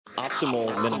Optimal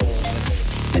minimal.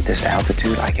 At this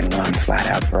altitude, I can run flat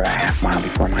out for a half mile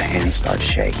before my hands start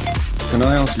shaking. Can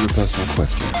I answer your personal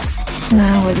question?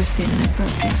 Now would seem an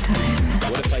appropriate time.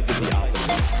 What if I did the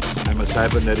opposite? I'm a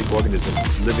cybernetic organism,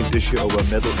 living tissue over a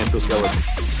metal endoskeleton.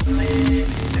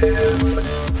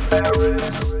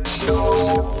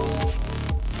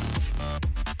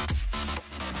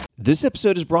 This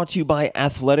episode is brought to you by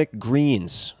Athletic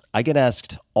Greens. I get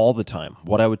asked all the time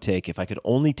what I would take if I could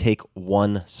only take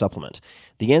one supplement.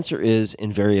 The answer is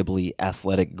invariably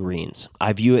Athletic Greens.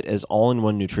 I view it as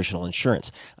all-in-one nutritional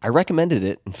insurance. I recommended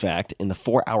it, in fact, in the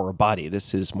 4-Hour Body.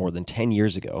 This is more than 10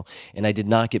 years ago, and I did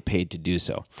not get paid to do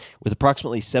so. With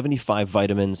approximately 75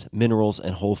 vitamins, minerals,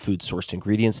 and whole food-sourced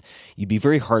ingredients, you'd be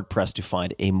very hard-pressed to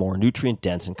find a more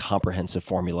nutrient-dense and comprehensive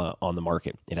formula on the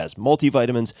market. It has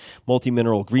multivitamins,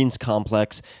 multi-mineral greens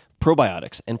complex,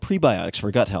 probiotics and prebiotics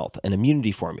for gut health, an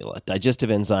immunity formula,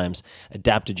 digestive enzymes,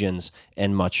 adaptogens,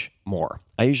 and much more.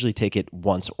 I usually take it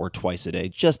once or twice a day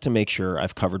just to make sure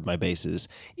I've covered my bases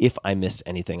if I missed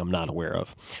anything I'm not aware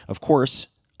of. Of course,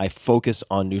 I focus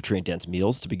on nutrient-dense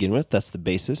meals to begin with. That's the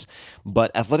basis. But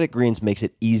Athletic Greens makes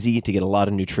it easy to get a lot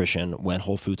of nutrition when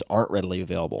whole foods aren't readily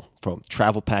available. From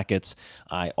travel packets,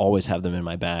 I always have them in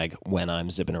my bag when I'm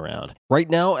zipping around. Right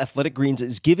now, Athletic Greens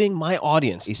is giving my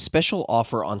audience a special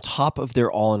offer on top of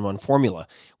their all-in-one formula,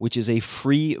 which is a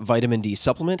free vitamin D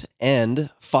supplement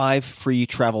and 5 free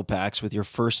travel packs with your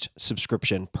first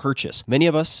subscription purchase. Many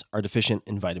of us are deficient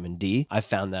in vitamin D. I've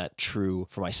found that true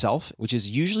for myself, which is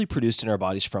usually produced in our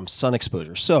bodies from sun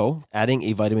exposure. So, adding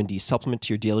a vitamin D supplement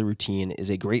to your daily routine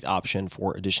is a great option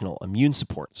for additional immune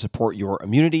support. Support your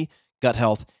immunity, gut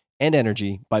health, and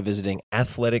energy by visiting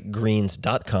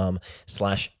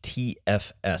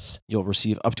athleticgreens.com/TFS. You'll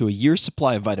receive up to a year's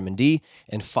supply of vitamin D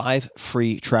and 5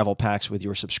 free travel packs with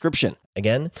your subscription.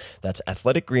 Again, that's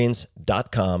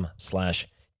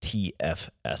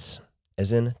athleticgreens.com/TFS,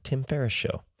 as in Tim Ferriss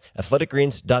Show.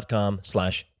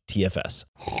 athleticgreens.com/TFS.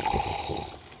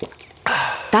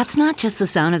 That's not just the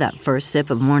sound of that first sip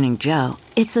of Morning Joe.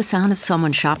 It's the sound of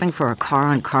someone shopping for a car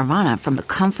on Carvana from the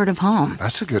comfort of home.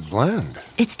 That's a good blend.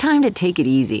 It's time to take it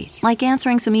easy, like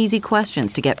answering some easy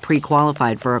questions to get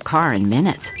pre-qualified for a car in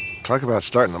minutes. Talk about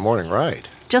starting the morning right.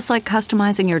 Just like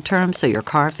customizing your terms so your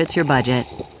car fits your budget.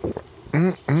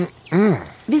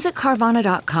 Visit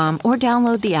Carvana.com or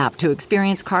download the app to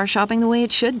experience car shopping the way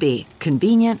it should be.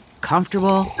 Convenient,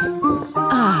 comfortable.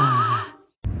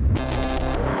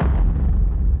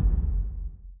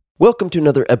 Welcome to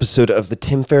another episode of The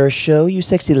Tim Ferriss Show, you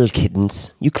sexy little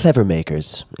kittens, you clever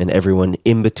makers, and everyone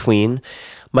in between.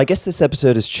 My guest this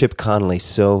episode is Chip Conley.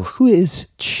 So who is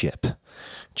Chip?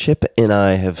 Chip and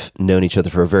I have known each other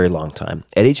for a very long time.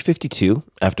 At age 52,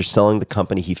 after selling the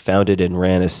company he founded and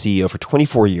ran as CEO for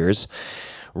 24 years,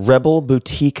 Rebel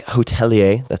Boutique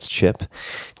Hotelier, that's Chip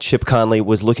Conley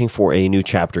was looking for a new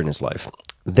chapter in his life.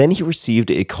 Then he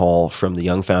received a call from the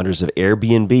young founders of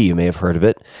Airbnb, you may have heard of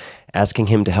it, asking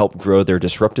him to help grow their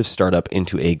disruptive startup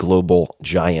into a global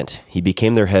giant. He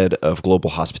became their head of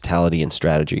global hospitality and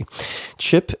strategy.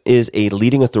 Chip is a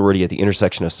leading authority at the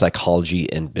intersection of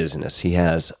psychology and business. He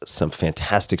has some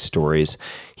fantastic stories.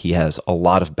 He has a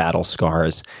lot of battle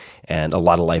scars and a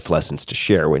lot of life lessons to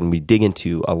share. When we dig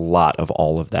into a lot of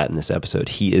all of that in this episode,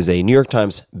 he is a New York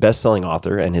Times bestselling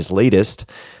author, and his latest,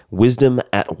 Wisdom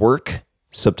at Work,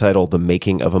 subtitled The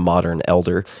Making of a Modern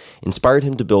Elder, inspired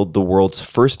him to build the world's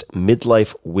first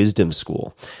midlife wisdom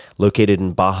school. Located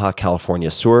in Baja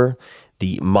California Sur,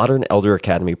 the Modern Elder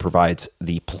Academy provides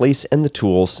the place and the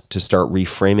tools to start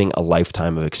reframing a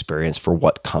lifetime of experience for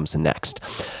what comes next.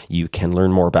 You can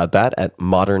learn more about that at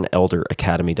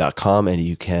modernelderacademy.com, and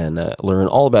you can learn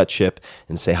all about Chip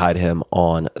and say hi to him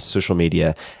on social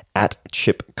media at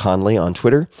Chip Conley on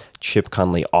Twitter, Chip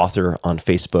Conley Author on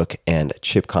Facebook, and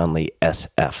Chip Conley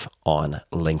SF on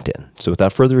LinkedIn. So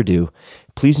without further ado,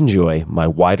 please enjoy my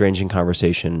wide-ranging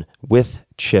conversation with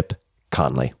Chip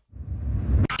Conley.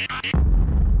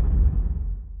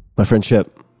 My friend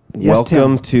Chip, yes,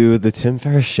 welcome Tim. to the Tim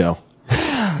Ferriss Show.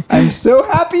 I'm so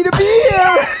happy to be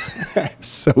here.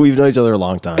 So we've known each other a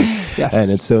long time. Yes.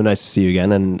 And it's so nice to see you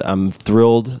again. And I'm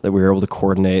thrilled that we were able to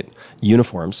coordinate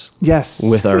uniforms. Yes.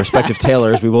 With our respective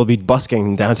tailors. We will be busking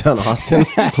in downtown Austin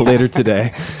later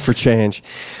today for change,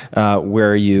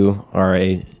 where you are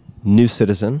a new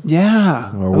citizen.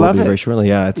 Yeah. Or will love be it. very shortly.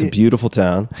 Yeah, it's a beautiful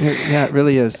town. Yeah, it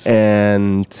really is.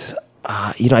 And,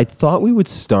 I thought we would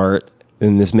start,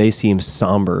 and this may seem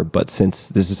somber, but since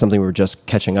this is something we were just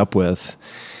catching up with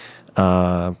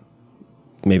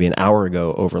maybe an hour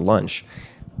ago over lunch,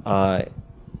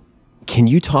 can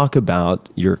you talk about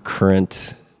your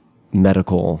current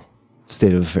medical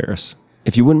state of affairs?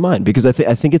 if you wouldn't mind, because I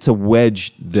think it's a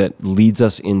wedge that leads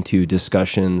us into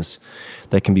discussions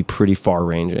that can be pretty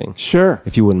far-ranging. Sure.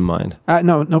 If you wouldn't mind.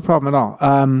 No problem at all.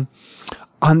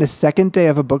 On the second day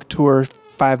of a book tour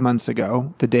 5 months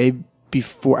ago, the day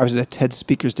before, I was at a TED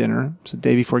speakers dinner, so the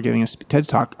day before giving a TED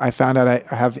talk, I found out I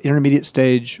have intermediate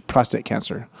stage prostate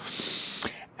cancer.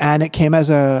 And it came as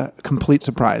a complete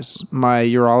surprise. My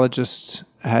urologist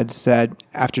had said,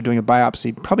 after doing a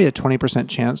biopsy, probably a 20%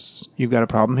 chance you've got a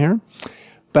problem here.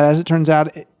 But as it turns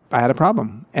out, I had a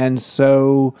problem. And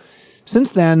so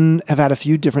since then, I've had a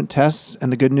few different tests.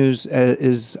 And the good news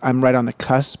is I'm right on the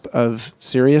cusp of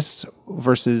serious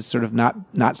versus sort of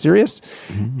not serious.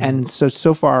 Mm-hmm. And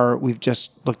so far, we've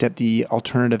just looked at the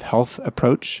alternative health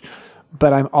approach.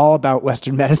 But I'm all about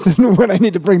Western medicine when I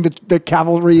need to bring the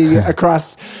cavalry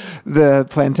across the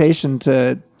plantation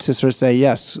to sort of say,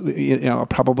 yes,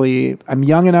 probably I'm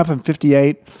young enough, I'm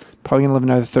 58, probably going to live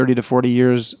another 30 to 40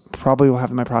 years, probably will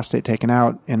have my prostate taken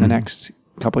out in the next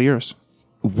couple of years.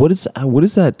 What does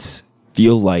that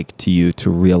feel like to you to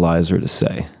realize or to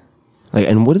say? Like,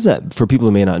 and what is that, for people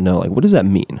who may not know, like, what does that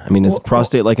mean? I mean, is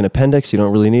prostate like an appendix? You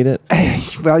don't really need it?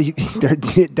 Well,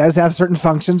 it does have certain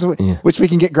functions, which we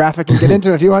can get graphic and get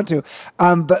into if you want to.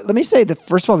 But let me say that,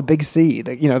 first of all, the big C,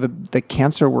 the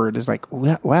cancer word is like,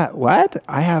 what?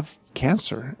 I have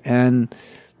cancer. And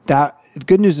the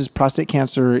good news is prostate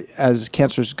cancer, as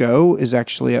cancers go, is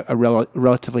actually a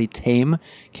relatively tame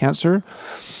cancer.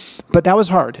 But that was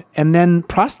hard. And then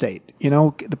prostate,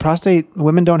 the prostate,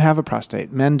 women don't have a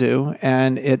prostate, men do.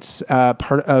 And it's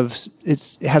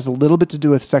it has a little bit to do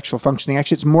with sexual functioning.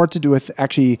 Actually, it's more to do with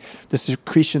the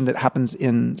secretion that happens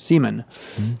in semen.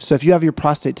 Mm-hmm. So if you have your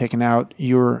prostate taken out,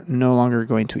 you're no longer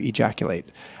going to ejaculate.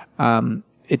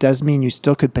 It does mean you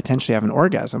still could potentially have an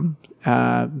orgasm,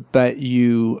 but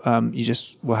you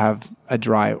just will have a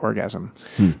dry orgasm.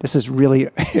 This is really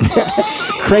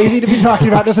crazy to be talking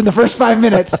about this in the first 5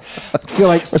 minutes. I feel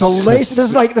like salacious.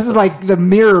 This is like the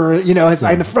Mirror, it's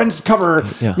like the front cover,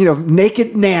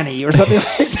 Naked Nanny or something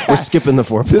like that. We're skipping the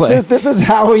foreplay. This is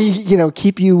how we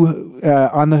keep you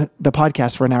on the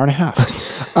podcast for an hour and a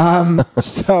half.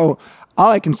 So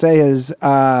all I can say is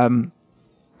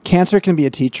cancer can be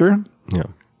a teacher. Yeah.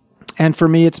 And for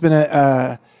me, it's been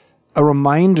a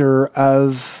reminder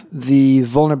of the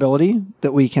vulnerability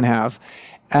that we can have,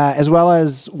 as well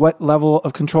as what level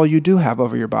of control you do have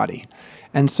over your body.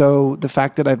 And so the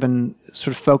fact that I've been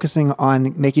sort of focusing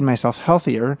on making myself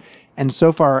healthier, and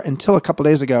so far, until a couple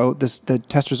of days ago, the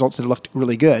test results had looked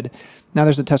really good. Now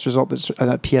there's a test result, that's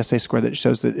a PSA score that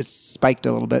shows that it's spiked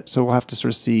a little bit. So we'll have to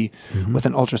sort of see with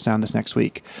an ultrasound this next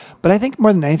week. But I think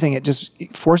more than anything, it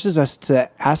forces us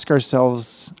to ask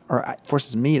ourselves, or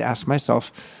forces me to ask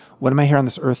myself, what am I here on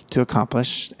this earth to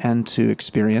accomplish and to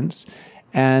experience?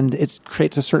 And it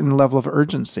creates a certain level of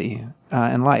urgency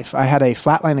in life. I had a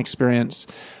flatline experience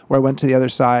where I went to the other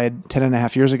side 10 and a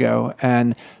half years ago,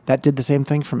 and that did the same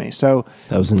thing for me. So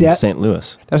that was in St.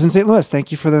 Louis. That was in St. Louis.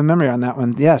 Thank you for the memory on that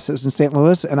one. Yes, it was in St.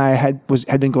 Louis, and I had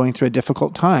been going through a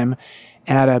difficult time,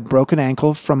 and I had a broken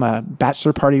ankle from a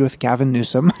bachelor party with Gavin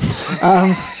Newsom.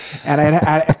 And I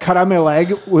had a cut on my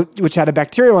leg, which had a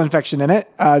bacterial infection in it,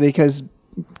 because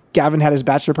Gavin had his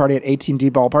bachelor party at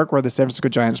AT&T Ballpark, where the San Francisco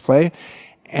Giants play.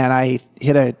 And I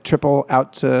hit a triple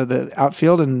out to the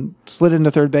outfield and slid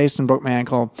into third base and broke my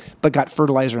ankle, but got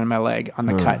fertilizer in my leg on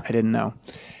the cut. I didn't know.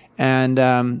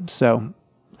 And so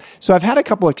I've had a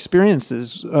couple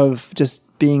experiences of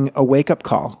just being a wake-up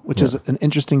call, which is an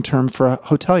interesting term for a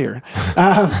hotelier,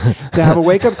 to have a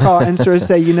wake-up call and sort of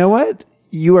say, you know what?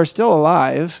 You are still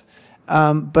alive,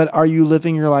 but are you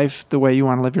living your life the way you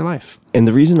want to live your life? And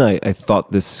the reason I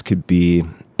thought this could be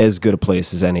as good a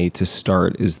place as any to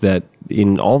start is that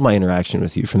in all my interaction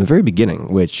with you from the very beginning,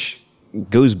 which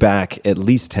goes back at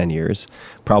least 10 years,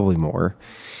 probably more,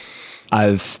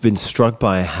 I've been struck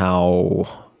by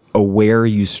how aware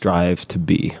you strive to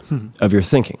be of your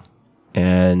thinking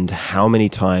and how many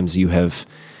times you have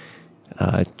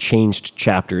changed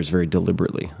chapters very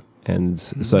deliberately. And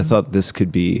so I thought this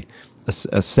could be a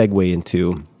segue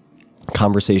into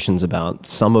conversations about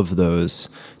some of those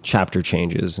chapter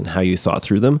changes and how you thought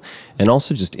through them, and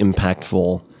also just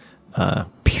impactful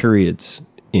periods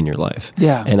in your life.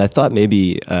 Yeah. And I thought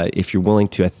maybe if you're willing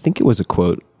to, I think it was a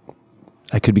quote,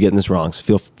 I could be getting this wrong,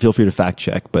 so feel free to fact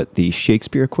check, but the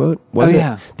Shakespeare quote, was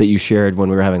it? That you shared when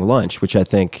we were having lunch, which I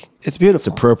think it's beautiful.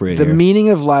 It's appropriate The here. meaning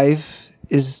of life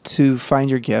is to find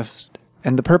your gift,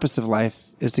 and the purpose of life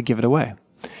is to give it away.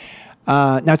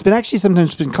 Now, it's been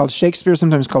sometimes been called Shakespeare,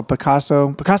 sometimes called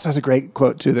Picasso. Picasso has a great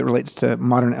quote, too, that relates to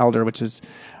modern elder, which is,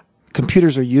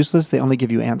 computers are useless, they only give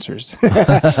you answers.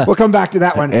 We'll come back to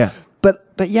that one. Yeah.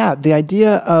 But yeah, the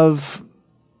idea of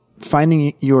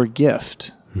finding your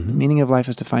gift. The meaning of life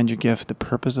is to find your gift. The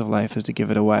purpose of life is to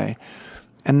give it away.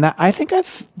 And that, I think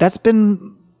that's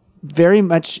been very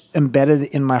much embedded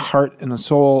in my heart and my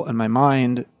soul and my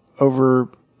mind over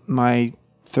my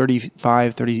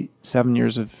 35, 37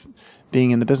 years of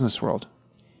being in the business world.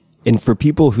 And for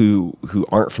people who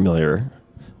aren't familiar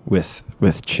with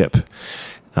Chip,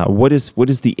 what is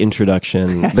the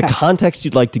introduction, the context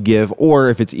you'd like to give, or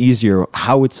if it's easier,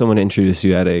 how would someone introduce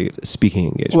you at a speaking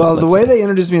engagement? Well, the way they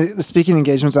introduce me at the speaking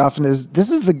engagements often is, this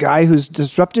is the guy who's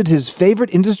disrupted his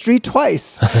favorite industry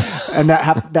twice. And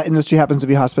that industry happens to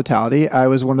be hospitality. I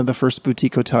was one of the first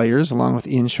boutique hoteliers, along with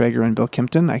Ian Schrager and Bill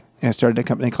Kimpton. I started a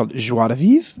company called Joie de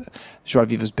Vivre. Joie de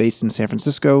Vivre is based in San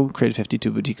Francisco, created 52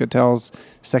 boutique hotels,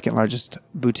 second largest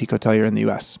boutique hotelier in the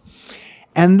U.S.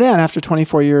 And then after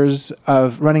 24 years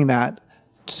of running that,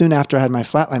 soon after I had my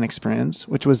flatline experience,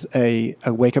 which was a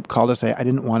wake-up call to say I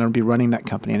didn't want to be running that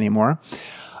company anymore,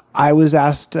 I was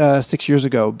asked 6 years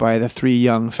ago by the 3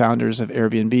 young founders of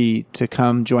Airbnb to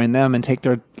come join them and take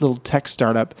their little tech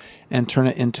startup and turn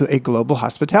it into a global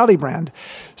hospitality brand.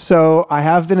 So I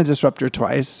have been a disruptor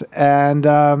twice. And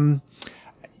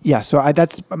so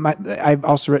I've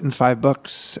also written 5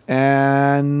 books,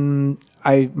 and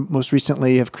I most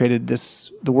recently have created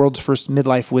the world's first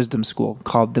midlife wisdom school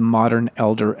called the Modern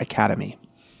Elder Academy.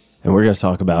 And we're going to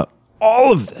talk about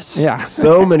all of this. Yeah.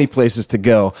 So many places to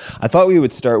go. I thought we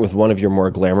would start with one of your more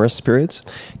glamorous periods.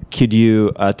 Could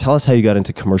you tell us how you got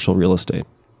into commercial real estate?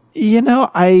 You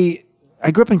know, I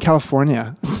grew up in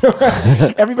California. So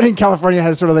everybody in California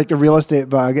has sort of like the real estate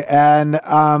bug. And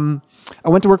I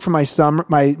went to work for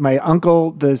my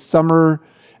uncle the summer,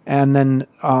 and then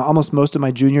almost most of my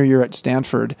junior year at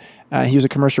Stanford. He was a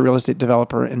commercial real estate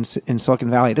developer in Silicon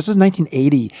Valley. This was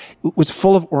 1980. It was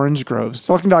full of orange groves.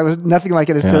 Silicon Valley was nothing like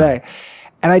it is today.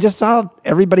 And I just saw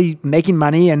everybody making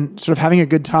money and sort of having a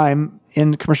good time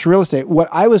in commercial real estate. What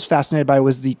I was fascinated by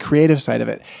was the creative side of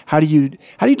it. How do you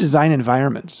design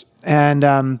environments?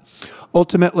 And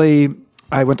ultimately,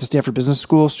 I went to Stanford Business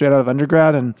School straight out of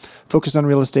undergrad and focused on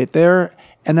real estate there.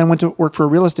 And then went to work for a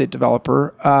real estate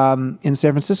developer in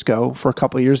San Francisco for a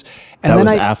couple of years. And that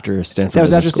was after Stanford. That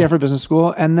was after Stanford Business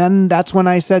School. And then that's when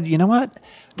I said, you know what?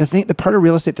 The part of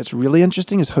real estate that's really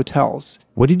interesting is hotels.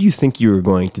 What did you think you were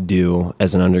going to do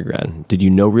as an undergrad? Did you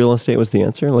know real estate was the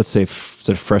answer? Let's say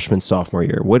sort of freshman, sophomore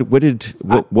year. What did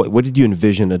you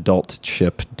envision adult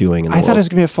Chip doing in the world? I thought I was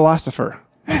going to be a philosopher.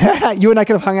 You and I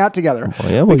could have hung out together.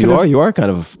 Well, yeah, you are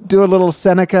kind of... Do a little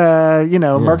Seneca,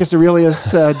 Marcus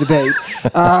Aurelius debate.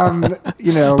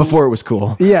 Before it was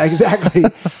cool. Yeah, exactly.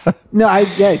 No, I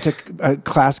took a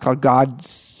class called God,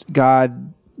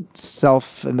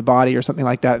 Self, and the Body or something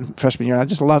like that in freshman year. And I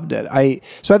just loved it.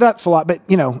 So I thought, but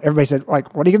everybody said,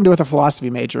 like, what are you going to do with a philosophy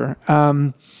major?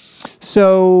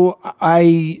 So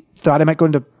I thought I might go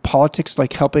into politics,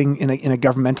 like helping in a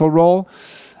governmental role.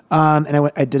 And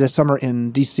I did a summer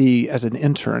in DC as an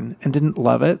intern and didn't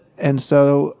love it. And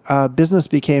so business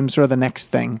became sort of the next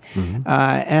thing. Mm-hmm.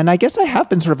 And I guess I have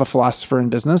been sort of a philosopher in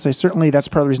business. That's part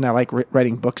of the reason I like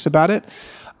writing books about it.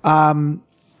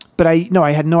 But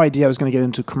I had no idea I was going to get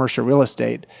into commercial real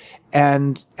estate.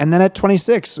 And then at on my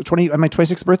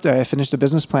 26th birthday, I finished a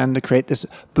business plan to create this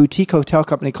boutique hotel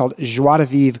company called Joie de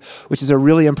Vivre, which is a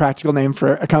really impractical name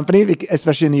for a company,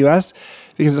 especially in the U.S.,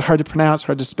 because it's hard to pronounce,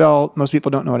 hard to spell. Most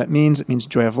people don't know what it means. It means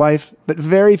joy of life. But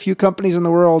very few companies in the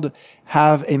world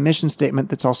have a mission statement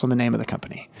that's also the name of the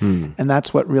company. And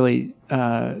that's what really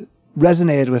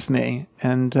resonated with me.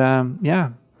 And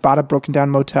bought a broken down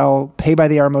motel,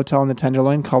 pay-by-the-hour motel in the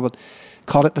Tenderloin, called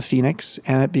it the Phoenix,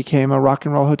 and it became a rock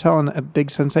and roll hotel and a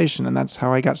big sensation, and that's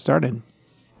how I got started.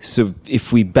 So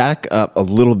if we back up a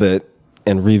little bit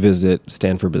and revisit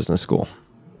Stanford Business School,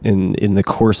 in the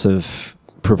course of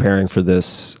preparing for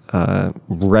this,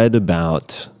 read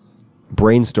about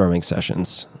brainstorming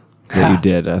sessions that you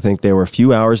did. I think they were a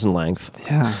few hours in length.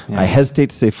 Yeah. I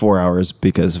hesitate to say 4 hours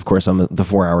because, of course, I'm the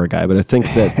 4-hour guy, but I think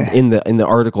that in the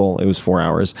article it was 4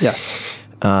 hours. Yes.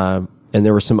 And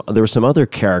there were some other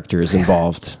characters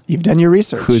involved. You've done your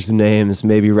research. Whose names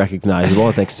may be recognizable.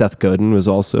 I think Seth Godin was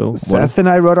also Seth and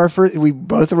I we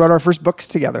both wrote our first books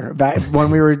together back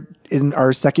when we were in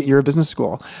our second year of business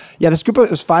school. Yeah, this group, it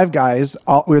was 5 guys.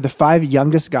 We were the 5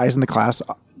 youngest guys in the class.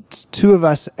 two of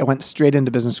us went straight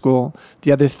into business school.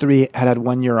 The other three had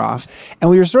 1 year off. And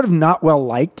we were sort of not well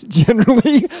liked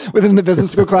generally within the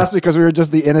business school class because we were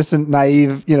just the innocent,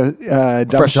 naive, dumb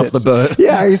fresh off shits. the boat.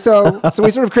 Yeah. So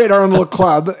we sort of created our own little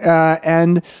club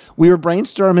and we were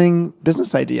brainstorming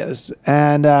business ideas.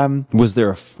 And was there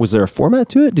a format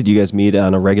to it? Did you guys meet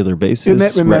on a regular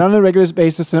basis? We met on a regular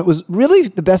basis, and it was really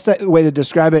the best way to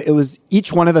describe it. It was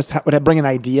each one of us would bring an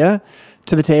idea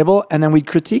to the table, and then we'd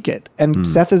critique it. And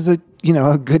Seth is a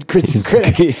good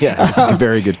critic. Yeah, he's a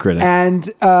very good critic. And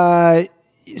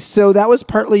so that was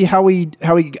partly how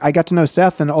I got to know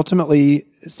Seth, and ultimately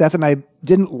Seth and I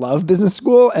didn't love business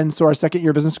school, and so our second year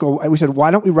of business school, we said,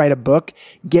 why don't we write a book,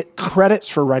 get credits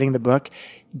for writing the book,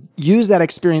 use that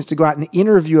experience to go out and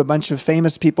interview a bunch of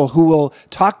famous people who will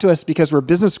talk to us because we're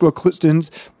business school students,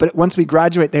 but once we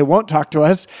graduate, they won't talk to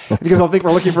us because they'll think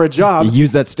we're looking for a job.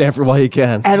 Use that Stanford while you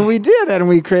can. And we did, and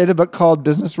we created a book called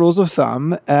Business Rules of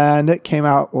Thumb, and it came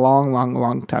out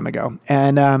long time ago.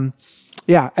 And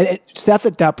Seth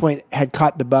at that point had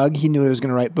caught the bug. He knew he was going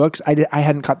to write books. I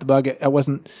hadn't caught the bug. It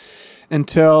wasn't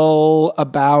until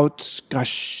about,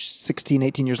 16,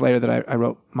 18 years later that I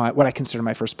wrote what I consider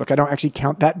my first book. I don't actually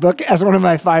count that book as one of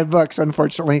my 5 books,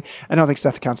 unfortunately. I don't think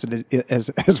Seth counts it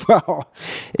as well.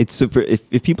 It's so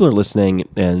if people are listening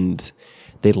and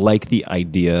they like the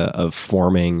idea of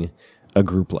forming a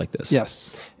group like this.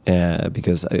 Yes.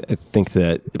 Because I think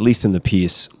that, at least in the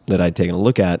piece that I'd taken a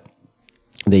look at,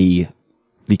 the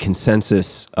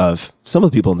consensus of some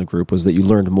of the people in the group was that you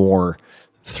learned more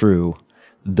through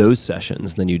those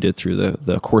sessions than you did through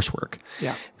the coursework.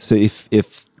 Yeah. So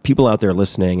if people out there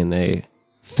listening and they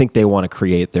think they want to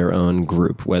create their own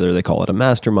group, whether they call it a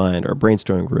mastermind or a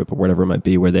brainstorming group or whatever it might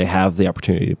be, where they have the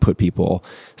opportunity to put people,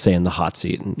 say, in the hot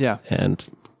seat and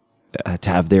to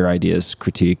have their ideas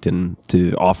critiqued and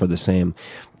to offer the same.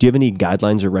 Do you have any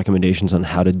guidelines or recommendations on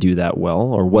how to do that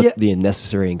well, or what the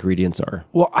necessary ingredients are?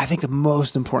 Well, I think the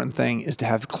most important thing is to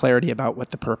have clarity about what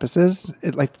the purpose is.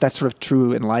 That's sort of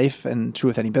true in life and true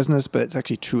with any business, but it's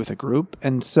actually true with a group.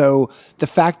 And so the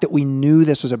fact that we knew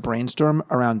this was a brainstorm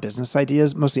around business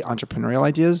ideas, mostly entrepreneurial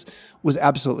ideas, was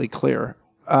absolutely clear.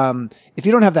 If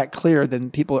you don't have that clear, then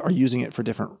people are using it for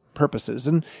different purposes.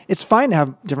 And it's fine to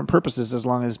have different purposes as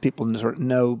long as people sort of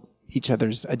know each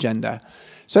other's agenda.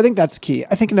 So I think that's key.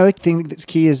 I think another thing that's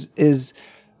key is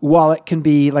while it can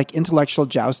be like intellectual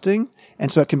jousting,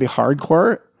 and so it can be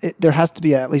hardcore, there has to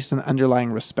be at least an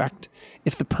underlying respect.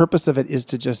 If the purpose of it is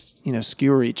to just,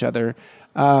 skewer each other,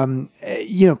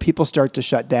 people start to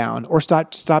shut down or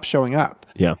stop showing up.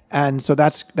 Yeah. And so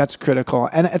that's critical.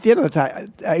 And at the end of the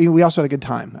time, we also had a good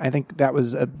time. I think that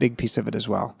was a big piece of it as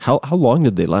well. How long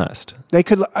did they last? We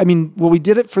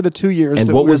did it for the 2 years. And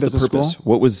that what we were was in the business purpose?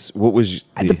 School. What was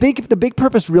the big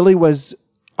purpose really was,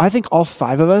 I think all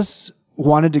 5 of us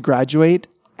wanted to graduate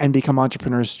and become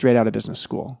entrepreneurs straight out of business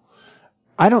school.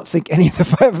 I don't think any of the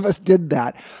 5 of us did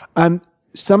that.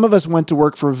 Some of us went to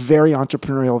work for very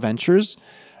entrepreneurial ventures.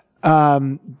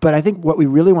 But I think what we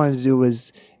really wanted to do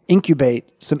was incubate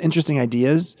some interesting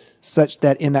ideas such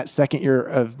that in that second year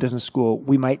of business school,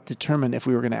 we might determine if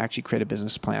we were going to actually create a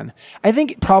business plan. I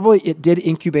think probably it did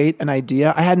incubate an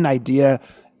idea. I had an idea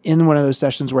in one of those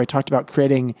sessions where I talked about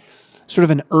creating sort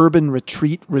of an urban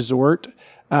retreat resort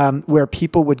where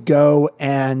people would go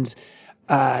and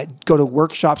go to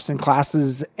workshops and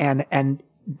classes, and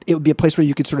it would be a place where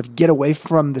you could sort of get away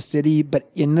from the city, but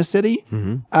in the city.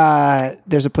 Mm-hmm.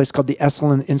 There's a place called the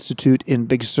Esalen Institute in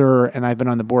Big Sur, and I've been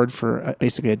on the board for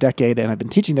basically a decade, and I've been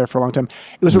teaching there for a long time.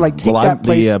 It was sort of like that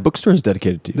place. The bookstore is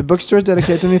dedicated to you. The bookstore is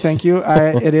dedicated to me. Thank you.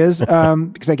 It is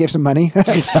because I gave some money.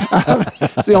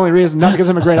 It's the only reason, not because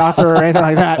I'm a great author or anything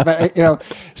like that. But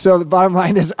so the bottom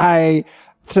line is I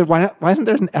said, why isn't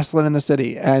there an Esalen in the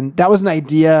city? And that was an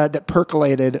idea that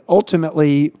percolated.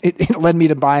 Ultimately, it led me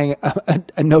to buying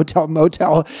a no-tell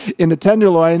motel in the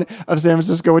Tenderloin of San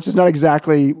Francisco, which is not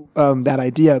exactly that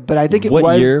idea. But I think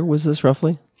What year was this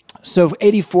roughly? So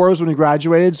 84 was when we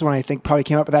graduated. So when I think probably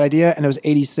came up with that idea. And it was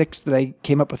 86 that I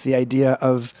came up with the idea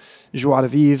of joie de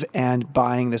vivre and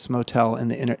buying this motel in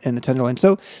the Tenderloin.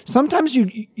 So sometimes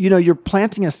you're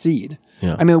planting a seed.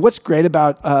 Yeah. I mean, what's great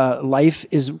about life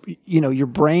is, your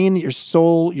brain, your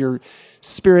soul, your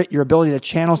spirit, your ability to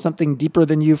channel something deeper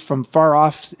than you from far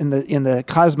off in the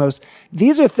cosmos.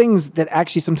 These are things that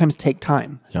actually sometimes take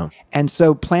time. Yeah. And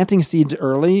so planting seeds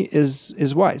early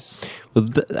is wise. Well,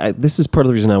 this is part of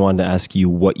the reason I wanted to ask you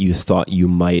what you thought you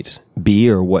might be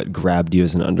or what grabbed you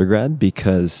as an undergrad,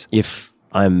 because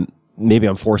maybe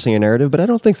I'm forcing a narrative, but I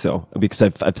don't think so, because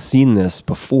I've seen this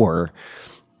before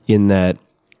in that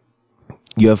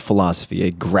you have philosophy.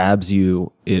 It grabs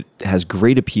you. It has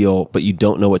great appeal, but you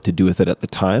don't know what to do with it at the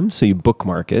time. So you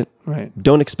bookmark it. Right.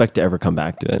 Don't expect to ever come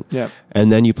back to it. Yeah.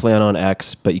 And then you plan on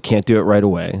X, but you can't do it right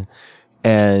away.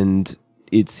 And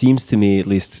it seems to me, at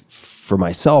least for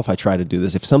myself, I try to do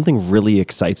this. If something really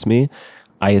excites me,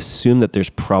 I assume that there's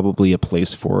probably a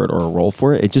place for it or a role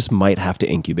for it. It just might have to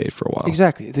incubate for a while.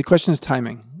 Exactly. The question is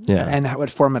timing. Yeah. And what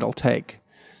form it'll take.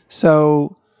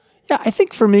 So, yeah, I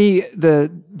think for me, the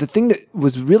thing that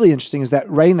was really interesting is that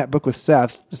writing that book with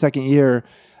Seth, the second year,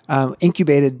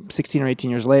 incubated 16 or 18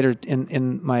 years later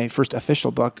in my first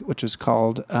official book, which was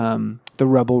called The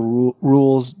Rebel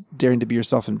Rules, Daring to Be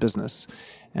Yourself in Business.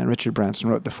 And Richard Branson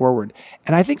wrote the foreword.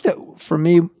 And I think that for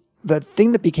me, the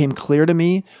thing that became clear to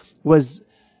me was,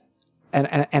 and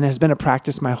has been a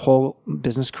practice my whole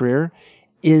business career,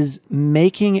 is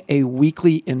making a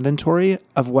weekly inventory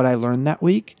of what I learned that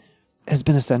week has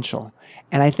been essential.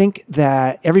 And I think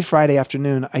that every Friday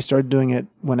afternoon, I started doing it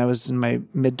when I was in my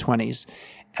mid-20s.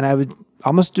 And I would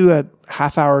almost do a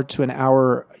half hour to an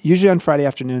hour, usually on Friday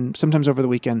afternoon, sometimes over the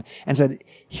weekend, and said,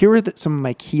 here are some of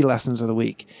my key lessons of the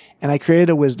week. And I created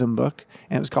a wisdom book,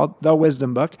 and it was called The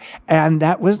Wisdom Book. And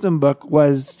that wisdom book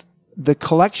was the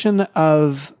collection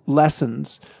of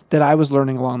lessons that I was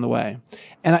learning along the way.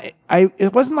 And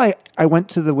it wasn't like I went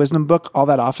to the wisdom book all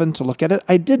that often to look at it.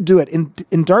 I did do it.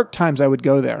 In dark times, I would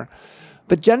go there.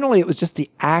 But generally, it was just the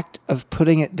act of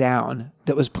putting it down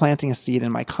that was planting a seed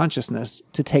in my consciousness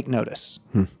to take notice.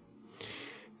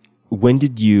 When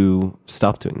did you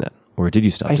stop doing that? Or did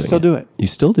you stop doing it? I still do it. You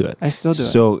still do it? I still do it.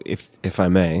 So if I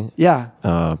may. Yeah.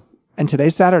 And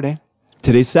today's Saturday.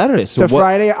 Today's Saturday. So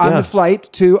Friday on the flight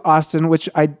to Austin, which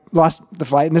I lost the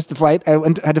flight, missed the flight. I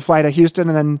had to fly to Houston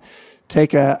and then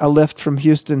take a lift from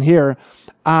Houston here.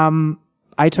 I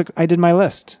did my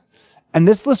list. And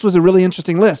this list was a really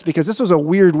interesting list because this was a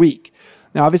weird week.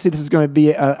 Now, obviously, this is going to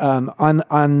be out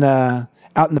in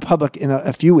the public in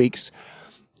a few weeks.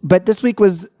 But this week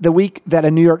was the week that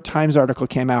a New York Times article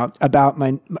came out about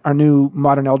our new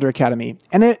Modern Elder Academy.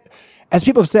 And as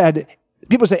people say,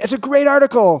 it's a great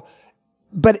article,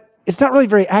 but it's not really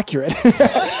very accurate.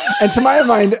 And to my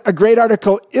mind, a great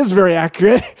article is very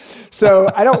accurate.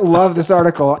 So I don't love this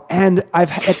article. And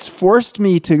it's forced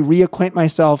me to reacquaint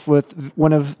myself with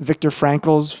one of Viktor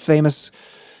Frankl's famous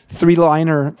three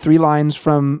lines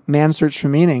from Man's Search for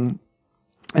Meaning.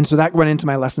 And so that went into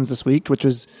my lessons this week, which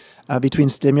was between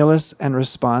stimulus and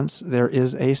response, there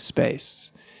is a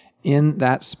space. In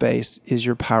that space is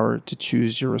your power to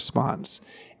choose your response.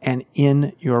 And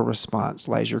in your response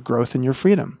lies your growth and your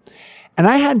freedom. And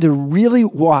I had to really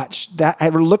watch that. I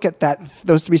had to look at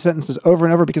those three sentences over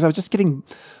and over because I was just getting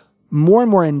more and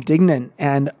more indignant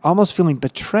and almost feeling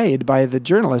betrayed by the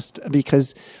journalist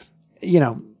because,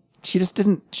 she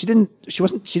didn't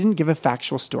give a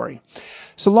factual story.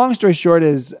 So long story short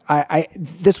is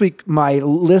this week, my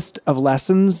list of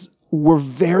lessons were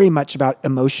very much about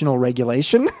emotional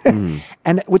regulation,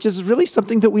 and which is really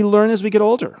something that we learn as we get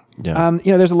older. Yeah.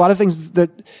 There's a lot of things that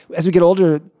as we get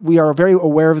older, we are very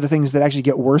aware of the things that actually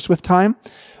get worse with time,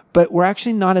 but we're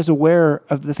actually not as aware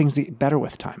of the things that get better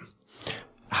with time.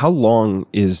 How long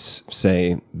is,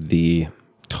 say, the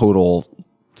total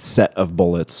set of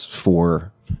bullets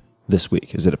for this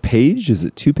week? Is it a page? Is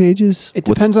it 2 pages? It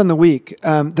depends on the week.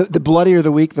 The bloodier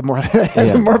the week, the more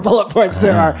the more bullet points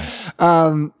there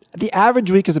are. The average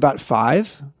week is about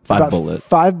 5. 5 bullets.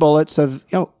 5 bullets of,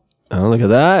 Oh, look at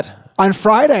that. On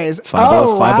Fridays. Five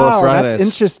bullet Fridays. That's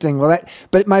interesting. Well,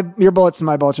 your bullets and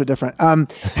my bullets are different.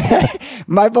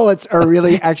 My bullets are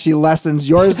really actually lessons.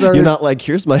 Yours are. You're not like,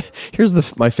 here's my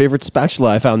favorite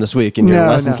spatula I found this week, and your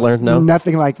lessons learned. No,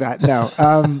 nothing like that.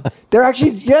 No, they're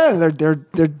actually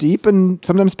they're deep and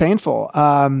sometimes painful.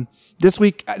 This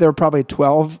week there were probably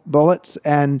 12 bullets,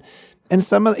 and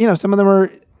some of them are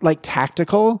like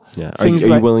tactical. Yeah. Are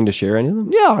you willing to share any of them?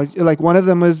 Yeah, like one of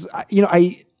them was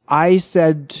I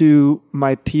said to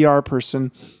my PR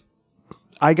person,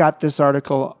 I got this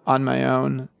article on my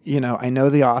own. I know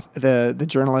the author, the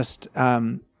journalist.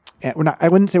 I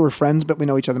wouldn't say we're friends, but we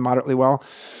know each other moderately well.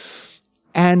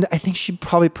 And I think she'd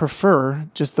probably prefer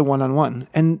just the one-on-one.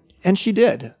 And she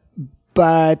did.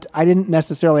 But I didn't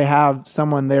necessarily have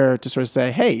someone there to sort of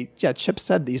say, hey, yeah, Chip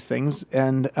said these things.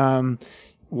 And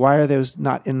why are those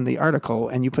not in the article?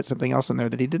 And you put something else in there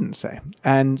that he didn't say.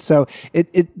 And so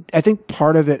I think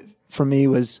part of it for me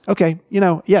was, okay,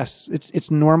 yes,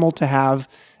 it's normal to have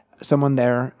someone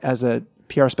there as a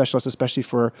PR specialist, especially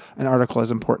for an article as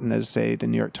important as, say, the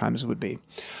New York Times would be.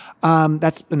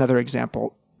 That's another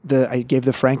example. I gave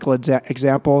the Frankel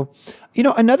example.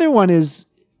 Another one is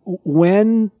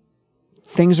when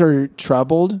things are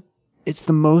troubled, it's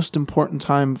the most important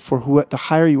time for the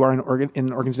higher you are in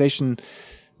an organization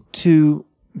to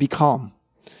be calm,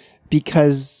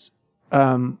 because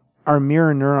our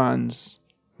mirror neurons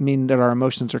mean that our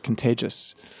emotions are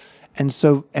contagious. And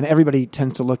everybody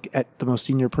tends to look at the most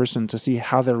senior person to see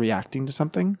how they're reacting to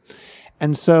something.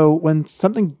 And so when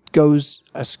something goes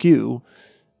askew,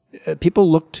 people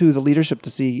look to the leadership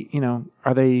to see,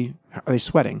 are they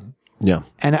sweating? Yeah.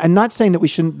 And I'm not saying that we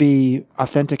shouldn't be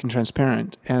authentic and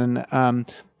transparent,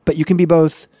 but you can be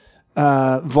both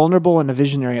vulnerable and a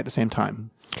visionary at the same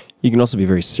time. You can also be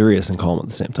very serious and calm at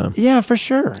the same time. Yeah, for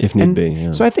sure. If need be.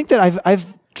 Yeah. So I think that I've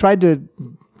tried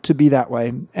to be that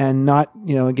way and not,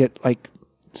 get like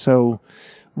so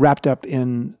wrapped up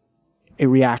in a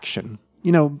reaction.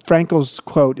 Frankel's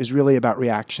quote is really about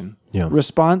reaction. Yeah.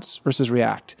 Response versus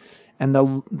react. And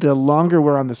the longer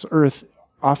we're on this earth,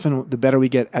 often the better we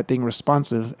get at being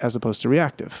responsive as opposed to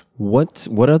reactive. What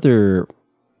other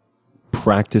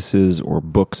practices or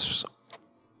books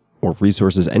or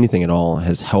resources, anything at all,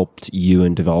 has helped you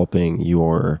in developing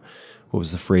your, what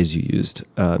was the phrase you used?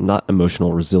 Not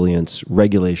emotional resilience,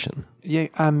 regulation. Yeah,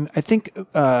 I think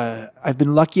I've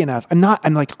been lucky enough.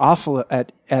 I'm like awful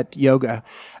at yoga.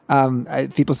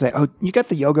 People say, "Oh, you got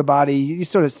the yoga body. You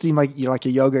sort of seem like you're like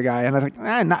a yoga guy." And I was like,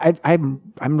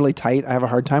 I'm really tight. I have a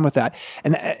hard time with that.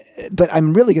 But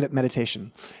I'm really good at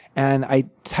meditation. And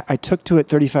I took to it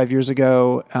 35 years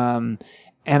ago, and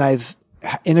I've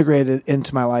integrated it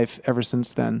into my life ever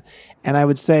since then. And I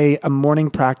would say a morning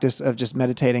practice of just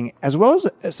meditating, as well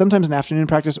as sometimes an afternoon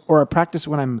practice or a practice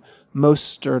when I'm most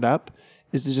stirred up,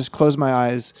 is to just close my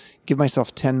eyes, give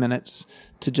myself 10 minutes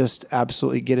to just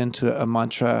absolutely get into a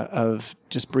mantra of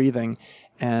just breathing.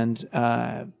 And,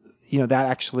 that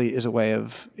actually is a way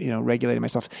of, regulating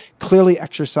myself. Clearly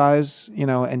exercise,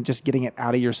 and just getting it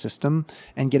out of your system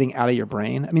and getting out of your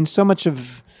brain. I mean, so much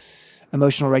of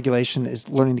emotional regulation is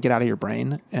learning to get out of your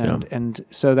brain. And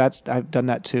so I've done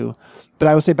that too. But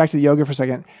I will say, back to the yoga for a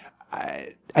second,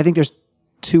 I think there's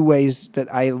two ways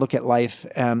that I look at life,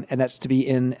 and that's to be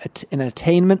in an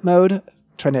attainment mode,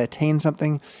 trying to attain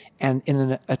something, and in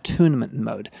an attunement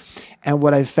mode. And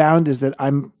what I've found is that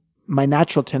my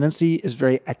natural tendency is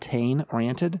very attain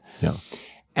oriented. Yeah.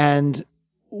 And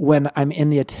when I'm in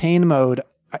the attain mode,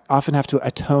 I often have to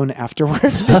atone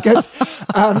afterwards because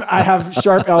I have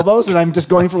sharp elbows and I'm just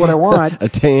going for what I want.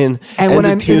 Attain and when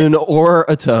attune or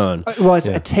atone. Well, it's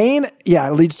attain,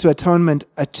 leads to atonement.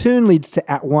 Attune leads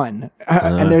to at one.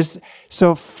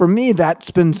 So for me,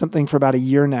 that's been something for about a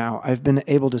year now. I've been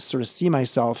able to sort of see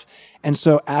myself and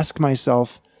so ask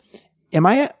myself, am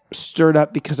I stirred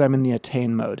up because I'm in the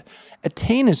attain mode?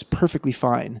 Attain is perfectly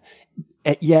fine.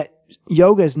 Yet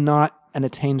yoga is not an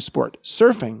attained sport.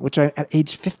 Surfing, which at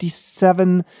age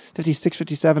 57, 56,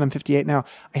 57, I'm 58 now,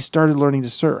 I started learning to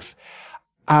surf.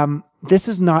 This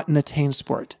is not an attained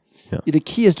sport. Yeah. The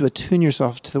key is to attune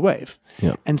yourself to the wave.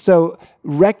 Yeah. And so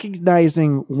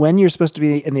recognizing when you're supposed to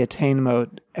be in the attain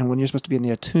mode and when you're supposed to be in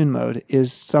the attune mode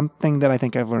is something that I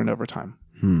think I've learned over time.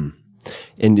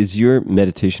 And is your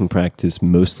meditation practice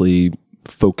mostly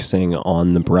focusing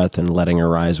on the breath and letting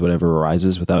arise whatever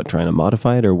arises without trying to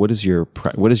modify it, or what does your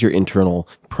internal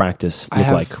practice look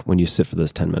like when you sit for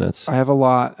those 10 minutes? I have a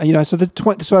lot.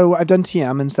 So I've done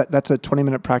TM, and that's a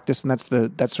 20-minute practice, and that's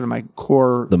sort of my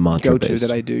core go-to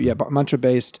that I do. Yeah, but mantra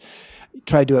based.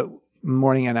 Try to do it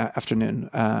morning and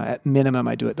afternoon. At minimum,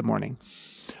 I do it the morning.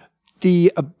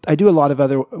 I do a lot of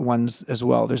other ones as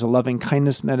well. There's a loving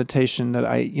kindness meditation that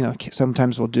I,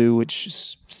 sometimes will do, which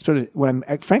sort of when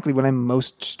I'm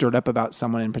most stirred up about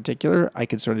someone in particular, I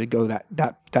could sort of go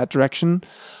that direction.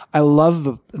 I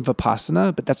love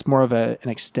Vipassana, but that's more of an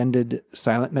extended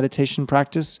silent meditation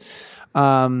practice.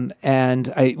 And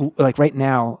I like right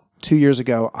now, 2 years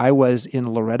ago, I was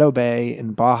in Loreto Bay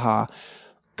in Baja,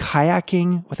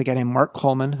 kayaking with a guy named Mark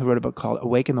Coleman, who wrote a book called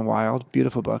Awake in the Wild,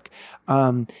 beautiful book.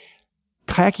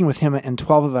 Kayaking with him and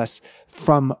 12 of us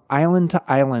from island to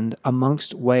island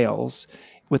amongst whales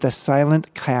with a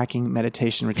silent kayaking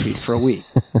meditation retreat for a week.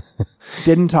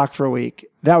 Didn't talk for a week.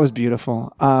 That was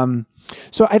beautiful.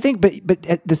 So I think,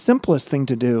 but the simplest thing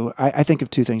to do, I think of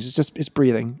two things. It's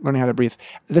breathing, learning how to breathe.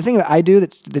 The thing that I do,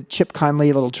 that's the Chip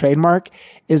Conley little trademark,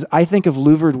 is I think of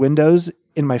louvered windows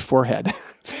in my forehead.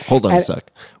 Hold on a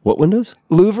sec. What windows?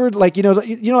 Louvered, like,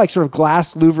 like sort of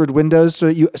glass louvered windows. So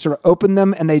you sort of open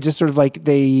them and they just sort of like,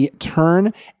 they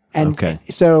turn. And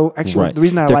so actually the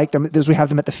reason I like them is we have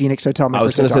them at the Phoenix Hotel. I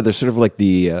was going to say they're sort of like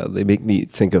they make me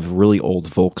think of really old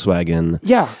Volkswagen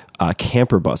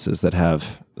camper buses that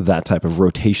have that type of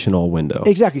rotational window.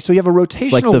 Exactly. So you have a rotational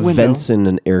it's like the window. vents in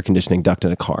an air conditioning duct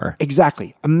in a car.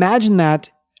 Exactly. Imagine that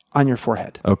on your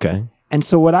forehead. Okay. And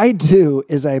so what I do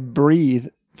is I breathe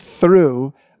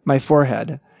through my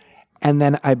forehead and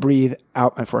then I breathe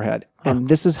out my forehead. And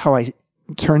this is how I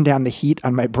turn down the heat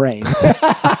on my brain.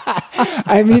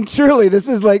 I mean, truly, this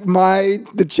is like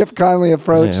the Chip Conley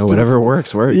approach. Yeah, whatever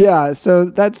works. Yeah. So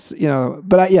that's,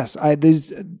 but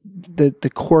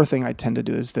the core thing I tend to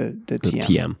do is the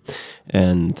TM.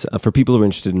 And for people who are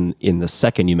interested in the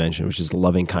second you mentioned, which is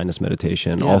loving kindness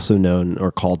meditation, also known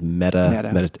or called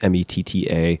Metta.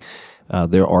 METTA,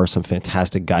 there are some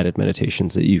fantastic guided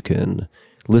meditations that you can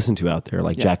listen to out there.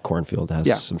 Like Jack Kornfield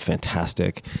has some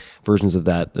fantastic versions of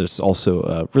that. There's also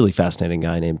a really fascinating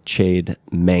guy named Chade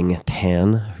Meng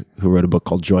Tan who wrote a book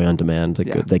called Joy on Demand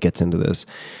that gets into this.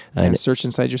 And Search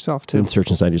Inside Yourself too. And Search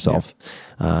Inside Yourself,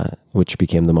 which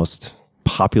became the most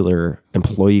popular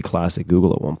employee class at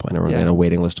Google at one point. I remember they had a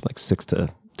waiting list of like 6 to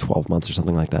 12 months or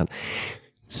something like that.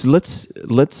 So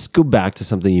let's go back to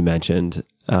something you mentioned.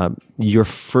 Your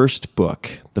first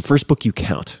book, the first book you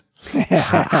count.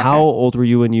 How old were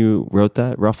you when you wrote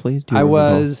that, roughly? I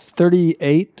was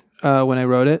 38 when I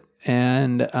wrote it,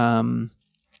 and I'd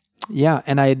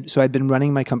been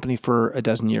running my company for a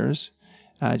dozen years,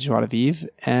 Joie de Vivre,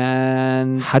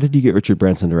 and how did you get Richard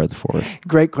Branson to write the foreword?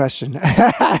 Great question.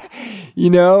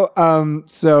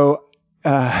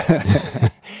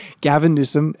 Gavin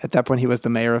Newsom, at that point, he was the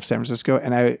mayor of San Francisco,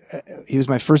 and he was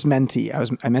my first mentee.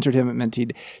 I mentored him at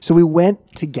Mentee. So we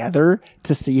went together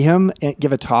to see him and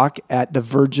give a talk at the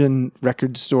Virgin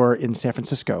record store in San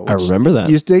Francisco. I remember that.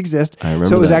 Used to exist. I remember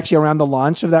So it was that. actually around the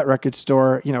launch of that record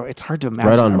store. It's hard to imagine.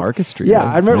 Right on Market Street. Yeah,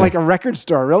 right? I remember like a record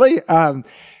store, really.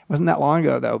 Wasn't that long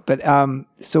ago, though. But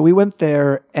so we went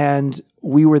there, and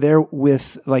we were there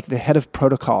with like the head of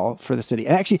protocol for the city.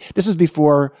 And actually, this was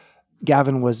before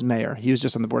Gavin was mayor. He was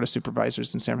just on the board of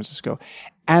supervisors in San Francisco.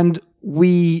 And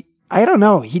I don't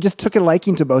know, he just took a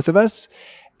liking to both of us.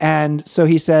 And so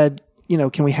he said,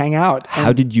 can we hang out?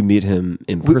 How did you meet him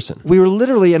in person? We were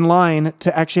literally in line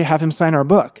to actually have him sign our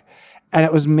book. And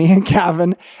it was me and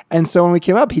Gavin. And so when we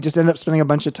came up, he just ended up spending a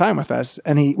bunch of time with us.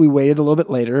 And we waited a little bit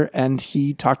later, and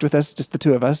he talked with us, just the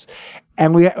two of us.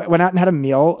 And we went out and had a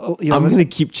meal. I'm going to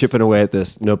keep chipping away at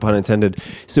this, no pun intended.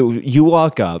 So you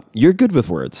walk up. You're good with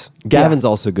words. Gavin's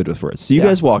also good with words. So you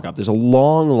guys walk up. There's a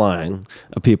long line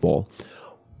of people.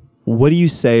 What do you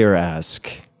say or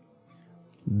ask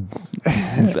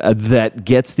that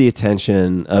gets the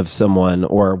attention of someone,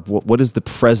 or what is the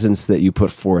presence that you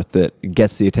put forth that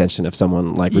gets the attention of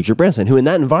someone like Richard Branson, who in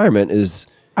that environment he's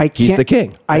the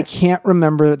king? I can't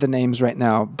remember the names right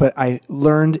now, but I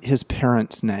learned his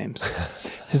parents' names,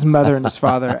 his mother and his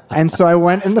father. And so I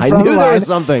went in the front of the line. I knew there was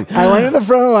something. I went in the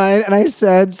front of the line and I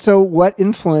said, so what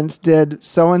influence did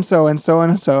so-and-so and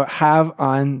so-and-so have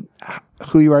on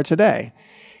who you are today?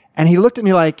 And he looked at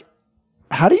me like,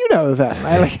 how do you know that?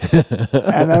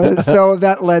 So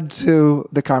that led to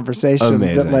the conversation.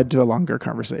 Amazing. That led to a longer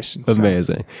conversation. So.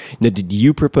 Amazing. Now, did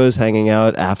you propose hanging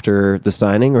out after the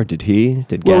signing, or did he?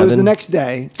 Did Gavin? Well, it was the next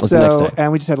day.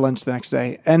 And we just had lunch the next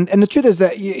day. And the truth is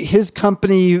that his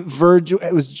company, Virgin,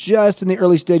 it was just in the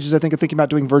early stages, I think, of thinking about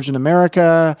doing Virgin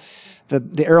America,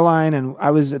 the airline. And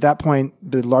I was, at that point,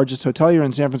 the largest hotelier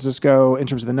in San Francisco in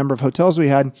terms of the number of hotels we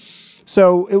had.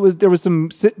 So there was some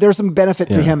benefit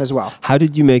to him as well. How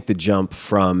did you make the jump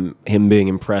from him being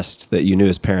impressed that you knew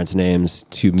his parents' names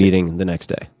to meeting the next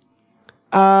day?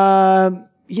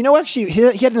 Actually, he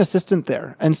had an assistant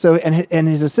there, and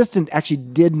his assistant actually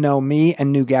did know me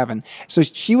and knew Gavin. So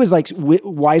she was like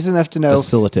wise enough to know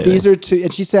these are two.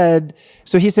 And she said,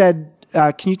 so he said,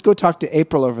 can you go talk to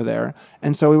April over there?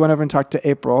 And so we went over and talked to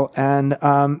April, and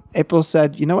April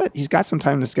said, you know what, he's got some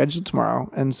time to schedule tomorrow.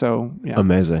 And so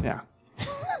amazing, yeah.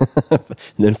 And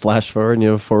then flash forward, and you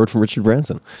have a forward from Richard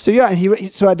Branson. So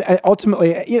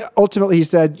ultimately he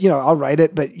said, I'll write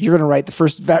it, but you're going to write the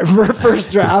first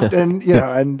draft, and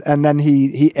and then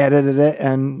he edited it,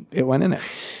 and it went in it.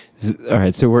 All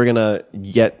right, so we're gonna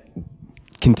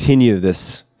continue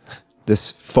this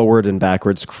forward and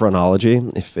backwards chronology,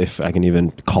 if I can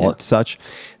even call it such.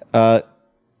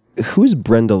 Who is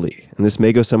Brenda Lee? And this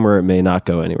may go somewhere, it may not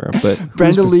go anywhere. But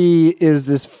Brenda Lee is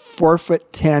this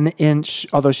 4'10",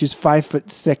 although she's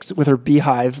 5'6", with her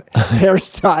beehive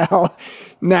hairstyle,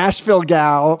 Nashville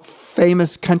gal,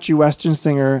 famous country western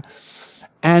singer.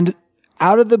 And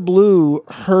out of the blue,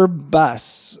 her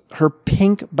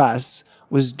pink bus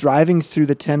was driving through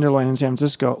the Tenderloin in San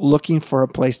Francisco looking for a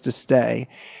place to stay.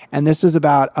 And this was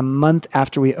about a month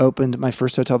after we opened my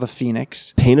first hotel, the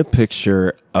Phoenix. Paint a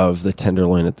picture of the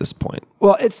Tenderloin at this point.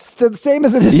 Well, it's the same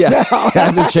as it is now. It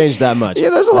hasn't changed that much. Yeah,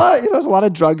 there's a lot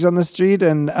of drugs on the street,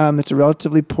 and it's a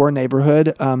relatively poor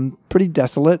neighborhood, pretty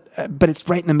desolate, but it's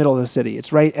right in the middle of the city.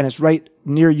 It's right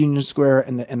near Union Square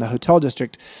in the hotel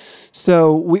district.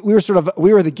 So we were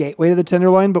the gateway to the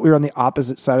Tenderloin, but we were on the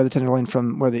opposite side of the Tenderloin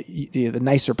from where the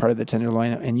nicer part of the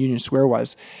Tenderloin and Union Square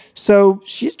was. So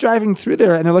she's driving through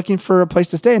there, and they're looking for a place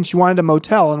to stay, and she wanted a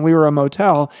motel, and we were a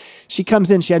motel. She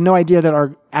comes in. She had no idea that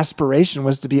our aspiration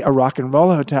was to be a rock and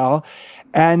roll hotel.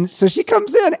 And so she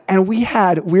comes in, and we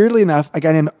had, weirdly enough, a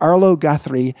guy named Arlo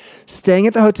Guthrie staying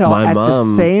at the hotel at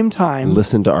the same time.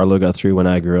 Listened to Arlo Guthrie when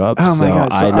I grew up. Oh my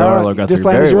God! So I know Arlo Guthrie this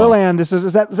land very is your well. land. This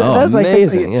is that. Oh, That's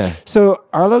amazing! Yeah. So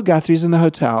Arlo Guthrie's in the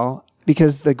hotel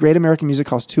because the Great American Music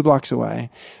Hall is 2 blocks away.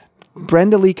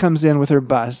 Brenda Lee comes in with her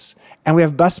bus, and we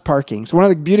have bus parking. So one of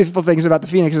the beautiful things about the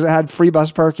Phoenix is it had free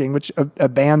bus parking, which a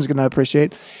band's going to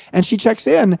appreciate. And she checks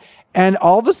in, and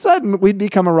all of a sudden, we'd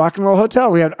become a rock and roll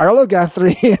hotel. We had Arlo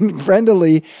Guthrie and Brenda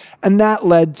Lee, and that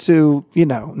led to,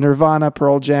 Nirvana,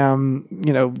 Pearl Jam,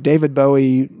 David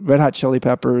Bowie, Red Hot Chili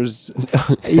Peppers,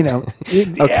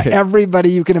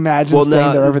 everybody you can imagine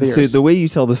staying there over the years. So the way you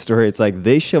tell the story, it's like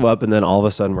they show up, and then all of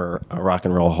a sudden we're a rock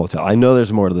and roll hotel. I know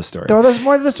there's more to the story. No, there's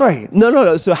more to the story.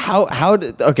 No. So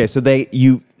so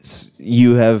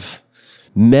you have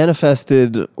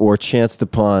manifested or chanced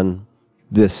upon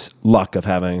this luck of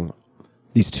having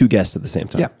these 2 guests at the same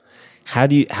time. Yeah. How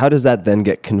does that then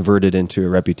get converted into a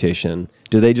reputation?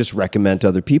 Do they just recommend to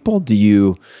other people? Do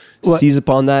you seize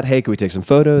upon that? Hey, can we take some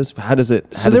photos? How does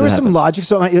it? So there was some logic.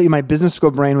 So my business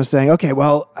school brain was saying, okay,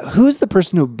 well, who's the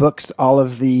person who books all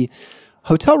of the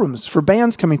hotel rooms for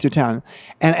bands coming through town?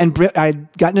 And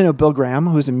I'd gotten to know Bill Graham,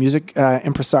 who's a music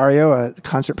impresario, a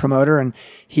concert promoter, and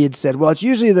he had said, well, it's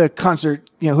usually the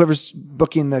concert, whoever's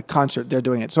booking the concert, they're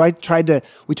doing it. So we tried to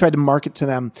market to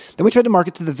them. Then we tried to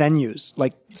market to the venues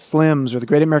like Slim's or the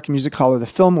Great American Music Hall or the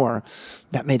Fillmore.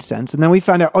 That made sense. And then we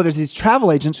found out, there's these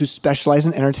travel agents who specialize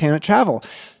in entertainment travel.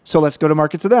 So let's go to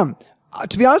market to them.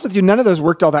 To be honest with you, none of those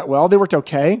worked all that well. They worked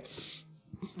okay.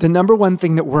 The number one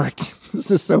thing that worked,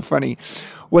 this is so funny,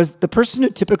 was the person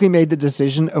who typically made the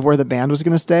decision of where the band was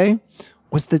going to stay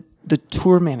was the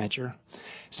tour manager.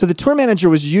 So the tour manager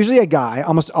was usually a guy,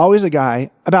 almost always a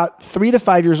guy, about 3 to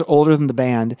 5 years older than the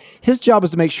band. His job was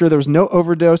to make sure there was no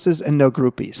overdoses and no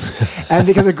groupies. And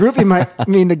because a groupie might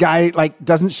mean the guy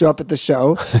doesn't show up at the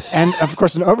show. And of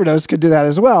course, an overdose could do that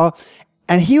as well.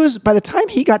 And by the time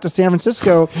he got to San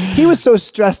Francisco, he was so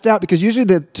stressed out because usually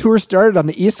the tour started on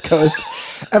the East Coast.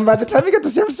 And by the time he got to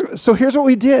San Francisco, so here's what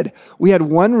we did. We had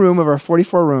one room of our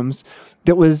 44 rooms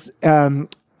that was a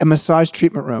massage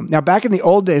treatment room. Now, back in the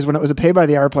old days when it was a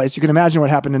pay-by-the-hour place, you can imagine what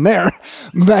happened in there.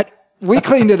 But we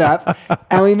cleaned it up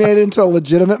and we made it into a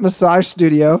legitimate massage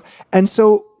studio. And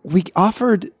so we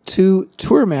offered to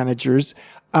tour managers,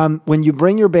 when you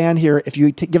bring your band here, if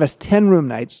you give us 10 room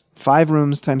nights, 5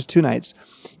 rooms times 2 nights,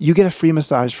 you get a free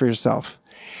massage for yourself.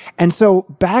 And so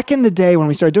back in the day when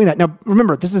we started doing that, now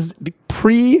remember, this is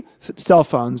pre-cell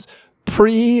phones,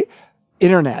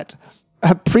 pre-internet,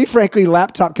 frankly,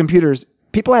 laptop computers.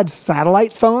 People had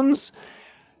satellite phones,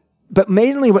 but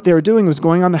mainly what they were doing was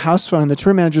going on the house phone and the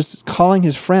tour manager's calling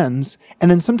his friends and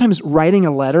then sometimes writing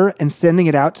a letter and sending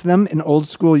it out to them in old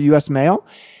school US mail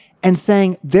and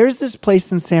saying, there's this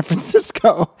place in San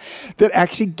Francisco that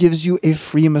actually gives you a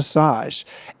free massage.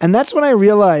 And that's when I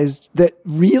realized that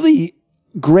really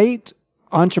great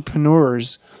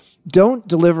entrepreneurs don't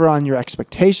deliver on your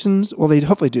expectations. Well, they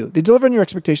hopefully do. They deliver on your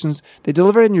expectations. They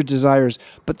deliver on your desires.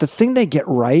 But the thing they get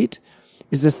right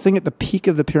is this thing at the peak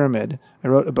of the pyramid. I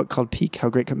wrote a book called Peak, How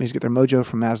Great Companies Get Their Mojo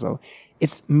from Maslow.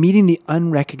 It's meeting the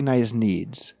unrecognized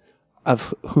needs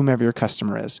of whomever your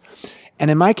customer is. And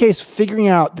in my case, figuring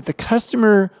out that the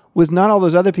customer was not all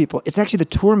those other people. It's actually the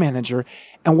tour manager.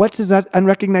 And what's his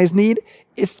unrecognized need?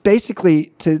 It's basically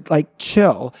to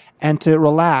chill and to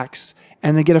relax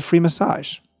and then get a free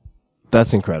massage.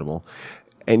 That's incredible.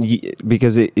 And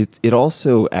because it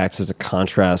also acts as a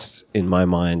contrast in my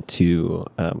mind to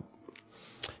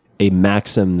a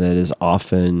maxim that is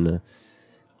often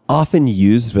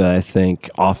used, but I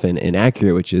think often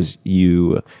inaccurate, which is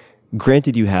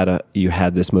granted you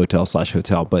had this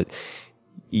motel/hotel, but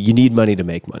you need money to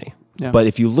make money. Yeah. But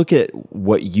if you look at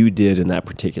what you did in that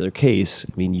particular case,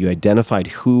 I mean, you identified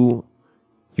who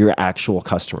your actual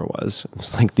customer was. It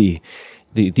was like the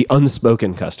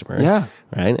unspoken customer. Yeah.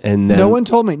 Right. And then, no one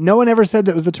told me. No one ever said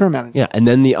that it was the tour manager. Yeah. And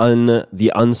then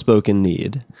the unspoken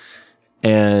need.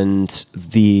 And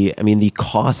the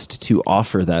cost to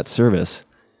offer that service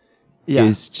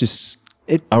is just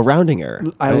a rounding error.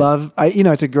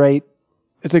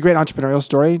 It's a great entrepreneurial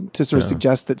story to sort of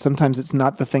suggest that sometimes it's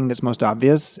not the thing that's most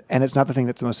obvious and it's not the thing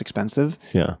that's the most expensive.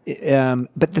 Yeah.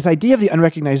 But this idea of the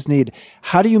unrecognized need,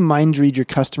 how do you mind read your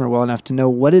customer well enough to know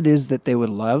what it is that they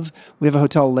would love? We have a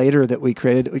hotel later that we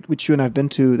created, which you and I have been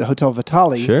to, the Hotel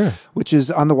Vitale, which is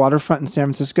on the waterfront in San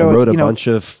Francisco. I wrote a bunch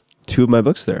of 2 of my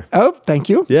books there. Oh, thank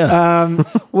you. Yeah.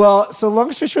 Well, so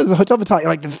long story short, the Hotel Vitale,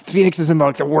 like the Phoenix is in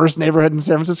like the worst neighborhood in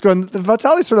San Francisco, and the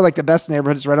Vitale is sort of like the best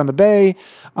neighborhood. It's right on the bay,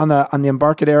 on the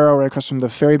Embarcadero, right across from the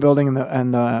ferry building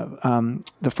and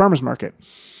the farmers market.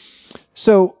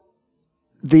 So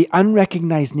the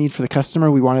unrecognized need for the customer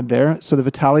we wanted there. So the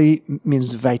Vitale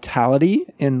means vitality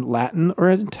in Latin or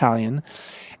in Italian.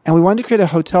 And we wanted to create a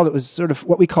hotel that was sort of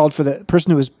what we called for the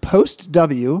person who was post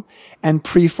W and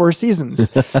pre Four Seasons.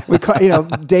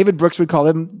 David Brooks would call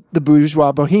him the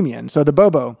bourgeois bohemian, so the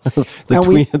Bobo.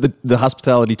 the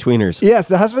hospitality tweeners. Yes,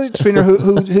 the hospitality tweener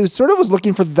who sort of was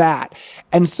looking for that.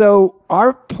 And so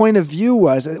our point of view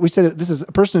was, we said this is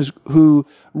a person who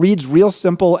reads real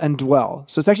simple and dwell.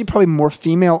 So it's actually probably more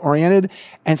female oriented,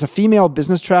 and it's a female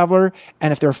business traveler.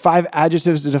 And if there are 5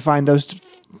 adjectives to define those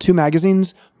 2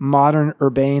 magazines, modern,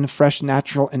 urbane, fresh,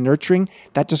 natural, and nurturing,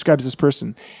 that describes this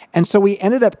person. And so we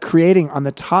ended up creating on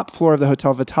the top floor of the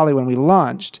Hotel Vitale when we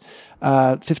launched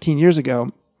 15 years ago,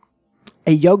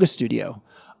 a yoga studio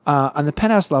on the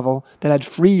penthouse level that had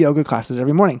free yoga classes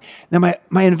every morning. Now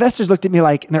my investors looked at me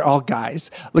like, and they're all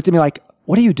guys, looked at me like,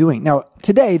 what are you doing? Now,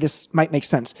 today, this might make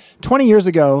sense. 20 years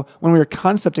ago, when we were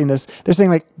concepting this, they're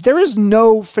saying like, there is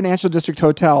no financial district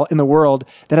hotel in the world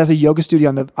that has a yoga studio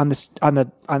on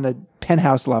the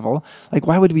penthouse level. Like,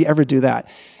 why would we ever do that?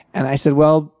 And I said,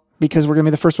 well, because we're going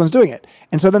to be the first ones doing it.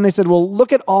 And so then they said, well,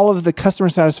 look at all of the customer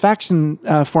satisfaction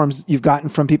forms you've gotten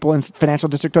from people in financial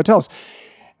district hotels.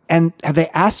 And have they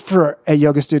asked for a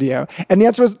yoga studio? And the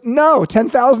answer was no,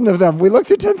 10,000 of them. We looked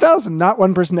at 10,000. Not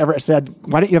one person ever said,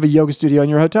 why don't you have a yoga studio in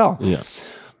your hotel? Yeah.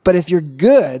 But if you're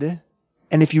good,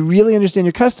 and if you really understand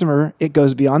your customer, it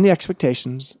goes beyond the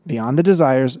expectations, beyond the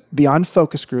desires, beyond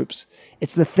focus groups.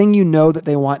 It's the thing you know that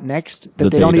they want next that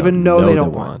they don't even know they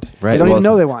don't want. Right? They don't even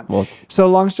know they want. Well, so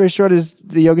long story short is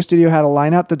the yoga studio had a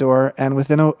line out the door, and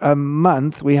within a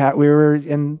month, we were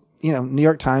in New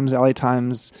York Times, LA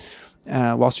Times,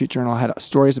 Wall Street Journal had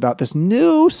stories about this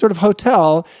new sort of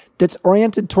hotel that's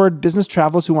oriented toward business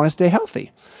travelers who want to stay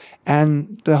healthy.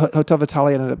 And the Hotel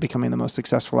Vitale ended up becoming the most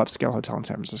successful upscale hotel in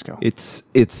San Francisco. It's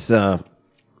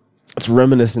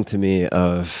reminiscent to me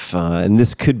of, and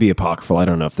this could be apocryphal. I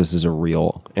don't know if this is a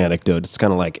real anecdote. It's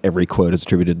kind of like every quote is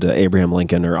attributed to Abraham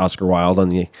Lincoln or Oscar Wilde on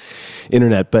the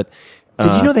internet. But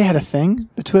did you know they had a thing,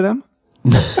 the 2 of them?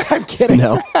 I'm kidding.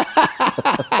 No.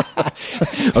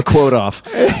 A quote off.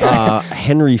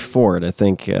 Henry Ford, I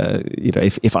think,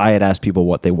 if I had asked people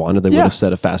what they wanted, they would have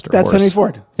said a faster horse. That's Henry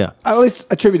Ford. Yeah. At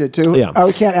least attributed to. Yeah.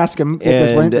 We can't ask him at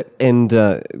this point. And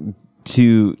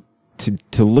to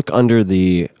look under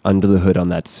the hood on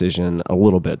that decision a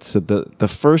little bit. So the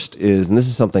first is, and this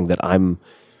is something that I'm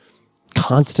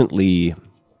constantly,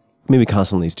 maybe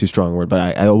constantly is too strong a word,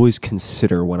 but I always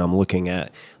consider when I'm looking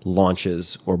at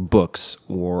launches or books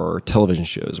or television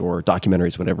shows or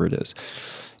documentaries, whatever it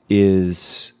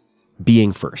is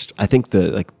being first. I think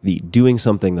the doing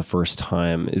something the first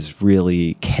time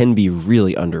can be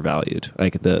really undervalued.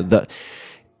 Like the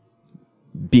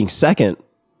being second,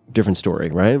 different story,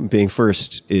 right? Being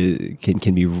first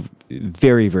can be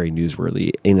very, very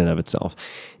newsworthy in and of itself.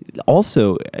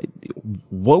 Also,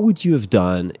 what would you have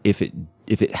done if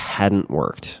it hadn't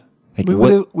worked? Like we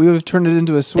would have turned it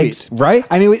into a suite, right?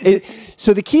 I mean,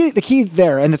 so the key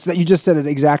there, and it's that you just said it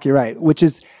exactly right, which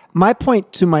is my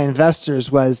point to my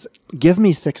investors was, give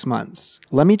me 6 months.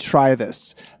 Let me try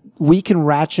this. We can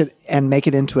ratchet and make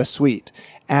it into a suite.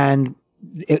 And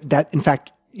in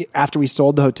fact, after we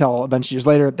sold the hotel a bunch of years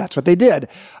later, that's what they did.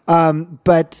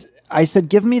 But I said,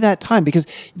 give me that time, because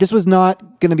this was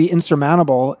not going to be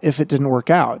insurmountable if it didn't work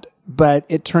out. But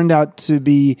it turned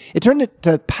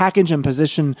to package and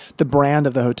position the brand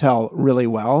of the hotel really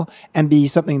well and be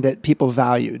something that people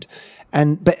valued.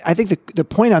 But I think the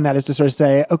point on that is to sort of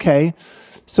say, okay,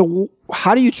 so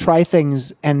how do you try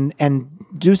things and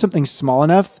do something small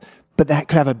enough, but that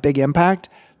could have a big impact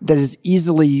that is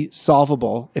easily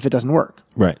solvable if it doesn't work?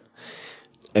 Right.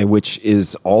 And which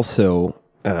is also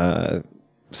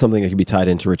something that can be tied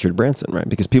into Richard Branson, right?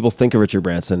 Because people think of Richard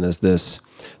Branson as this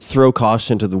throw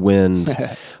caution to the wind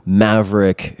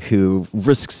maverick who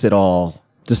risks it all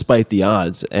despite the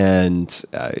odds. And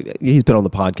he's been on the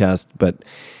podcast, but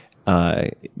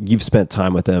you've spent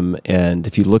time with him, and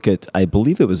if you look at, I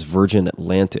believe it was Virgin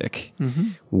Atlantic,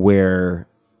 where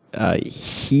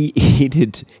he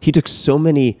took so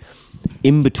many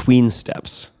in between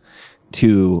steps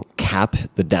to cap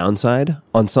the downside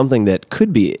on something that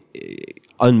could be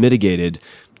unmitigated,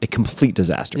 a complete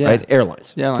disaster, right?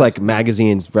 Airlines. It's like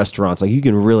magazines, restaurants, like you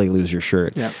can really lose your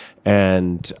shirt. Yeah.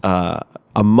 And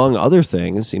among other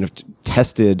things,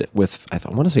 tested with, I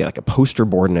want to say like a poster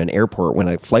board in an airport when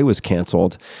a flight was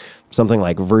canceled, something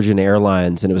like Virgin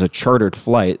Airlines, and it was a chartered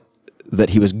flight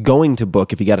that he was going to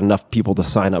book if he got enough people to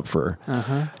sign up for,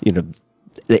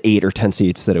 the 8 or 10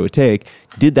 seats that it would take,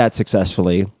 did that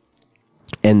successfully,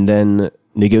 and then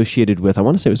negotiated with, I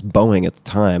want to say it was Boeing at the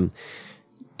time,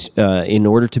 in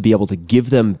order to be able to give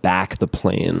them back the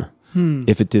plane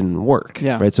if it didn't work.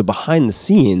 Yeah. Right. So behind the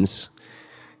scenes,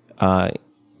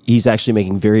 he's actually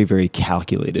making very, very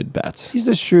calculated bets. He's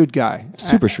a shrewd guy.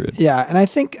 Super shrewd. Yeah. And I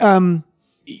think, one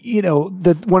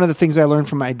of the things I learned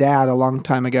from my dad a long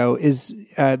time ago is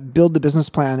build the business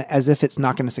plan as if it's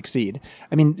not going to succeed.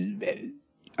 I mean,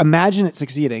 imagine it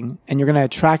succeeding, and you're going to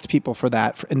attract people for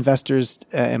that, for investors,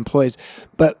 employees.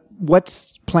 But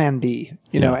what's plan B?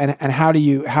 And how do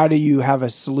you have a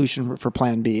solution for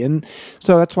plan B? And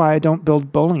so that's why I don't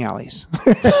build bowling alleys.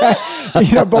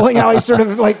 Bowling alleys sort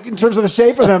of like in terms of the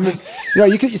shape of them is,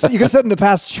 you could set in the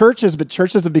past churches, but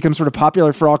churches have become sort of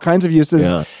popular for all kinds of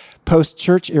uses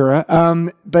post-church era.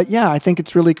 But yeah, I think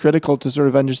it's really critical to sort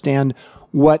of understand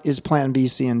what is plan B,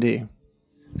 C, and D.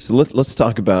 So let's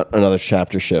talk about another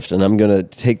chapter shift, and I'm going to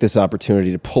take this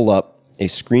opportunity to pull up a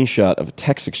screenshot of a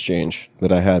text exchange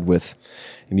that I had with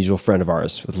a mutual friend of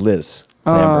ours, with Liz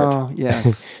Lambert. Oh,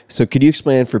 yes. So could you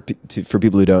explain for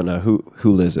people who don't know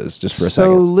who Liz is, just for a So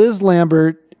second? Liz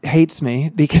Lambert hates me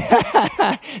because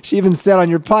she even said on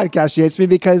your podcast she hates me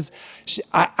because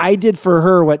I did for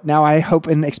her what now I hope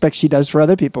and expect she does for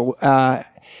other people,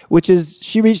 which is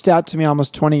she reached out to me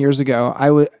almost 20 years ago.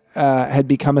 I had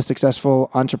become a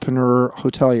successful entrepreneur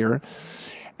hotelier,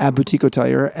 a boutique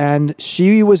hotelier, and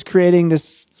she was creating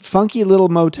this funky little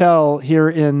motel here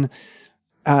in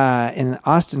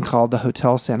Austin called the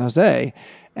Hotel San Jose,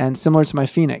 and similar to my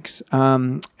Phoenix.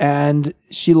 And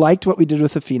she liked what we did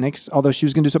with the Phoenix, although she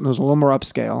was going to do something that was a little more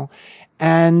upscale.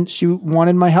 And she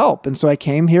wanted my help. And so I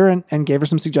came here and gave her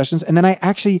some suggestions. And then I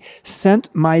actually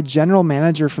sent my general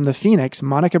manager from the Phoenix,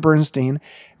 Monica Bernstein,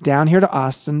 down here to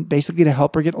Austin, basically to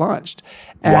help her get launched.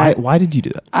 And Why did you do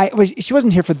that? She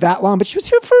wasn't here for that long, but she was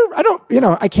here for,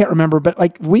 I can't remember, but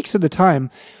like weeks at a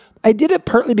time. I did it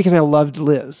partly because I loved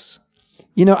Liz.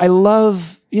 I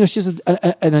love, she's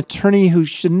an attorney who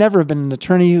should never have been an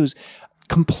attorney, who's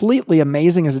completely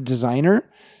amazing as a designer.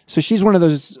 So she's one of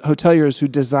those hoteliers who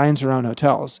designs her own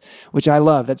hotels, which I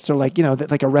love. That's sort of like,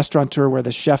 like a restaurateur where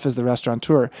the chef is the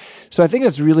restaurateur. So I think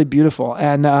that's really beautiful.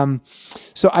 And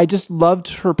so I just loved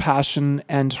her passion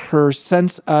and her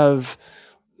sense of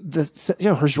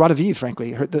her joie de vivre,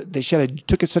 frankly. She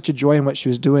took such a joy in what she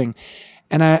was doing.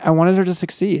 And I wanted her to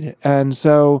succeed. And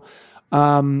so,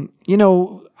 I'm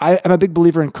a big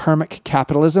believer in karmic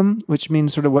capitalism, which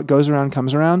means sort of what goes around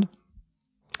comes around.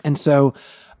 And so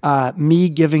me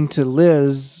giving to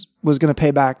Liz was going to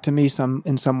pay back to me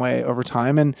in some way over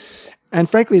time. And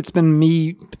frankly, it's been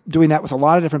me doing that with a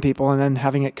lot of different people and then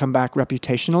having it come back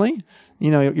reputationally.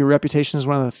 Your reputation is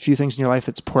one of the few things in your life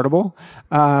that's portable.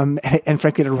 And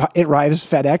frankly, it arrives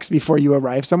FedEx before you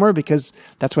arrive somewhere because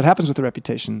that's what happens with a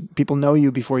reputation. People know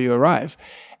you before you arrive.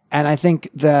 And I think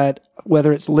that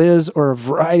whether it's Liz or a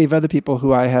variety of other people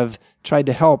who I have tried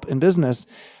to help in business,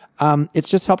 it's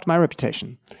just helped my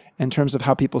reputation in terms of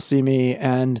how people see me.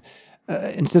 And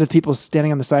instead of people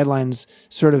standing on the sidelines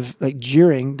sort of like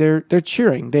jeering, they're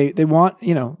cheering. They want,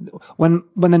 when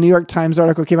the New York Times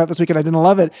article came out this week and I didn't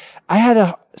love it, I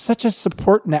had such a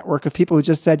support network of people who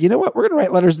just said, you know what, we're going to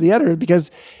write letters to the editor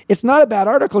because it's not a bad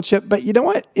article, Chip, but you know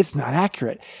what, it's not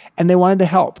accurate. And they wanted to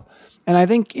help. And I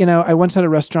think, I once had a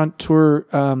restaurant tour,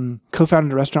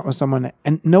 co-founded a restaurant with someone,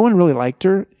 and no one really liked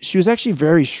her. She was actually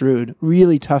very shrewd,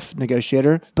 really tough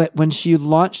negotiator. But when she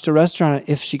launched a restaurant,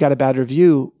 if she got a bad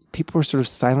review, people were sort of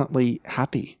silently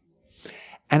happy.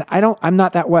 And I'm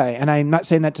not that way. And I'm not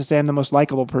saying that to say I'm the most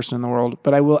likable person in the world,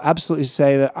 but I will absolutely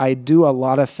say that I do a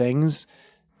lot of things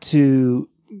to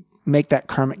make that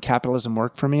karmic capitalism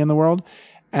work for me in the world.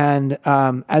 And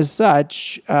as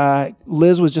such,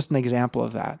 Liz was just an example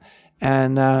of that.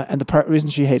 And the reason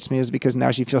she hates me is because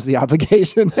now she feels the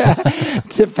obligation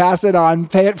to pass it on,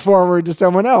 pay it forward to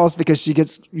someone else because she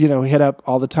gets, hit up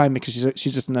all the time because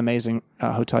she's just an amazing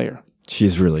hotelier.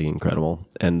 She's really incredible.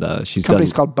 And she's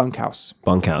company's called Bunkhouse.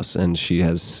 Bunkhouse. And she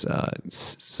has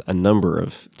a number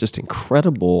of just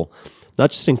incredible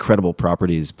not just incredible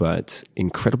properties, but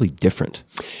incredibly different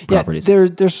properties. Yeah,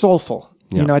 they're soulful.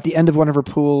 Yeah. You know, at the end of one of her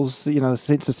pools, you know, the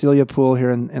St. Cecilia pool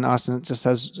here in Austin, it just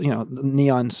says, you know,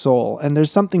 neon soul. And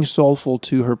there's something soulful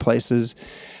to her places.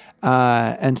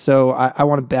 And so I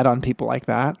want to bet on people like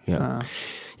that.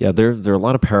 Yeah, there are a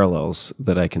lot of parallels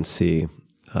that I can see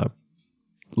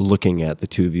looking at the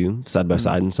two of you side by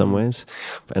side in some ways.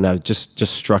 And it just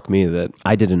struck me that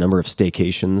I did a number of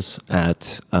staycations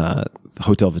at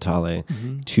Hotel Vitale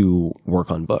to work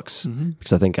on books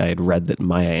because I think I had read that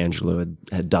Maya Angelou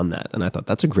had done that. And I thought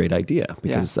that's a great idea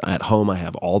because at home I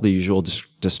have all the usual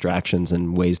distractions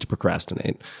and ways to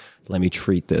procrastinate. Let me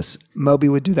treat this. Moby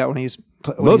would do that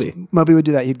Moby would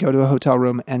do that. He'd go to a hotel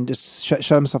room and just shut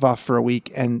himself off for a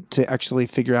week and to actually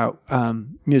figure out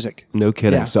music. No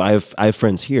kidding. Yeah. So I have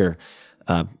friends here.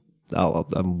 I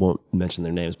won't mention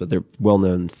their names, but they're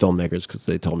well-known filmmakers because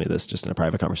they told me this just in a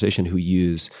private conversation who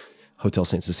use Hotel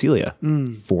St. Cecilia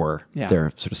for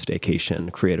their sort of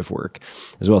staycation creative work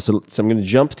as well. So I'm going to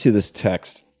jump to this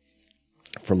text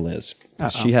from Liz.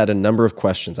 She had a number of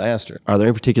questions. I asked her, are there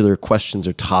any particular questions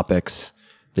or topics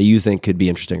that you think could be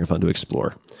interesting or fun to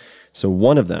explore? So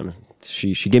one of them,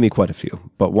 she gave me quite a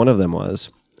few, but one of them was,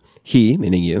 he,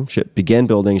 meaning you, began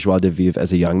building Joie de Vivre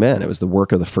as a young man. It was the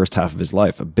work of the first half of his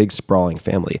life, a big sprawling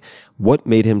family. What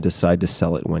made him decide to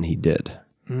sell it when he did?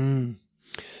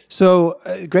 So,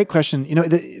 great question. You know,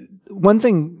 one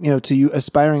thing, you know, to you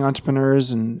aspiring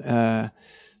entrepreneurs and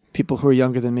people who are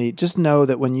younger than me, just know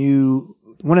that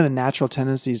one of the natural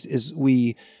tendencies is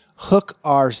we hook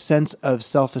our sense of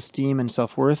self-esteem and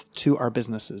self-worth to our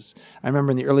businesses. I remember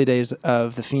in the early days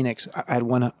of the Phoenix, I had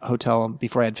one hotel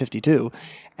before I had 52.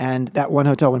 And that one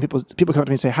hotel, when people come up to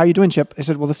me and say, how are you doing, Chip? I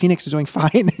said, well, the Phoenix is doing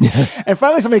fine. And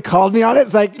finally somebody called me on it.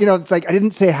 It's like I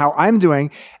didn't say how I'm doing.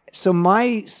 So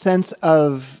my sense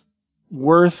of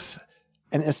worth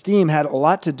and esteem had a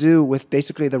lot to do with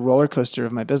basically the roller coaster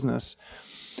of my business.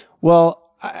 Well,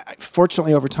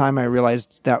 fortunately, over time, I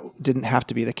realized that didn't have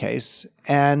to be the case.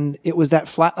 And it was that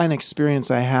flatline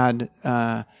experience I had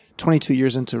 22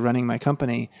 years into running my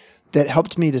company that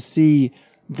helped me to see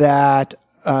that,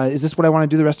 is this what I want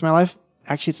to do the rest of my life?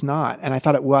 Actually, it's not. And I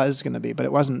thought it was going to be, but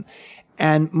it wasn't.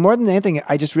 And more than anything,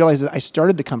 I just realized that I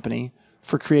started the company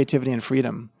for creativity and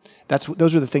freedom.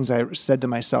 Those are the things I said to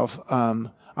myself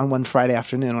on one Friday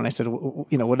afternoon when I said,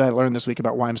 you know, what did I learn this week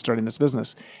about why I'm starting this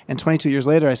business? And 22 years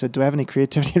later, I said, do I have any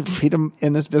creativity and freedom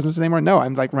in this business anymore? No,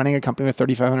 I'm like running a company with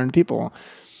 3,500 people.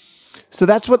 So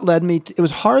that's what led me to, it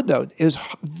was hard though. It was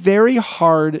very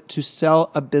hard to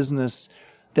sell a business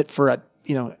that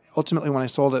ultimately when I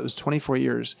sold it, it was 24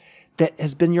 years, that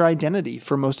has been your identity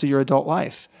for most of your adult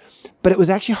life. But it was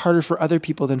actually harder for other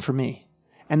people than for me.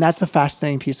 And that's the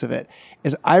fascinating piece of it,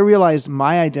 is I realized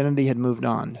my identity had moved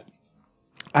on.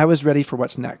 I was ready for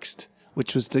what's next,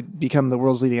 which was to become the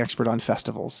world's leading expert on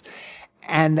festivals.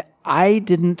 And I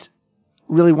didn't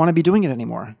really want to be doing it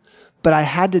anymore. But I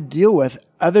had to deal with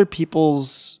other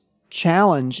people's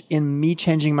challenge in me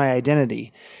changing my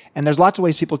identity. And there's lots of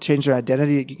ways people change their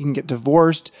identity. You can get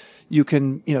divorced. You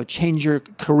can, change your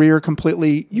career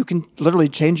completely. You can literally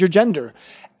change your gender.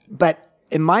 But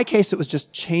in my case, it was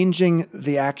just changing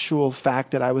the actual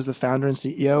fact that I was the founder and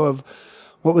CEO of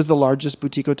what was the largest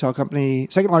boutique hotel company,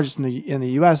 second largest in the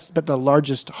U.S., but the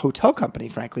largest hotel company,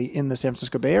 frankly, in the San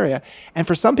Francisco Bay Area. And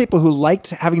for some people who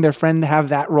liked having their friend have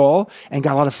that role and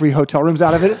got a lot of free hotel rooms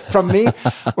out of it from me,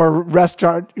 or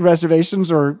restaurant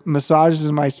reservations or massages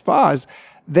in my spas,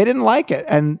 they didn't like it.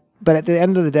 But at the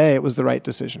end of the day, it was the right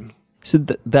decision. So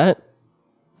that,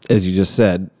 as you just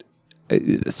said,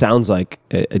 it sounds like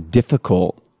a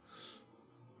difficult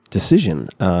decision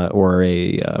or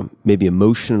a maybe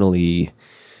emotionally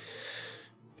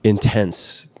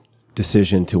intense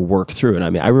decision to work through. And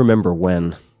I mean, I remember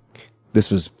when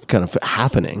this was kind of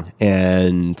happening,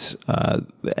 and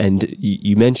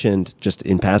you mentioned just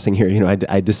in passing here,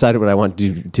 I decided what I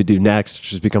wanted to do next,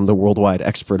 which is become the worldwide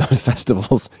expert on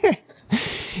festivals.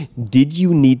 Did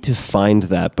you need to find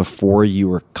that before you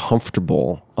were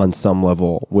comfortable on some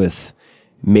level with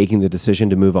making the decision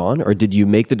to move on? Or did you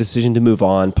make the decision to move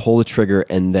on, pull the trigger,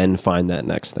 and then find that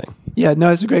next thing? Yeah, no,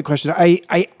 that's a great question.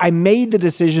 I made the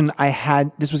decision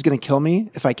this was going to kill me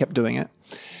if I kept doing it.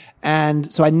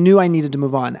 And so I knew I needed to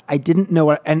move on. I didn't know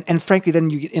what, and frankly, then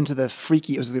you get into the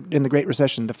freaky, it was in the Great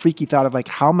Recession, the freaky thought of like,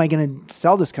 how am I going to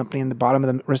sell this company in the bottom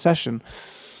of the recession?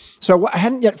 So I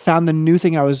hadn't yet found the new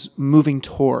thing I was moving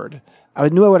toward. I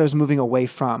knew what I was moving away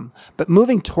from, but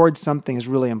moving towards something is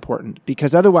really important,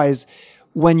 because otherwise,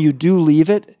 when you do leave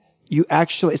it,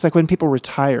 it's like when people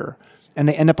retire and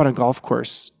they end up on a golf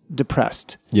course.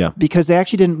 depressed. Yeah. Because they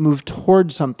actually didn't move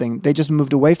towards something. They just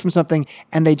moved away from something,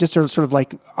 and they just are sort of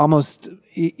like almost,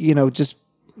 just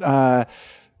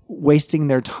wasting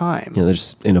their time. They're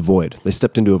just in a void. They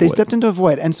stepped into a void. They stepped into a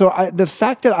void. And so the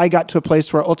fact that I got to a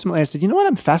place where ultimately I said, you know what,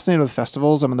 I'm fascinated with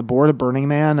festivals. I'm on the board of Burning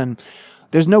Man, and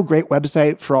there's no great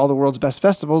website for all the world's best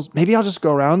festivals. Maybe I'll just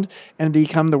go around and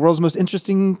become the world's most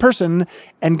interesting person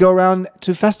and go around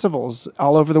to festivals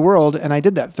all over the world. And I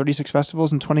did that, 36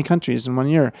 festivals in 20 countries in 1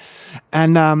 year.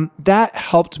 And that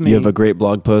helped me. You have a great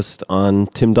blog post on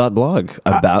tim.blog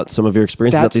about some of your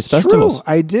experiences at these That's festivals.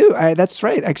 True. I do. That's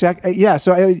right. Exactly. Yeah.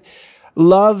 So I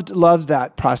loved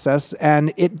that process,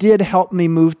 and it did help me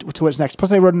move to what's next.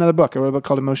 Plus, I wrote another book. I wrote a book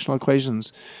called Emotional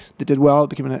Equations that did well. It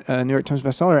became a New York Times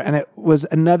bestseller, and it was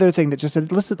another thing that just said,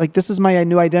 listen, like, this is my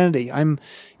new identity. I'm,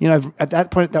 at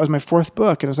that point, that was my fourth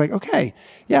book, and I was like, okay,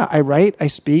 yeah, I write, I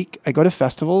speak, I go to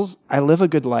festivals, I live a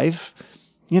good life.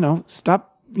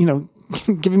 Stop,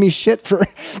 giving me shit for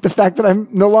the fact that I'm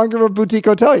no longer a boutique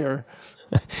hotelier.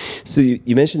 So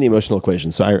you mentioned the emotional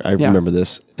equation. So I remember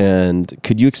this. And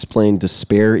could you explain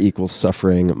despair equals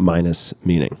suffering minus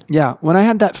meaning? Yeah. When I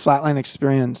had that flatline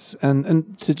experience,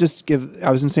 and to just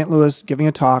I was in St. Louis giving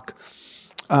a talk.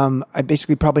 I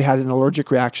basically probably had an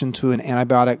allergic reaction to an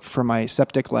antibiotic for my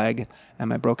septic leg and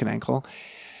my broken ankle.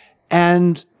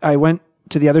 And I went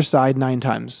to the other side 9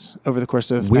 times over the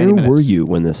course of 90 minutes. Where were you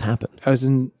when this happened?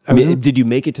 Did you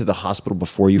make it to the hospital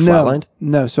before you flatlined?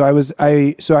 No. So I was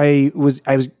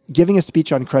giving a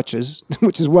speech on crutches,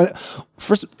 which is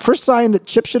first sign that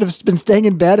Chip should have been staying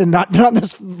in bed and not been on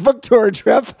this book tour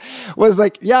trip. Was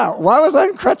like, yeah, why was I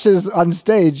on crutches on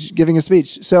stage giving a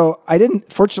speech? So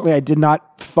fortunately, I did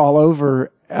not fall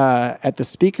over at the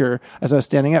speaker as I was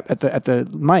standing up at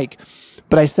the mic.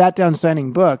 But I sat down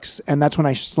signing books, and that's when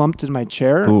I slumped in my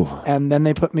chair. Ooh. And then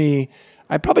they put me,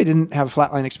 I probably didn't have a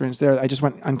flatline experience there. I just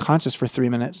went unconscious for 3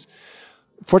 minutes.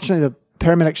 Fortunately, the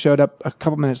paramedic showed up a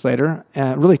couple minutes later,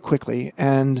 really quickly,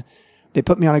 and they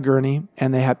put me on a gurney,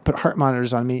 and they had put heart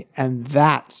monitors on me. And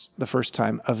that's the first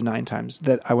time of 9 times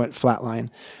that I went flatline.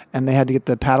 And they had to get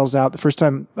the paddles out. The first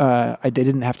time, they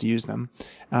didn't have to use them.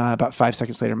 About 5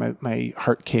 seconds later, my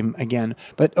heart came again.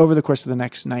 But over the course of the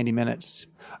next 90 minutes,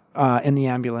 in the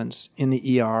ambulance, in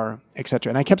the ER, etc.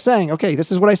 And I kept saying, okay,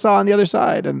 this is what I saw on the other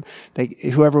side. And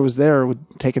whoever was there would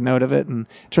take a note of it. And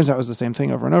it turns out it was the same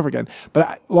thing over and over again.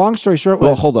 But long story short was...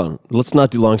 Well, hold on. Let's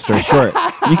not do long story short.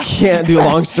 You can't do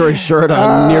long story short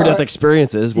on near-death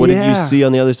experiences. What did you see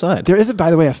on the other side? There is,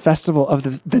 by the way, a festival of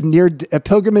a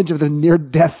pilgrimage of the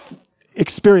near-death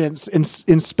experience in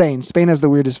Spain. Spain has the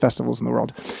weirdest festivals in the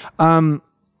world.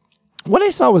 What I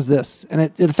saw was this, and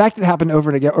the fact that it happened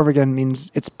over and over again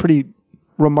means it's pretty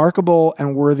remarkable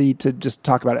and worthy to just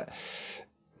talk about it.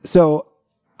 So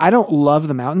I don't love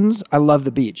the mountains. I love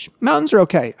the beach. Mountains are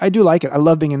okay. I do like it. I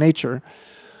love being in nature.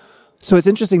 So it's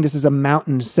interesting. This is a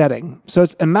mountain setting. So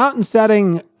it's a mountain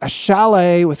setting, a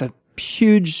chalet with a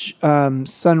huge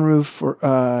sunroof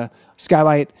or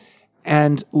skylight,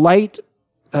 and light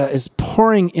is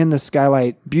pouring in the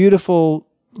skylight. Beautiful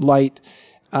light.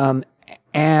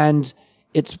 And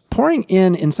it's pouring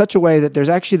in such a way that there's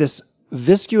actually this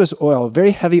viscous oil,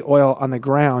 very heavy oil on the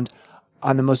ground,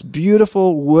 on the most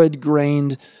beautiful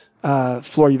wood-grained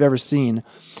floor you've ever seen.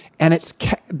 And it's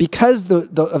because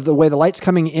of the way the light's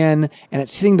coming in and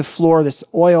it's hitting the floor, this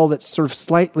oil that's sort of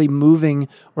slightly moving,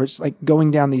 or it's like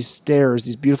going down these stairs,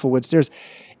 these beautiful wood stairs.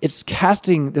 It's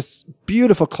casting this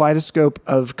beautiful kaleidoscope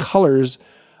of colors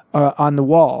on the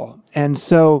wall. And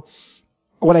so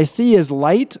what I see is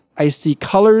light, I see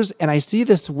colors, and I see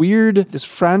this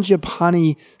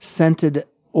frangipani scented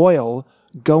oil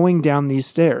going down these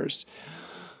stairs.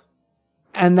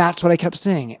 And that's what I kept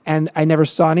seeing. And I never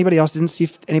saw anybody else, didn't see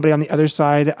anybody on the other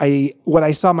side. What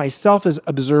I saw myself as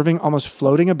observing, almost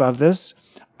floating above this.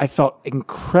 I felt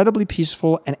incredibly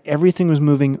peaceful, and everything was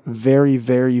moving very,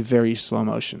 very, very slow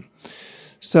motion.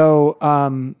 So,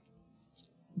 and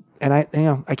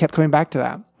I kept coming back to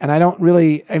that. And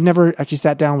I've never actually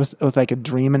sat down with like a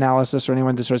dream analysis or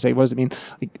anyone to sort of say, what does it mean?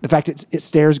 Like the fact it's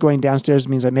stairs going downstairs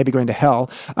means I may be going to hell.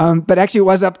 But actually it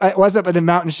was up at a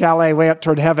mountain chalet way up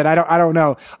toward heaven. I don't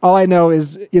know. All I know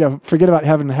is, forget about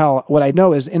heaven and hell. What I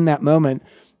know is in that moment,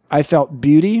 I felt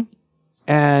beauty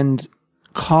and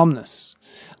calmness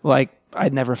like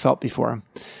I'd never felt before.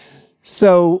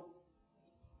 So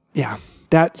yeah,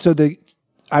 I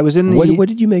was in the... What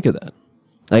did you make of that?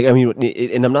 Like, I mean,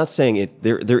 and I'm not saying it.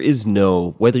 There is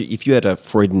no if you had a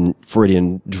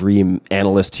Freudian dream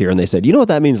analyst here and they said, you know what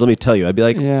that means? Let me tell you. I'd be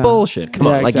like, bullshit. Come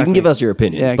on, exactly. Like you can give us your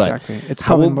opinion. Yeah, exactly.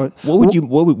 But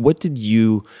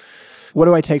what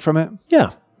do I take from it?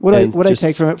 Yeah. What And I just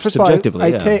take from it, first of all, subjectively,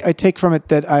 I take from it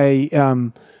that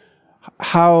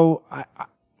how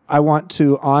I want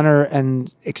to honor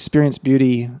and experience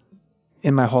beauty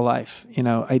in my whole life. You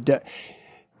know,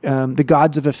 the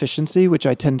gods of efficiency, which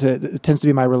it tends to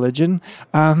be my religion.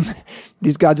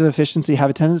 These gods of efficiency have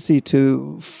a tendency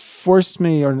to force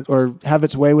me or have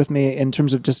its way with me in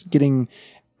terms of just getting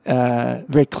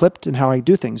very clipped in how I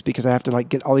do things, because I have to like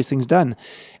get all these things done.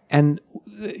 And,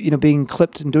 you know, being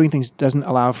clipped and doing things doesn't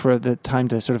allow for the time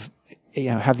to sort of, you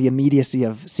know, have the immediacy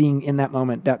of seeing in that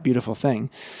moment that beautiful thing.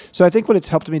 So I think what it's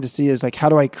helped me to see is like, how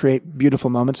do I create beautiful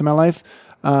moments in my life?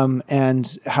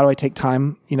 And how do I take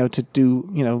time, you know, to do,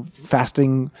 you know,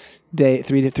 fasting day,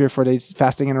 3 or 4 days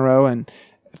fasting in a row and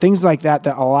things like that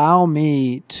allow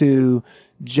me to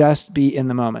just be in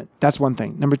the moment. That's one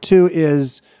thing. Number two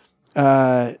is,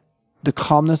 the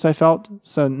calmness I felt.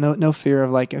 So no fear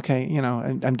of like, okay, you know,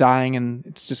 I'm dying and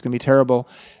it's just going to be terrible.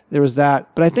 There was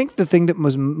that. But I think the thing that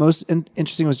was most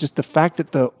interesting was just the fact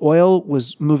that the oil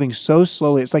was moving so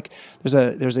slowly. It's like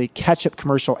there's a ketchup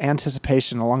commercial,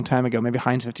 Anticipation, a long time ago, maybe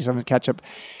Heinz 57 ketchup.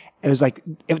 It was like,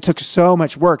 it took so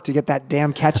much work to get that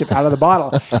damn ketchup out of the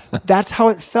bottle. That's how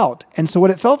it felt. And so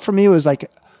what it felt for me was like,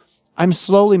 I'm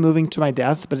slowly moving to my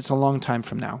death, but it's a long time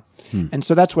from now. And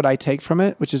so that's what I take from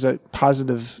it, which is a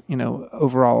positive, you know,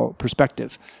 overall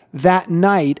perspective. That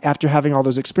night, after having all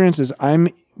those experiences, I'm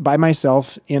by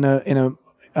myself in a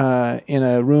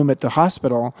room at the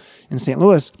hospital in St.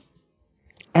 Louis.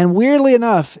 And weirdly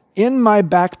enough, in my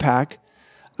backpack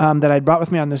that I'd brought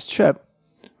with me on this trip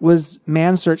was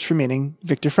Man's Search for Meaning,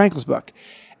 Viktor Frankl's book.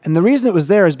 And the reason it was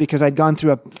there is because I'd gone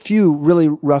through a few really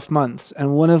rough months,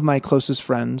 and one of my closest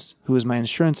friends, who was my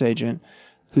insurance agent,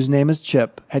 whose name is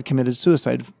Chip, had committed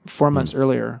suicide 4 months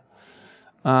earlier.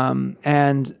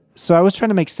 And so I was trying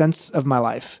to make sense of my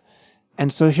life.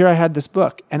 And so here I had this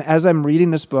book. And as I'm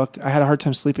reading this book, I had a hard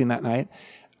time sleeping that night.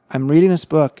 I'm reading this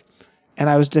book, and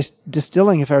I was just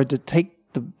distilling, if I were to take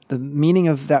the meaning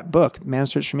of that book,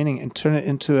 Man's Search for Meaning, and turn it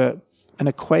into an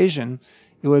equation,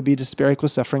 it would be despair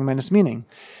equals suffering minus meaning.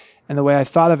 And the way I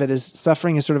thought of it is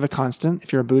suffering is sort of a constant.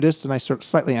 If you're a Buddhist, and I sort of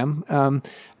slightly am,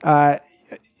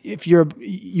 if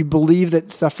you believe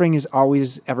that suffering is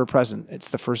always ever present,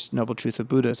 it's the first noble truth of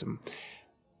Buddhism.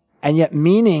 And yet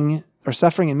meaning, or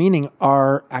suffering and meaning,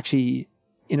 are actually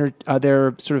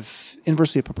they're sort of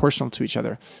inversely proportional to each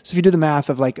other. So if you do the math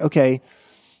of like, okay,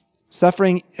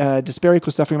 suffering, despair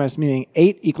equals suffering minus meaning,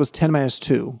 8 equals 10 minus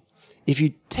 2. If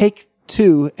you take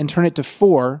 2 and turn it to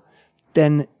 4,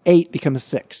 then 8 becomes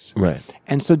 6. Right.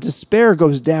 And so despair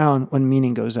goes down when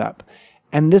meaning goes up.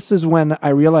 And this is when I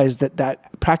realized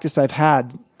that practice I've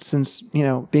had since, you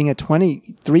know, being a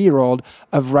 23-year-old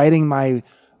of writing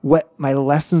what my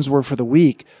lessons were for the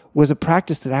week was a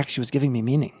practice that actually was giving me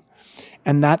meaning.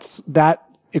 And that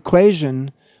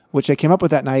equation, which I came up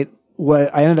with that night,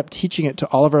 I ended up teaching it to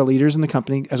all of our leaders in the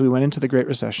company as we went into the Great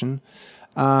Recession.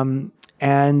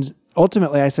 And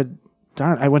ultimately I said,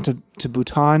 darn, I went to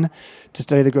Bhutan to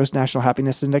study the Gross National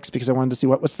Happiness Index because I wanted to see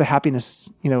what's the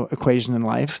happiness, you know, equation in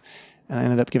life. And I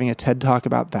ended up giving a TED talk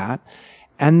about that.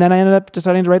 And then I ended up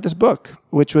deciding to write this book,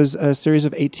 which was a series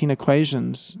of 18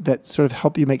 equations that sort of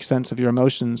help you make sense of your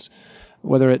emotions,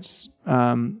 whether it's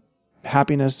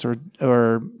happiness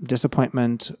or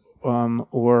disappointment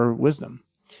or wisdom.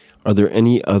 Are there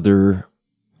any other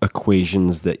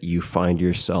equations that you find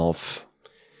yourself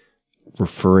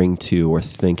referring to or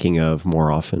thinking of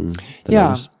more often than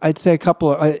others? I'd say a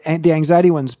couple. The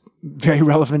anxiety one's very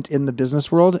relevant in the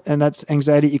business world, and that's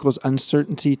anxiety equals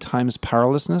uncertainty times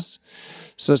powerlessness.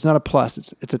 So it's not a plus,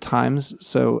 it's a times.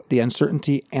 So the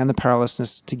uncertainty and the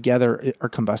powerlessness together are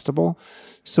combustible.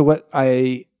 So what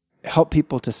I help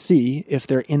people to see if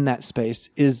they're in that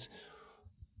space is,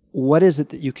 what is it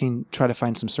that you can try to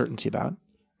find some certainty about?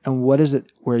 And what is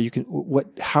it where you can,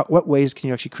 what ways can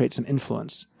you actually create some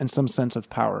influence and some sense of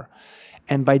power?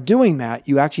 And by doing that,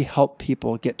 you actually help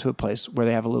people get to a place where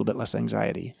they have a little bit less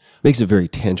anxiety. Makes it very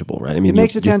tangible, right? I mean, it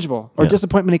makes it tangible. Or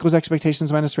disappointment equals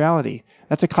expectations minus reality.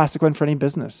 That's a classic one for any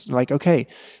business. Like, okay,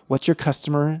 what's your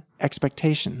customer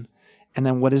expectation? And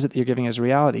then what is it that you're giving as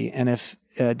reality? And if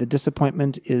the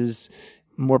disappointment is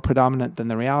more predominant than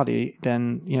the reality,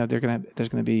 then, you know, there's going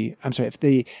to be, if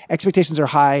the expectations are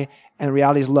high and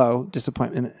reality is low,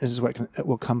 disappointment is what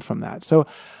will come from that. So,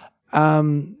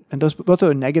 and those both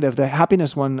are negative. The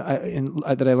happiness one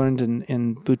that I learned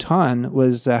in Bhutan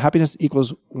was happiness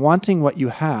equals wanting what you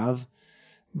have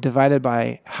divided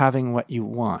by having what you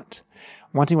want.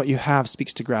 Wanting what you have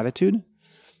speaks to gratitude.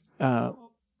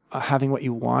 having what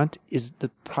you want is the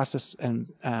process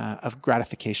of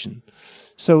gratification.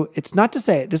 So it's not to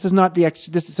say this is not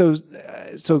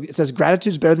so it says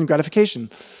gratitude is better than gratification.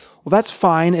 Well, that's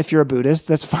fine if you're a Buddhist.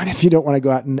 That's fine if you don't want to go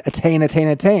out and attain.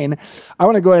 I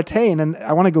want to go attain and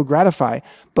I want to go gratify.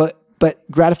 But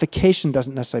gratification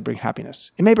doesn't necessarily bring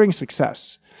happiness. It may bring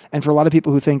success. And for a lot of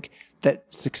people who think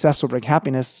that success will bring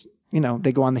happiness,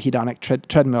 they go on the hedonic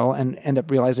treadmill and end up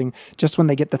realizing just when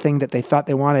they get the thing that they thought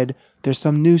they wanted, there's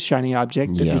some new shiny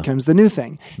object that becomes the new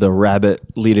thing. The rabbit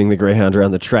leading the greyhound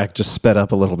around the track just sped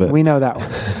up a little bit. We know that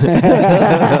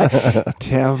one.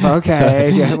 Tim, okay.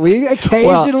 Yeah, we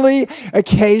occasionally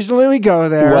we go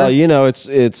there. Well,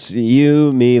 it's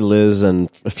you, me, Liz, and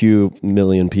a few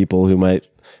million people who might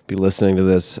be listening to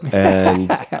this.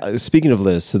 And speaking of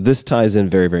Liz, so this ties in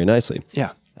very, very nicely.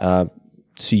 Yeah.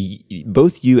 So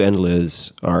both you and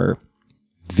Liz are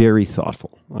very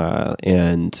thoughtful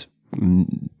and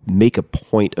make a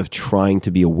point of trying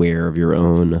to be aware of your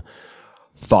own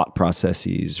thought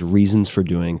processes, reasons for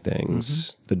doing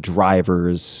things, the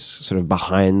drivers sort of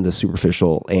behind the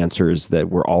superficial answers that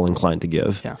we're all inclined to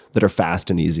give that are fast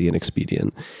and easy and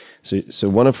expedient. So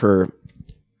one of her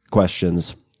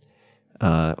questions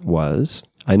was,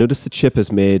 I noticed that Chip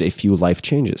has made a few life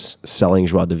changes, selling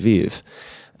Joie de Vivre,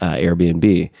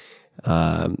 Airbnb,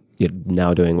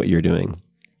 now doing what you're doing.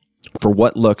 For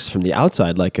what looks from the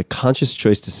outside like a conscious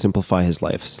choice to simplify his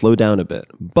life, slow down a bit.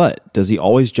 But does he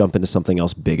always jump into something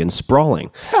else big and sprawling?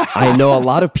 I know a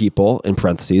lot of people, in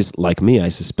parentheses, like me, I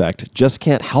suspect, just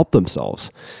can't help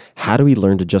themselves. How do we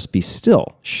learn to just be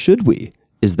still? Should we?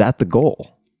 Is that the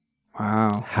goal?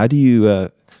 Wow. How do you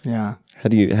how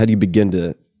do you begin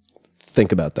to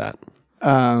think about that?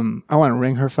 I want to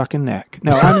wring her fucking neck.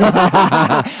 No,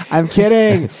 I'm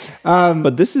kidding.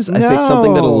 But this is, I think,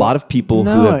 something that a lot of people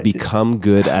who have become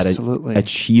good at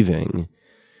achieving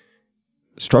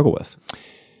struggle with.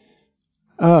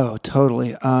 Oh,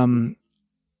 totally. Peter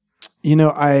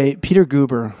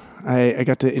Guber, I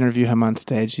got to interview him on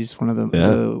stage. He's one of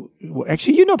the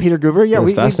actually, Peter Guber. Yeah,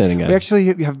 he's a fascinating guy. We actually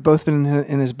have both been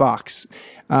in his box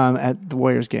at the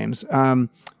Warriors games.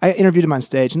 I interviewed him on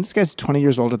stage, and this guy's 20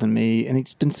 years older than me, and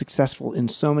he's been successful in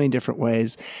so many different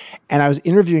ways. And I was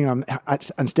interviewing him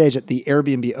on stage at the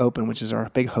Airbnb Open, which is our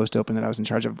big host open that I was in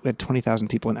charge of. We had 20,000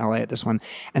 people in LA at this one.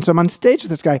 And so I'm on stage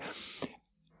with this guy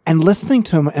and listening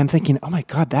to him and thinking, oh my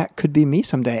God, that could be me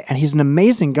someday. And he's an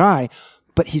amazing guy,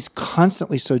 but he's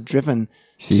constantly so driven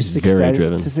to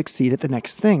succeed at the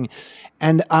next thing.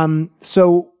 And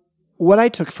so what I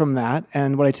took from that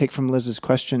and what I take from Liz's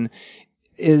question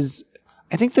is,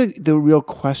 I think the real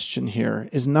question here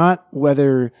is not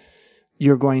whether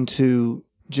you're going to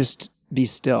just be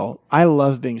still. I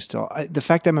love being still. The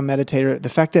fact that I'm a meditator, the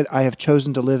fact that I have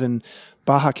chosen to live in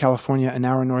Baja California, an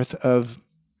hour north of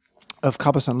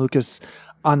Cabo San Lucas,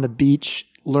 on the beach,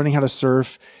 learning how to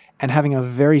surf, and having a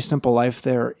very simple life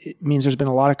there, it means there's been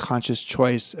a lot of conscious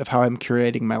choice of how I'm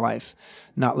curating my life,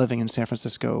 not living in San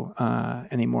Francisco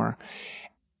anymore.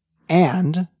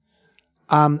 And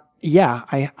I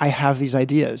have these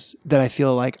ideas that I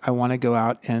feel like I want to go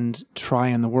out and try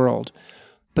in the world.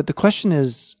 But the question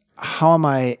is, how am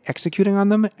I executing on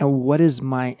them? And what is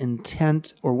my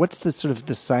intent, or what's the sort of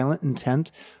the silent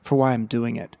intent for why I'm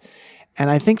doing it? And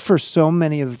I think for so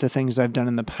many of the things I've done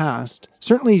in the past,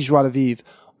 certainly Joie de Vivre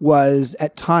was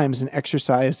at times an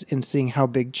exercise in seeing how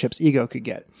big Chip's ego could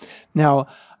get. Now,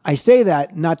 I say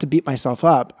that not to beat myself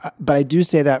up, but I do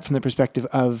say that from the perspective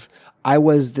of I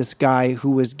was this guy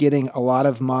who was getting a lot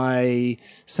of my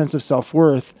sense of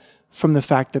self-worth from the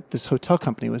fact that this hotel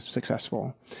company was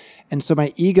successful. And so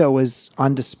my ego was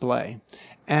on display.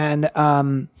 And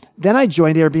then I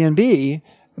joined Airbnb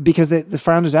because the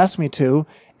founders asked me to,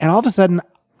 and all of a sudden,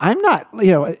 I'm not,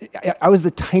 I was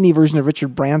the tiny version of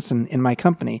Richard Branson in my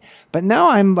company. But now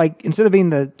I'm like, instead of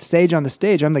being the sage on the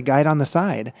stage, I'm the guide on the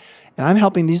side. And I'm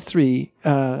helping these three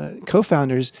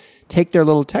co-founders take their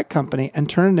little tech company and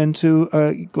turn it into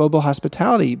a global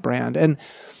hospitality brand. And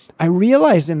I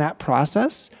realized in that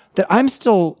process that I'm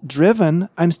still driven.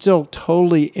 I'm still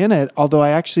totally in it, although I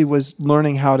actually was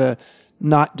learning how to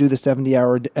not do the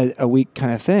 70-hour a week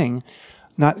kind of thing.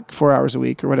 Not 4 hours a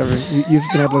week or whatever you've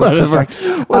been able to perfect.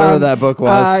 Whatever that book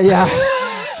was. Yeah.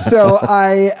 So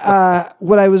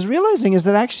what I was realizing is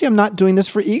that actually I'm not doing this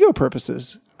for ego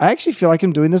purposes. I actually feel like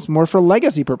I'm doing this more for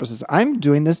legacy purposes. I'm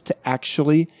doing this to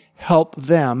actually help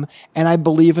them, and I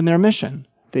believe in their mission.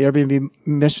 The Airbnb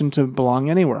mission to belong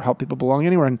anywhere, help people belong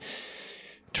anywhere, and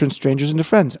turn strangers into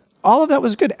friends. All of that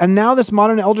was good. And now this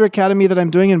Modern Elder Academy that I'm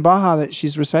doing in Baja that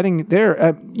she's reciting there,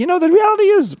 the reality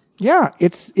is Yeah,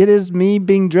 it is me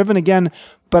being driven again,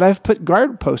 but I've put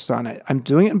guard posts on it. I'm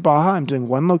doing it in Baja. I'm doing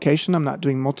one location. I'm not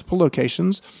doing multiple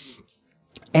locations.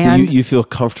 And so you feel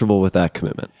comfortable with that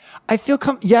commitment? I feel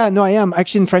I am.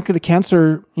 Actually, and frankly, the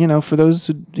cancer, for those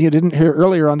who didn't hear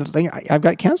earlier on the thing, I've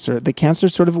got cancer. The cancer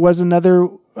sort of was another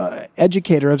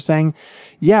educator of saying,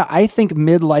 yeah, I think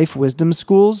midlife wisdom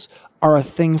schools are a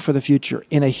thing for the future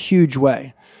in a huge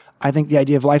way. I think the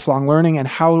idea of lifelong learning and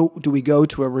how do we go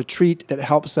to a retreat that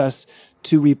helps us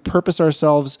to repurpose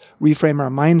ourselves, reframe our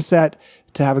mindset,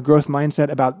 to have a growth mindset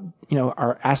about,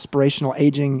 our aspirational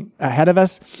aging ahead of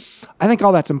us. I think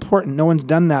all that's important. No one's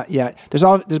done that yet. There's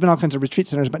been all kinds of retreat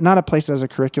centers, but not a place that has a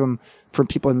curriculum for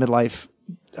people in midlife.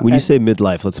 When you say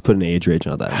midlife, let's put an age range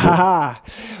on that.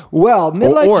 Well,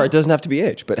 midlife... Or it doesn't have to be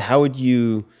age, but how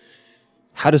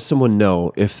does someone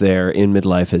know if they're in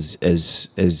midlife as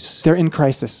they're in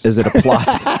crisis? As it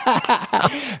applies?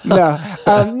 No,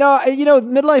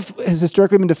 midlife has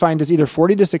historically been defined as either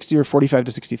 40 to 60 or 45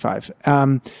 to 65.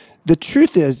 The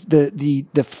truth is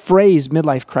the phrase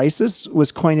midlife crisis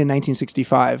was coined in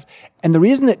 1965. And the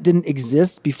reason it didn't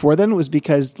exist before then was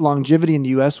because longevity in the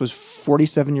US was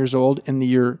 47 years old in the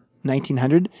year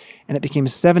 1900, and it became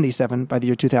 77 by the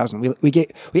year 2000.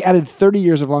 We added 30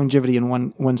 years of longevity in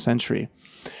one century.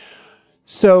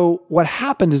 So what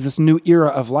happened is this new era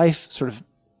of life sort of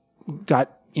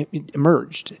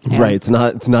emerged. Right. It's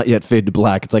not yet fade to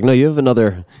black. It's like, no, you have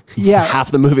another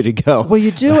half the movie to go. Well,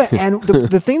 you do. And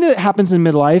the thing that happens in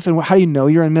midlife, and how do you know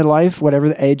you're in midlife, whatever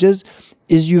the age is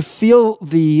you feel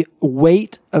the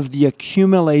weight of the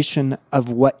accumulation of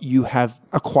what you have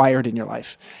acquired in your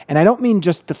life. And I don't mean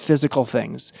just the physical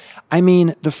things. I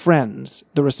mean the friends,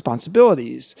 the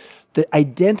responsibilities, the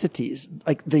identities,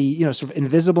 like the sort of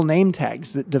invisible name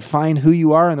tags that define who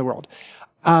you are in the world.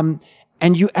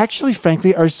 And you actually,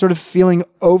 frankly, are sort of feeling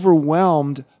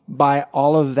overwhelmed by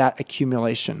all of that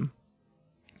accumulation.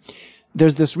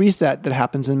 There's this reset that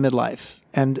happens in midlife.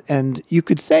 And you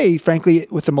could say, frankly,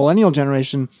 with the millennial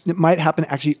generation, it might happen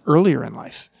actually earlier in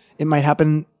life. It might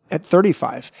happen at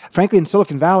 35. Frankly, in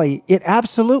Silicon Valley, it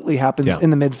absolutely happens in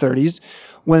the mid-30s,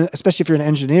 especially if you're an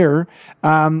engineer,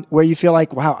 where you feel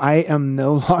like, wow, I am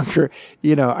no longer,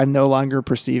 I'm no longer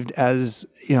perceived as,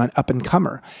 an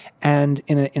up-and-comer. And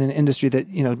in an industry that,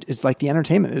 is like the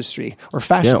entertainment industry or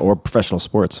fashion. Yeah, or professional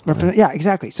sports. Yeah,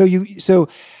 exactly. So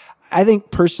I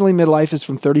think personally midlife is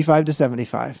from 35 to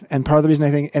 75. And part of the reason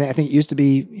I think it used to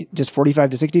be just 45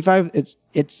 to 65,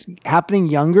 it's happening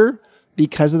younger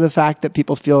because of the fact that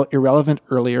people feel irrelevant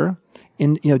earlier.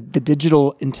 In the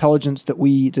digital intelligence that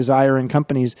we desire in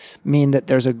companies mean that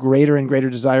there's a greater and greater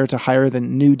desire to hire the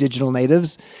new digital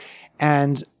natives.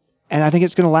 And I think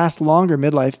it's going to last longer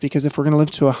midlife, because if we're going to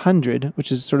live to 100,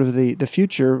 which is sort of the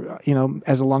future,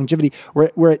 as a longevity,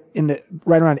 we're in the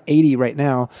right around 80 right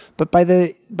now. But by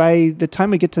the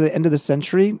time we get to the end of the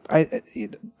century, I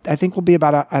think we'll be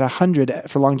about at 100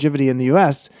 for longevity in the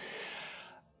US.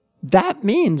 That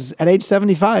means at age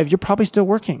 75, you're probably still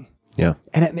working. Yeah.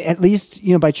 And at least,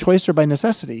 by choice or by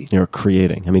necessity. You're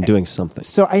creating. Doing something.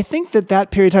 So I think that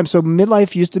period of time, so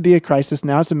midlife used to be a crisis,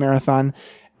 now it's a marathon.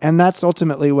 And that's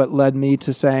ultimately what led me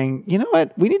to saying, you know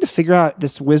what, we need to figure out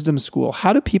this wisdom school.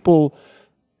 How do people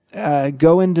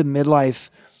go into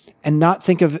midlife and not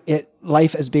think of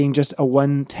life as being just a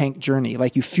one tank journey?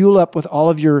 Like you fuel up with all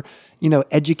of your,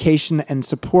 education and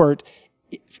support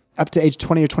up to age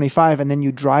 20 or 25, and then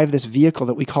you drive this vehicle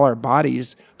that we call our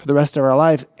bodies for the rest of our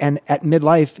life. And at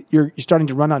midlife, you're starting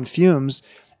to run on fumes,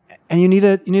 and you need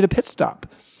a pit stop.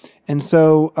 And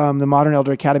so the Modern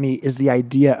Elder Academy is the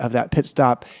idea of that pit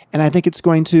stop. And I think it's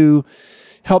going to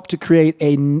help to create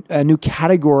a new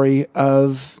category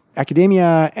of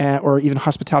academia or even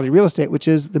hospitality real estate, which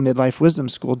is the Midlife Wisdom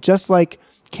School. Just like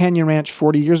Canyon Ranch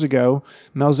 40 years ago,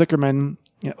 Mel Zuckerman,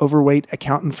 overweight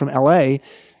accountant from LA,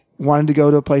 wanted to go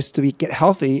to a place to get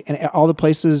healthy. And all the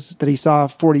places that he saw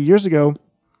 40 years ago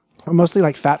were mostly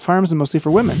like fat farms and mostly for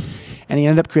women. And he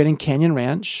ended up creating Canyon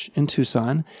Ranch in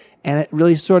Tucson. And it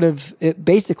really it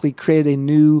basically created a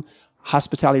new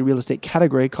hospitality real estate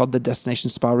category called the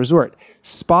Destination Spa Resort.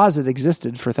 Spas had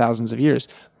existed for thousands of years,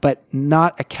 but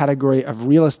not a category of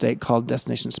real estate called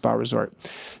Destination Spa Resort.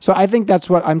 So I think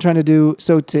that's what I'm trying to do.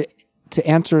 So to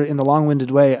answer in the long-winded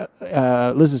way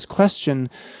Liz's question,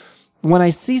 when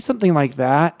I see something like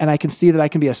that, and I can see that I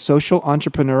can be a social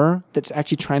entrepreneur that's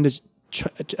actually trying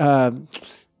to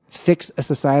fix a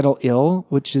societal ill,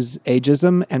 which is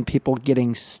ageism and people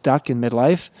getting stuck in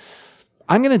midlife,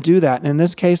 I'm going to do that. And in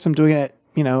this case, I'm doing it,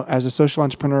 as a social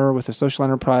entrepreneur with a social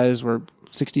enterprise where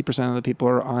 60% of the people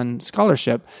are on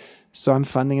scholarship. So I'm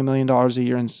funding $1 million a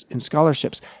year in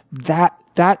scholarships.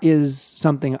 That is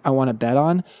something I want to bet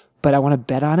on. but I want to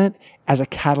bet on it as a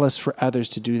catalyst for others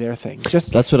to do their thing.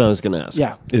 That's what I was going to ask.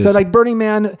 Yeah. So like Burning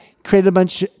Man created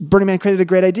a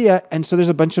great idea. And so there's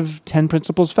a bunch of 10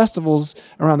 Principles festivals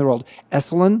around the world.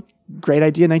 Esalen, great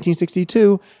idea,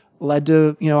 1962, led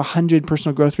to 100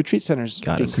 personal growth retreat centers.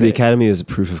 Got it. So the Academy is a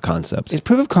proof of concept. It's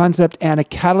proof of concept and a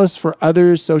catalyst for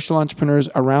other social entrepreneurs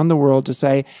around the world to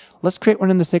say, let's create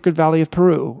one in the Sacred Valley of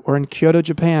Peru, or in Kyoto,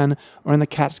 Japan, or in the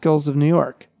Catskills of New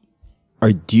York.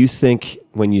 Or do you think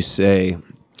when you say,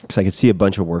 because I could see a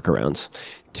bunch of workarounds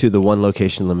to the one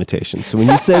location limitation. So when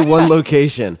you say one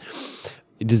location,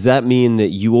 does that mean that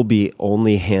you will be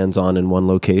only hands-on in one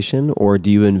location? Or do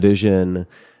you envision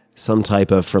some type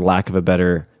of, for lack of a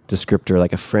better descriptor,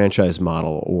 like a franchise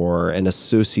model or an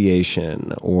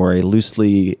association or a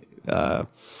loosely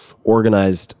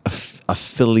organized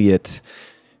affiliate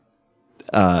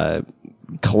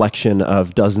collection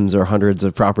of dozens or hundreds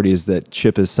of properties that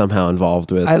Chip is somehow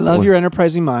involved with? I love your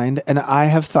enterprising mind, and I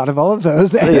have thought of all of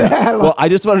those. Yeah. Well, I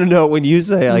just want to know, when you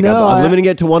say like I'm limiting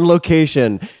it to one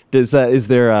location, is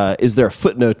there a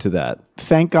footnote to that?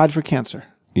 Thank God for cancer.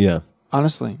 Yeah.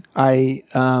 Honestly,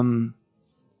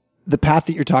 the path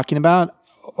that you're talking about,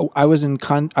 I was in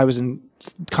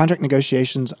contract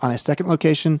negotiations on a second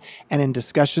location and in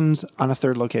discussions on a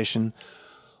third location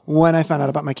when I found out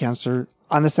about my cancer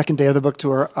on the second day of the book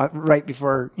tour, right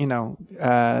before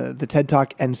the TED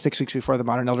Talk, and 6 weeks before the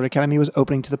Modern Elder Academy was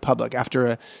opening to the public after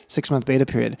a 6-month beta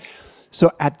period.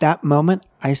 So at that moment,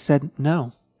 I said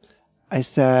no. I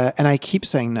said, and I keep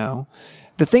saying no.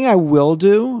 The thing I will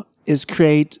do is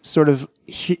create sort of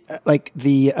like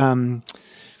the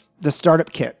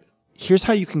startup kit. Here's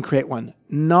how you can create one.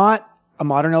 Not a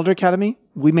Modern Elder Academy.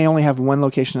 We may only have one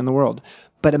location in the world,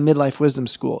 but a midlife wisdom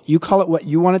school. You call it what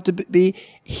you want it to be.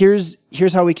 Here's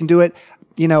how we can do it.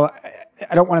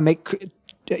 I don't want to make,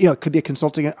 it could be a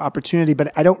consulting opportunity,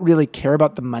 but I don't really care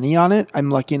about the money on it.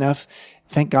 I'm lucky enough.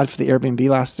 Thank God for the Airbnb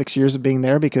last 6 years of being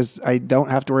there, because I don't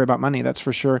have to worry about money. That's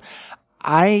for sure.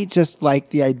 I just like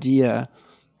the idea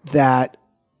that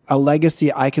a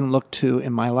legacy I can look to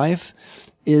in my life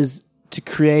is to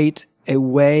create a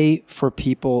way for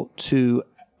people to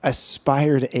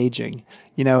aspire to aging.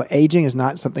 Aging is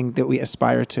not something that we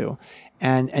aspire to.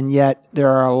 And yet there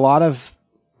are a lot of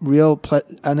real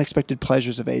unexpected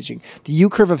pleasures of aging. The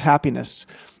U-curve of happiness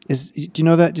is, do you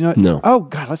know that? Do you know? No. Oh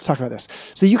God, let's talk about this.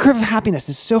 So the U-curve of happiness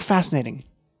is so fascinating.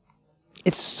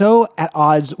 It's so at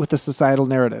odds with the societal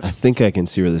narrative. I think I can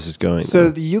see where this is going. So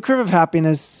the U-curve of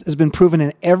happiness has been proven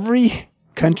in every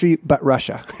country but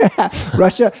Russia.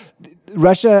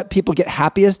 Russia, people get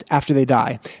happiest after they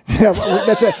die.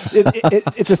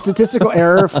 It's a statistical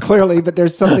error, clearly, but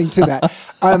there's something to that.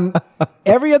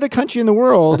 Every other country in the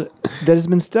world that has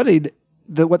been studied,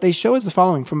 what they show is the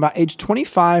following: from about age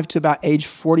 25 to about age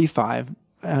 45,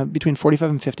 between 45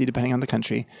 and 50, depending on the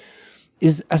country,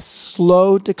 is a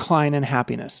slow decline in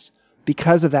happiness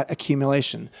because of that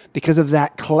accumulation, because of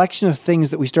that collection of things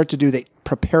that we start to do that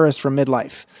prepare us for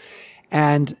midlife.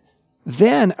 And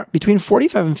then between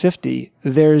 45 and 50,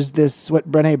 there's this, what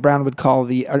Brené Brown would call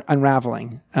the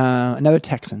unraveling. Another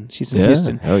Texan. She's in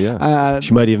Houston. Oh, yeah.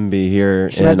 She might even be here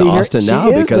in Austin now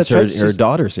because her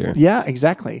daughter's here. Yeah,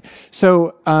 exactly.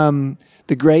 So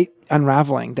the great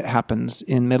unraveling that happens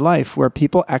in midlife, where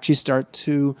people actually start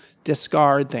to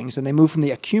discard things and they move from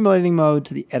the accumulating mode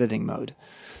to the editing mode.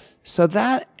 So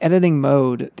that editing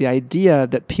mode, the idea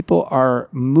that people are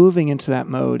moving into that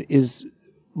mode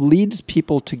leads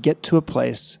people to get to a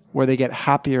place where they get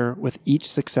happier with each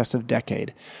successive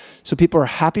decade. So people are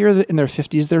happier in their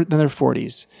 50s than their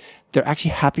 40s. They're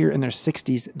actually happier in their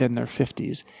 60s than their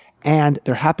 50s. And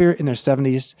they're happier in their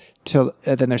 70s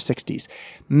than their 60s.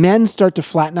 Men start to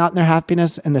flatten out in their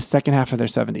happiness in the second half of their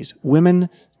 70s. Women,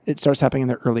 it starts happening in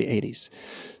their early 80s.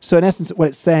 So in essence, what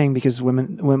it's saying, because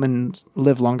women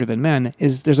live longer than men,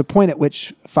 is there's a point at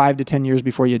which 5 to 10 years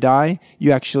before you die,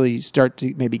 you actually start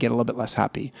to maybe get a little bit less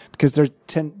happy, because there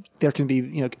can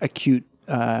be acute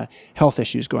health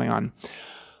issues going on.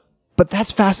 But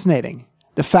that's fascinating.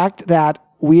 The fact that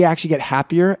we actually get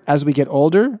happier as we get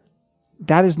older,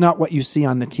 that is not what you see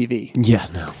on the TV. Yeah,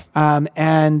 no.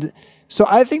 And so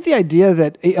I think the idea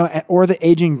that, or the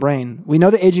aging brain, we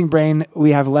know the aging brain, we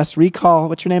have less recall.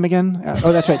 What's your name again?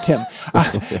 Oh, that's right, Tim.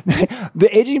 The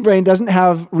aging brain doesn't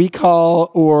have recall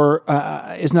or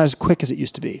is not as quick as it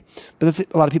used to be. But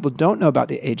a lot of people don't know about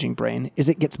the aging brain is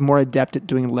it gets more adept at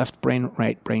doing left brain,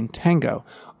 right brain tango,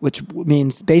 which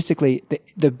means basically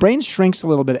the brain shrinks a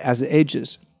little bit as it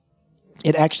ages.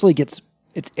 It actually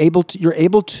you're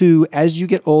able to, as you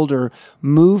get older,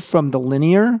 move from the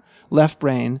linear left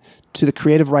brain to the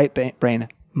creative right brain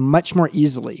much more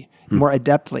easily, more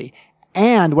adeptly,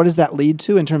 And what does that lead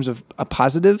to in terms of a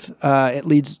positive? It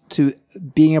leads to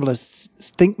being able to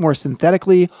think more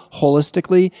synthetically,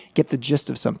 holistically, get the gist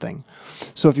of something.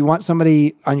 So if you want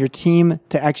somebody on your team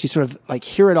to actually sort of like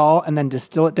hear it all and then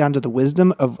distill it down to the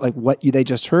wisdom of like what they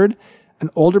just heard, an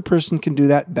older person can do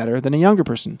that better than a younger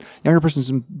person. Younger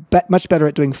person's much better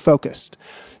at doing focused.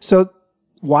 So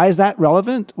why is that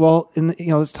relevant? Well,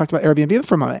 let's talk about Airbnb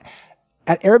for a moment.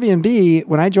 At Airbnb,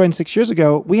 when I joined 6 years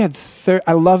ago, we had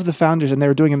I love the founders and they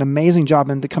were doing an amazing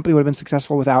job and the company would have been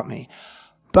successful without me.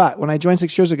 But when I joined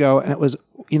 6 years ago and it was,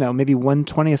 maybe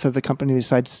 1/20th of the company the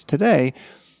size today,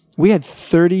 we had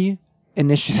 30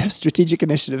 initiatives, strategic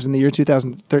initiatives in the year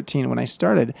 2013 when I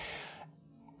started.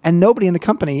 And nobody in the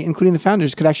company, including the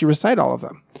founders, could actually recite all of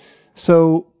them.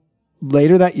 So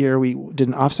later that year, we did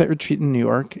an offsite retreat in New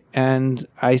York, and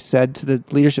I said to the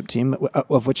leadership team,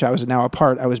 of which I was now a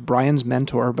part, I was Brian's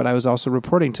mentor, but I was also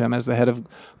reporting to him as the head of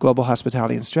global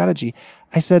hospitality and strategy.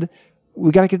 I said,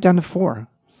 we got to get down to 4.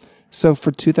 So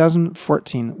for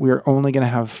 2014, we are only going to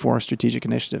have 4 strategic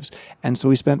initiatives. And so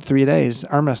we spent 3 days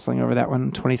arm wrestling over that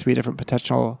one, 23 different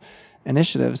potential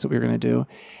initiatives that we were going to do.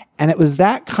 And it was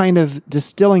that kind of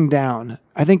distilling down.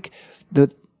 I think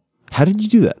How did you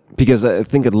do that? Because I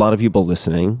think a lot of people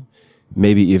listening,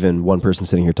 maybe even one person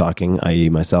sitting here talking, i.e.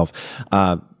 myself,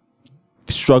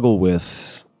 struggle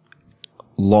with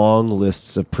long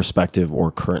lists of prospective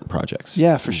or current projects.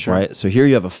 Yeah, for sure. Right? So here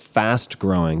you have a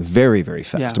fast-growing, very, very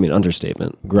fast, Yeah. I mean,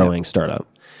 understatement, growing startup.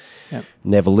 Yep.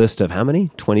 And they have a list of how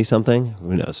many? 20-something?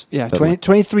 Who knows? Yeah, But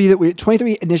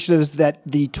 23 initiatives that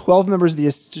the 12 members of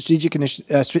the strategic of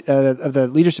the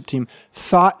leadership team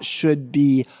thought should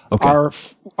be our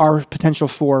potential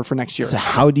for next year. So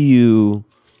how do you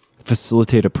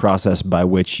facilitate a process by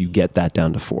which you get that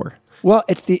down to 4? Well,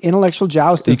 it's the intellectual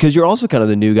joust. Because you're also kind of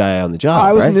the new guy on the job,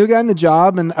 I was right? the new guy on the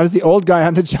job, and I was the old guy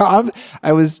on the job.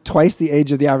 I was twice the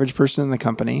age of the average person in the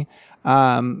company.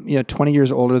 20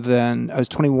 years older I was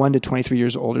 21 to 23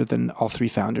 years older than all 3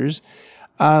 founders.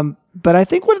 But I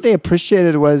think what they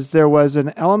appreciated was there was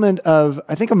an element of,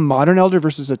 I think a modern elder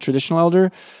versus a traditional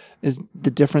elder the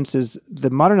difference is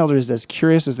the modern elder is as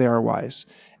curious as they are wise.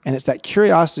 And it's that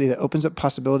curiosity that opens up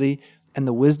possibility, and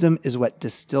the wisdom is what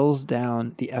distills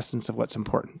down the essence of what's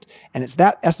important. And it's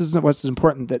that essence of what's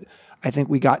important that I think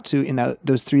we got to in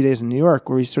those 3 days in New York,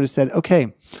 where we sort of said,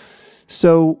 okay,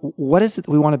 so what is it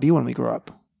that we want to be when we grow up?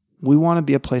 We want to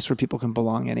be a place where people can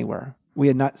belong anywhere. We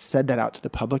had not said that out to the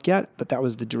public yet, but that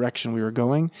was the direction we were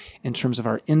going in terms of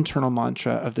our internal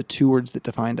mantra of the 2 words that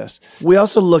defined us. We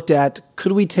also looked at,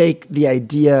 could we take the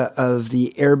idea of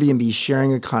the Airbnb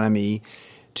sharing economy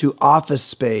to office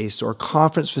space or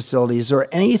conference facilities or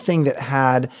anything that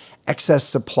had excess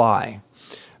supply?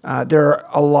 There are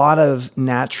a lot of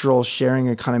natural sharing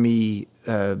economy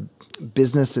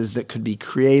businesses that could be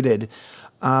created.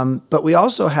 But we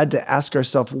also had to ask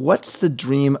ourselves, what's the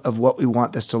dream of what we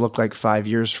want this to look like 5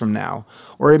 years from now,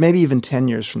 or maybe even 10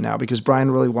 years from now, because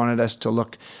Brian really wanted us to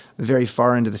look very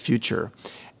far into the future.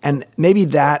 And maybe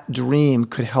that dream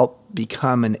could help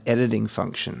become an editing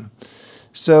function.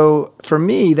 So for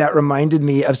me, that reminded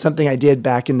me of something I did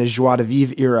back in the joie de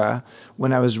vivre era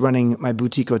when I was running my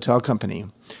boutique hotel company.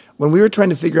 When we were trying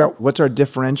to figure out what's our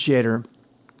differentiator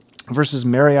versus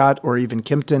Marriott or even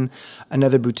Kimpton,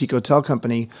 another boutique hotel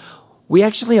company, we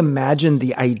actually imagined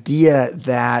the idea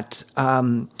that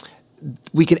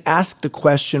we could ask the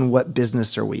question, what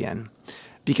business are we in?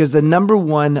 Because the number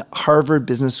one Harvard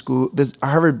Business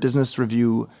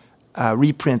Review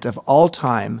reprint of all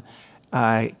time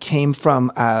came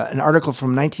from an article from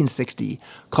 1960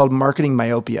 called Marketing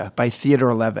Myopia by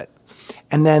Theodore Levitt.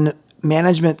 And then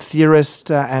management theorist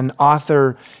and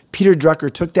author Peter Drucker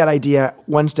took that idea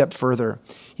one step further.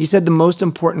 He said the most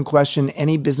important question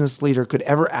any business leader could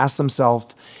ever ask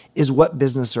themselves is, what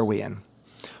business are we in?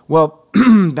 Well,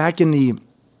 back in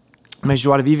my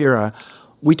joie de vivre era,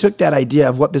 we took that idea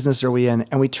of what business are we in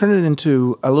and we turned it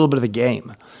into a little bit of a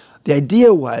game. The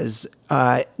idea was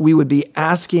we would be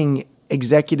asking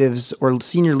executives or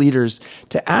senior leaders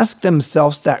to ask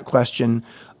themselves that question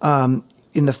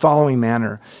in the following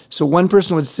manner. So one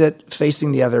person would sit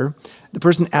facing the other. The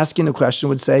person asking the question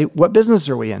would say, what business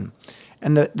are we in?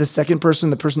 And the second person,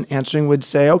 the person answering, would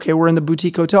say, okay, we're in the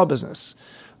boutique hotel business.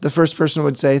 The first person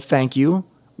would say, thank you.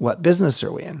 What business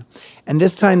are we in? And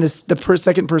this time, the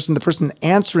second person, the person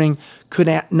answering, could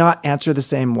not answer the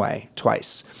same way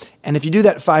twice. And if you do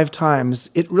that 5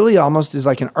 times, it really almost is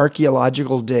like an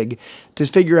archaeological dig to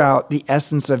figure out the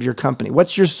essence of your company.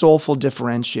 What's your soulful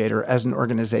differentiator as an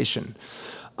organization?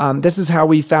 This is how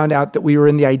we found out that we were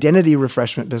in the identity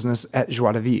refreshment business at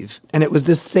Joie de Vivre. And it was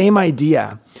this same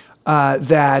idea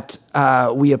that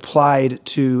we applied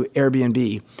to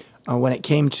Airbnb. When it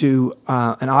came to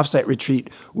an offsite retreat,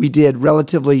 we did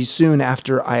relatively soon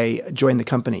after I joined the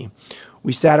company.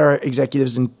 We sat our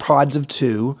executives in pods of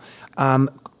 2,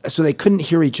 so they couldn't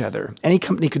hear each other. Any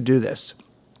company could do this.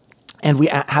 And we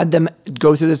had them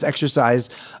go through this exercise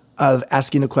of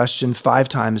asking the question 5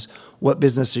 times, what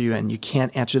business are you in? You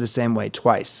can't answer the same way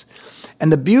twice.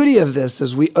 And the beauty of this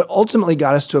is we ultimately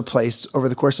got us to a place over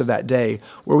the course of that day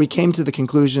where we came to the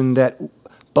conclusion that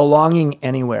belonging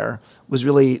anywhere was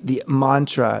really the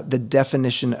mantra, the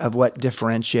definition of what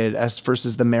differentiated us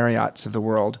versus the Marriotts of the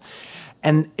world.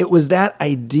 And it was that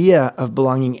idea of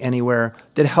belonging anywhere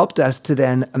that helped us to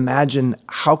then imagine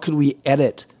how could we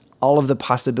edit all of the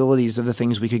possibilities of the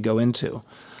things we could go into.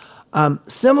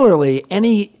 Similarly,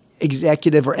 any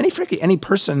executive or frankly, any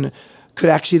person could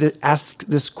actually ask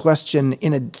this question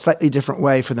in a slightly different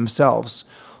way for themselves.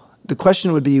 The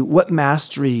question would be, what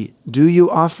mastery do you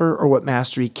offer or what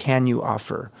mastery can you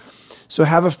offer? So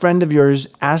have a friend of yours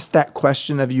ask that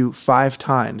question of you 5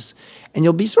 times, and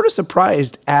you'll be sort of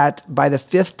surprised by the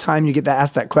 5th time you get to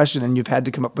ask that question and you've had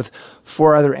to come up with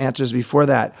 4 other answers before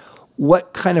that,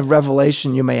 what kind of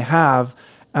revelation you may have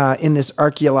in this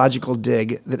archaeological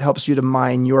dig that helps you to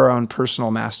mine your own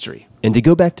personal mastery. And to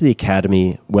go back to the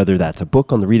Academy, whether that's a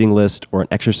book on the reading list or an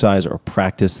exercise or a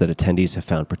practice that attendees have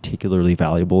found particularly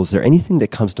valuable, is there anything that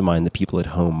comes to mind that people at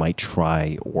home might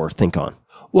try or think on?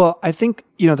 Well, I think,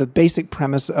 the basic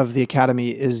premise of the Academy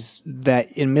is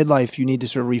that in midlife, you need to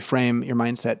sort of reframe your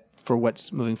mindset for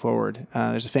what's moving forward.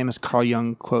 There's a famous Carl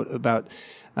Jung quote about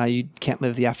you can't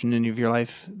live the afternoon of your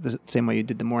life the same way you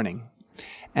did the morning.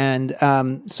 And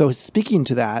so speaking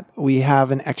to that, we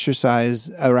have an exercise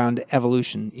around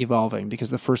evolution, evolving, because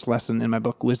the first lesson in my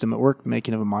book, Wisdom at Work, The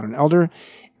Making of a Modern Elder,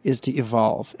 is to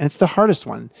evolve. And it's the hardest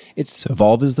one. So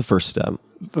evolve is the first step.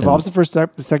 Evolve is the first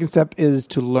step. The second step is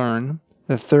to learn.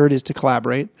 The third is to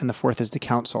collaborate. And the fourth is to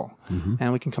counsel. Mm-hmm.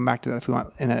 And we can come back to that if we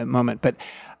want in a moment. But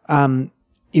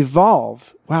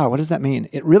evolve, wow, what does that mean?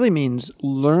 It really means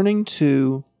learning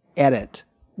to edit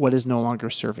what is no longer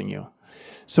serving you.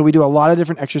 So we do a lot of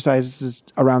different exercises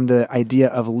around the idea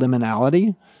of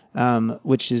liminality,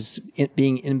 which is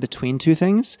being in between 2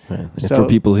 things. Right. So for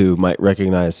people who might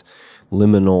recognize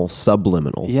liminal,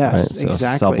 subliminal. Yes, right? So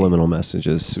exactly. Subliminal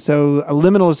messages. So a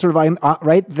liminal is sort of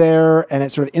right there, and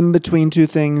it's sort of in between 2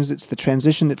 things. It's the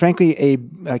transition. Frankly,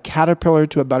 a caterpillar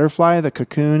to a butterfly, the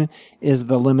cocoon, is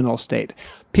the liminal state.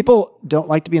 People don't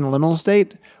like to be in a liminal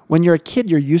state. When you're a kid,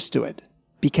 you're used to it,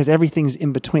 because everything's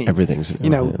in between. Everything's,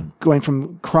 going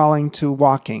from crawling to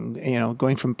walking,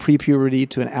 going from pre-puberty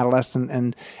to an adolescent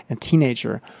and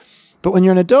teenager. But when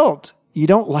you're an adult, you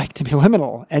don't like to be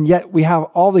liminal. And yet we have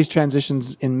all these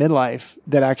transitions in midlife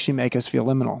that actually make us feel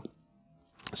liminal.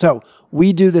 So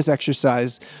we do this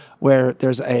exercise where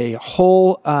there's a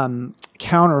whole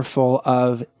counter full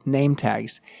of name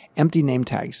tags, empty name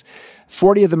tags.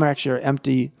 40 of them are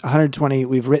empty, 120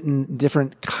 we've written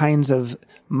different kinds of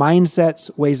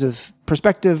mindsets, ways of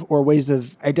perspective, or ways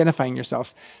of identifying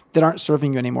yourself that aren't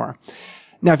serving you anymore.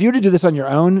 Now, if you were to do this on your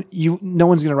own, no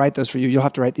one's going to write those for you. You'll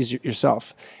have to write these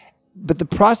yourself. But the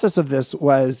process of this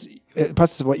the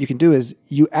process of what you can do is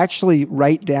you actually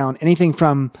write down anything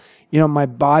from, my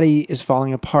body is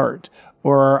falling apart,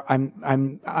 or I'm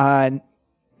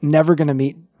never going to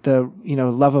meet the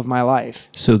love of my life.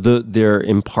 So they're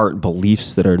in part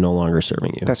beliefs that are no longer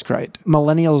serving you. That's right.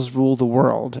 Millennials rule the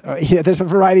world. There's a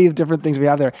variety of different things we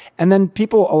have there. And then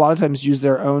people a lot of times use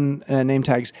their own name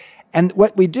tags. And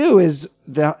what we do is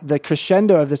the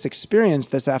crescendo of this experience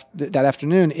that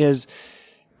afternoon is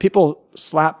people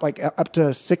slap like up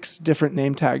to 6 different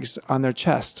name tags on their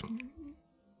chest.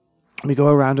 We go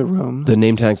around a room. The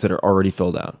name tags that are already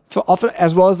filled out.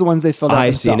 As well as the ones they filled out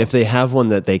themselves. I see. And if they have one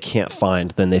that they can't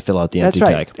find, then they fill out the empty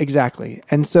That's right. tag. Exactly.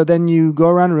 And so then you go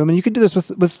around a room, and you could do this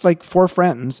with like 4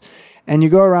 friends, and you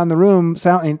go around the room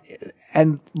silently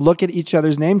and look at each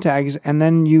other's name tags, and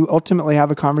then you ultimately have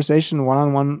a conversation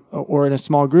one-on-one or in a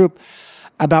small group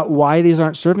about why these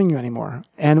aren't serving you anymore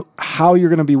and how you're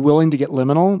going to be willing to get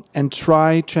liminal and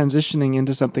try transitioning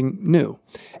into something new.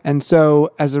 And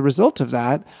so as a result of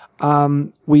that,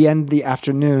 we end the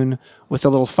afternoon with a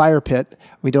little fire pit.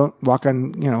 We don't walk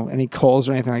on, any coals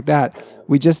or anything like that.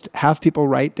 We just have people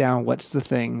write down what's the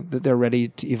thing that they're ready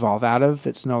to evolve out of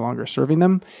that's no longer serving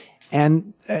them.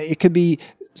 And it could be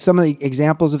some of the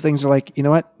examples of things are like,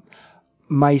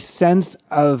 my sense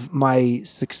of my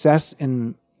success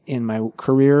in my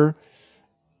career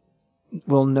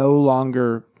will no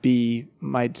longer be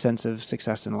my sense of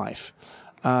success in life.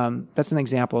 That's an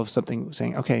example of something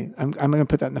saying, okay, I'm going to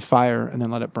put that in the fire and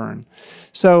then let it burn.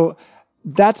 So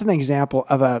that's an example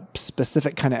of a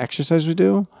specific kind of exercise we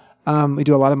do. We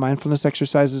do a lot of mindfulness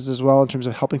exercises as well in terms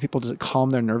of helping people to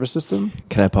calm their nervous system.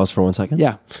 Can I pause for 1 second?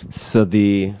 Yeah. So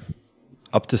the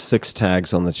up to 6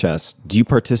 tags on the chest, do you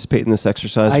participate in this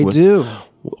exercise? I do.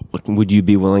 Would you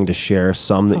be willing to share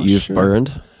some that you've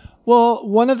burned? Well,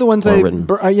 one of the ones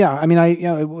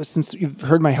since you've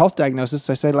heard my health diagnosis,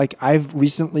 I said, like, I've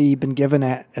recently been given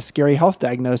a scary health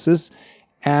diagnosis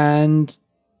and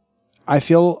I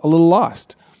feel a little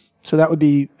lost. So that would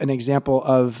be an example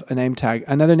of a name tag.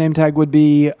 Another name tag would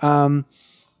be, I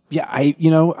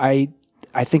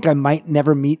think I might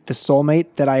never meet the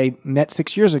soulmate that I met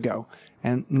 6 years ago,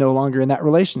 and no longer in that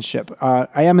relationship.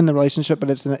 I am in the relationship,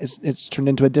 but it's turned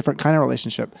into a different kind of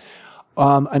relationship.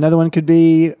 Another one could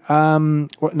be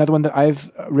another one that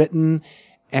I've written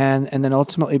and then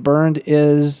ultimately burned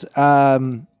is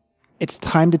it's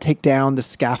time to take down the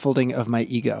scaffolding of my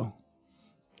ego.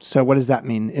 So what does that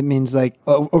mean? It means like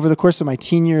over the course of my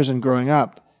teen years and growing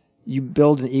up, you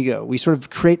build an ego. We sort of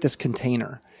create this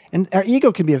container. And our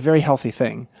ego can be a very healthy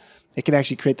thing. It can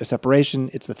actually create the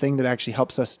separation. It's the thing that actually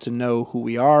helps us to know who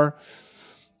we are.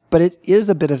 But it is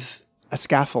a bit of a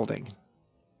scaffolding.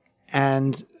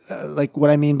 And like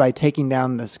what I mean by taking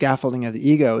down the scaffolding of the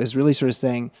ego is really sort of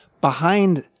saying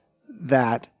behind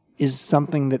that is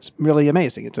something that's really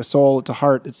amazing. It's a soul, it's a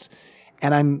heart,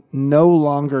 and I'm no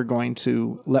longer going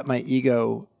to let my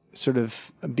ego sort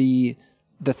of be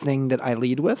the thing that I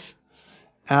lead with.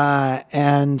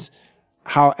 And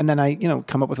then I,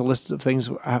 come up with a list of things,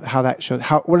 how that shows,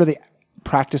 what are the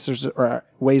practices or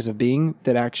ways of being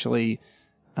that actually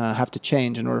have to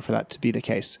change in order for that to be the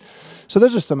case. So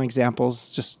those are some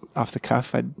examples just off the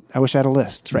cuff. I wish I had a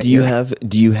list right here.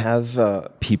 Do you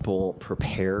have people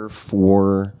prepare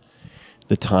for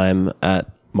the time at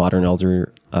Modern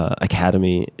Elder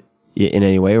Academy in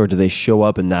any way, or do they show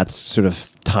up and that's sort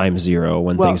of time zero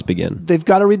when things begin? They've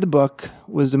got to read the book,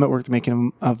 Wisdom at Work, the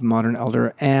Making of Modern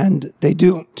Elder, and they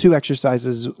do 2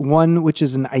 exercises. One, which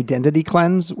is an identity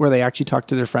cleanse, where they actually talk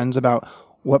to their friends about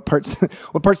what parts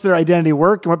of their identity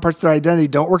work and what parts of their identity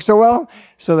don't work so well.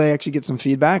 So they actually get some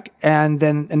feedback. And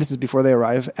this is before they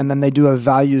arrive. And then they do a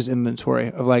values inventory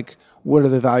of like, what are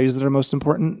the values that are most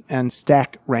important, and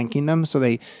stack ranking them. So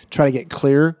they try to get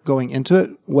clear going into it.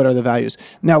 What are the values?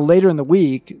 Now, later in the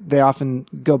week, they often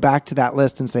go back to that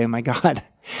list and say, oh my God,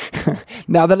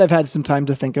 now that I've had some time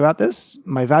to think about this,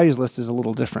 my values list is a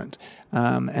little different.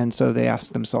 And so they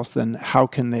ask themselves then,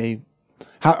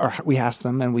 we ask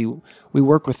them and we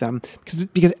work with them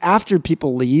because after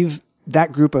people leave,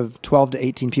 that group of 12 to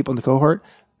 18 people in the cohort,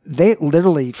 they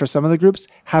literally, for some of the groups,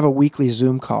 have a weekly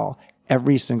Zoom call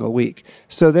every single week.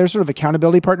 So they're sort of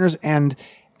accountability partners and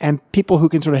people who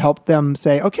can sort of help them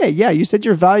say, okay, yeah, you said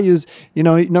your values,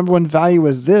 number one value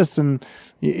was this, and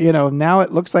now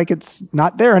it looks like it's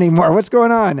not there anymore. What's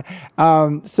going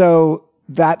on? So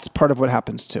that's part of what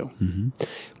happens too. Mm-hmm.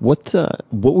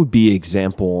 What would be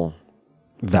example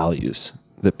values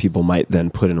that people might then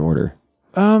put in order?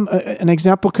 An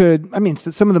example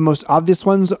some of the most obvious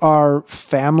ones are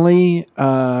family,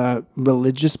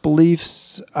 religious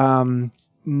beliefs,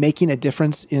 making a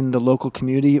difference in the local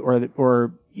community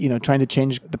or trying to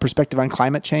change the perspective on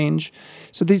climate change.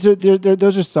 So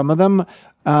those are some of them.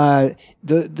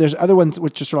 There's other ones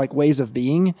which are sort of like ways of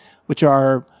being, which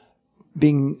are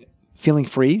feeling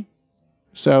free.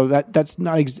 So that's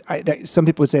not some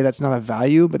people would say that's not a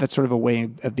value, but that's sort of a way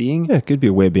of being. Yeah, it could be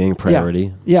a way of being, a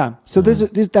priority. Yeah. So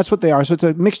that's what they are. So it's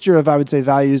a mixture of, I would say,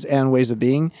 values and ways of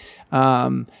being.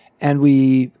 And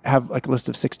we have like a list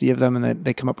of 60 of them, and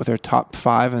they come up with their top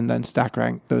 5 and then stack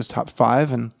rank those top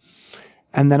 5. And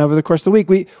then over the course of the week,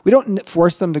 we don't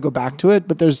force them to go back to it,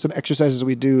 but there's some exercises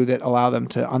we do that allow them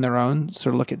to, on their own,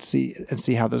 sort of look at see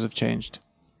how those have changed.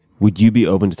 Would you be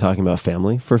open to talking about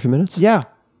family for a few minutes? Yeah.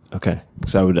 Okay,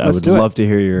 so I would love to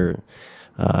hear your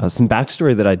some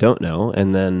backstory that I don't know,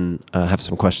 and then have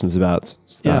some questions about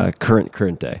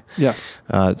current day. Yes.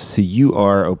 So you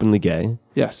are openly gay.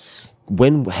 Yes.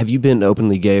 When have you been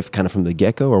openly gay, kind of from the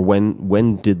get go, or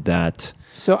when did that?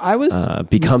 So I was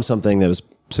become something that was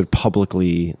sort of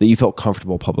publicly that you felt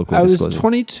comfortable publicly disclosing. I was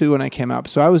 22 when I came out,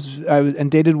 so I was and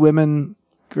dated women,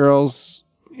 girls.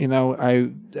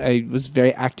 I was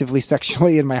very actively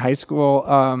sexually in my high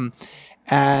school.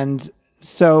 And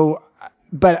so,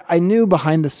 but I knew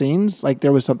behind the scenes, like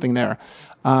there was something there.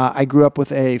 I grew up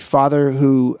with a father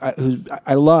who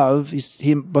I love.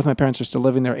 Both my parents are still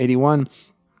living. They're 81.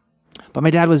 But my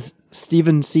dad was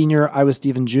Stephen Sr., I was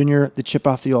Stephen Jr., the chip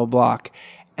off the old block.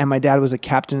 And my dad was a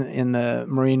captain in the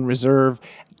Marine Reserve,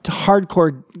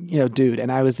 hardcore, dude.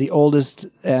 And I was the oldest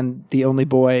and the only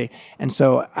boy. And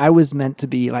so I was meant to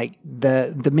be like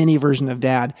the mini version of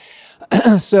dad.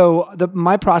 So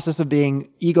my process of being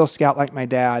Eagle Scout like my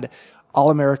dad,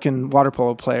 All-American water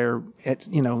polo player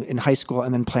in high school,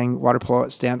 and then playing water polo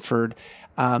at Stanford,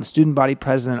 student body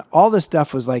president, all this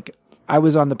stuff was like, I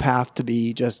was on the path to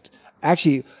be just,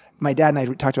 actually, my dad and I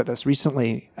talked about this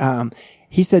recently.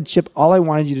 He said, Chip, all I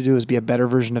wanted you to do is be a better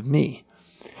version of me.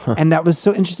 Huh. And that was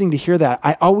so interesting to hear that.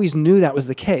 I always knew that was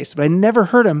the case, but I never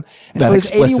heard him until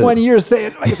he's 81 years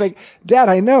saying, it's like, Dad,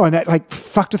 I know. And that like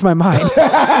fucked with my mind.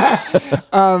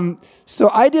 So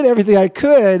I did everything I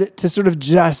could to sort of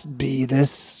just be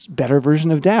this better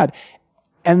version of dad.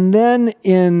 And then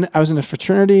I was in a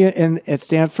fraternity at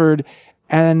Stanford,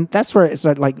 and that's where it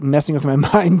started like messing with my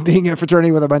mind, being in a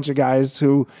fraternity with a bunch of guys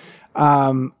who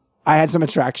I had some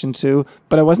attraction to,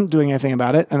 but I wasn't doing anything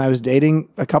about it. And I was dating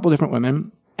a couple different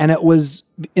women. And it was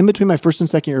in between my first and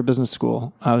second year of business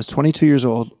school. I was 22 years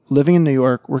old, living in New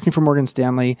York, working for Morgan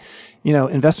Stanley,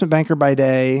 investment banker by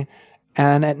day,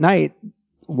 and at night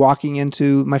walking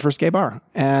into my first gay bar.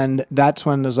 And that's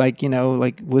when it was like,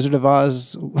 like Wizard of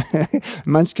Oz,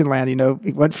 Munchkinland,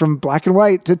 it went from black and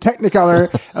white to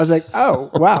Technicolor. I was like, oh,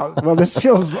 wow. Well, this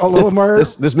feels a little more...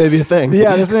 This may be a thing.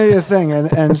 Yeah, this may be a thing.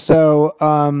 And so...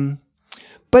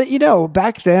 But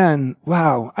back then,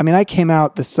 wow. I mean, I came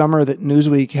out the summer that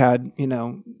Newsweek had,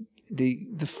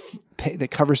 the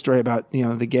cover story about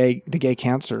the gay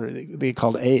cancer they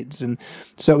called AIDS, and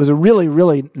so it was a really,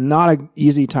 really not an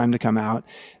easy time to come out.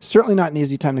 Certainly not an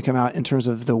easy time to come out in terms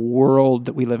of the world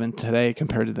that we live in today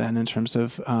compared to then. In terms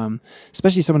of,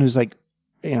 especially someone who's like,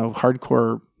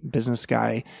 hardcore business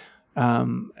guy.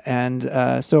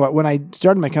 So when I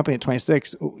started my company at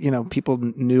 26, people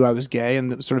knew I was gay,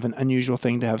 and it was sort of an unusual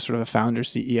thing to have sort of a founder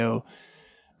CEO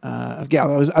of gay. I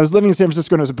was living in San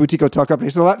Francisco, and it was a boutique hotel company,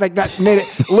 so that made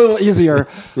it a little easier.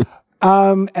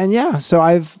 So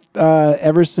I've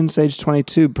ever since age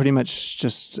 22, pretty much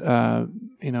just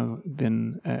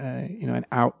been an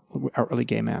outwardly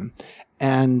gay man,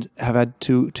 and have had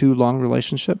two long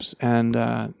relationships, and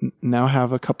now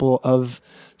have a couple of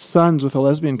sons with a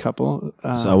lesbian couple. So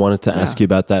I wanted to ask you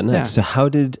about that next. Yeah.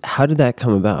 So how did that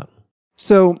come about?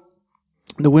 So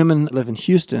the women live in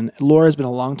Houston. Laura's been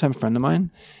a longtime friend of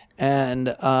mine,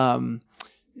 and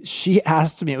she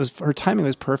asked me. Her timing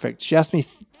was perfect. She asked me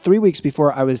 3 weeks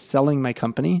before I was selling my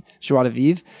company, Joie de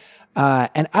Vivre.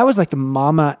 And I was like the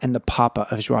mama and the papa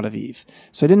of Joie de Vivre.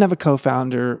 So I didn't have a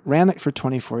co-founder, ran it for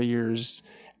 24 years,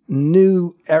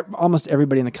 knew almost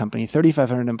everybody in the company,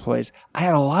 3,500 employees. I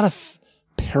had a lot of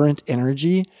parent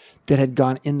energy that had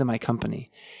gone into my company.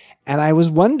 And I was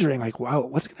wondering like, wow,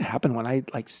 what's going to happen when I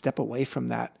like step away from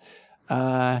that?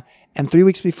 And 3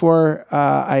 weeks before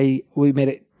we made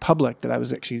it public that I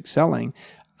was actually selling,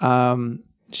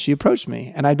 she approached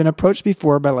me, and I'd been approached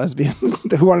before by lesbians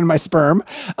who wanted my sperm,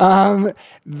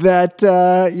 but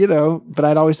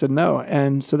I'd always said no.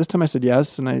 And so this time I said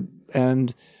yes.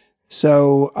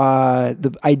 So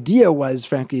the idea was,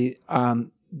 frankly,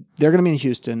 they're going to be in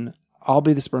Houston. I'll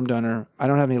be the sperm donor. I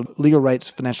don't have any legal rights,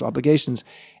 financial obligations.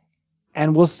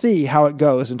 And we'll see how it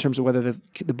goes in terms of whether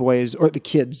the boys or the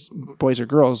kids, boys or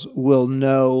girls, will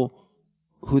know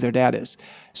who their dad is.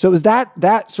 So it was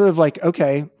that sort of like,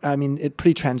 okay, I mean,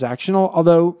 pretty transactional,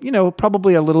 although,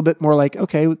 probably a little bit more like,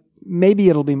 okay, maybe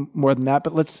it'll be more than that,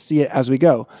 but let's see it as we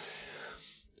go.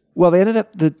 Well,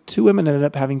 the two women ended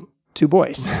up having two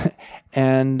boys.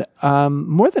 And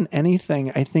more than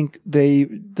anything, I think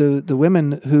the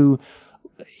women who,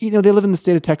 they live in the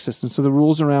state of Texas, and so the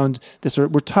rules around this were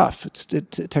tough.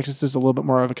 Texas is a little bit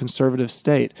more of a conservative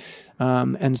state,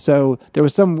 and so there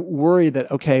was some worry that,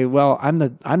 okay, well, I'm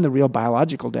the real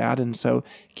biological dad, and so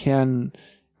can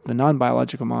the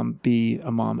non-biological mom be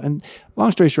a mom? And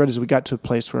long story short is we got to a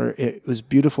place where it was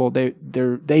beautiful. They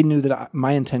knew that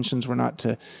my intentions were not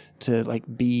to like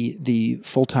be the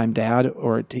full-time dad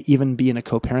or to even be in a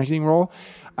co-parenting role.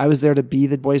 I was there to be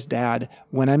the boy's dad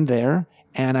when I'm there.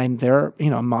 And I'm there,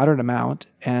 a moderate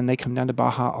amount, and they come down to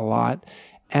Baja a lot.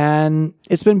 And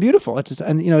it's been beautiful. It's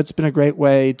been a great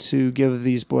way to give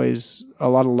these boys a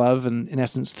lot of love, and in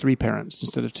essence, 3 parents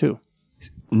instead of 2.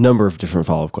 Number of different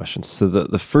follow-up questions. So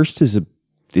the first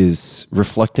is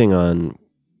reflecting on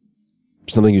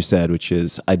something you said, which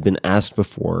is I'd been asked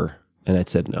before, and I'd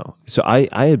said no. So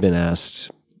I had been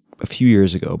asked a few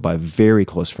years ago by a very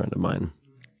close friend of mine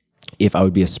if I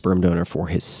would be a sperm donor for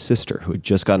his sister, who had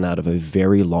just gotten out of a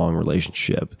very long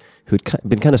relationship, who had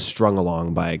been kind of strung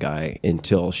along by a guy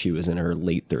until she was in her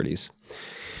late 30s.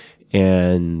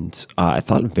 And I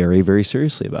thought very, very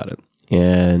seriously about it.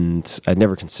 And I'd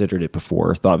never considered it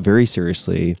before, thought very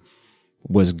seriously,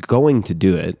 was going to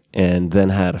do it, and then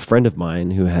had a friend of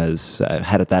mine who has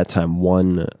had at that time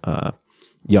one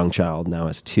young child, now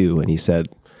has two, and he said,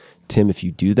 Tim, if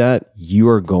you do that, you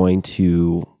are going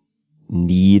to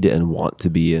need and want to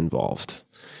be involved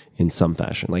in some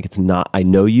fashion. Like, it's not, I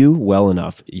know you well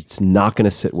enough, it's not going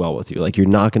to sit well with you. Like, you're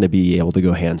not going to be able to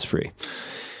go hands-free.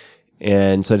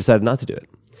 And so I decided not to do it.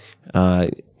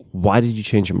 Why did you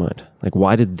change your mind? Like,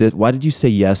 why did you say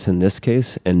yes in this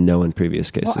case and no in previous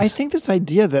cases? Well, I think this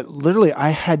idea that literally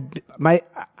I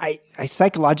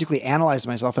psychologically analyzed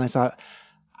myself, and I thought,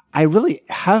 I really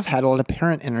have had a lot of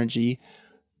parent energy,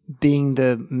 being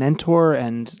the mentor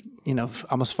and,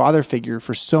 almost father figure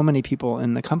for so many people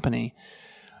in the company.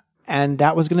 And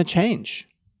that was going to change.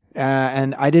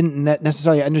 And I didn't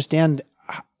necessarily understand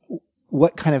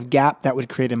what kind of gap that would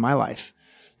create in my life.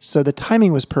 So the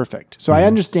timing was perfect. So I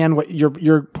understand what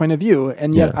your point of view.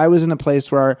 And yet I was in a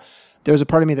place where there was a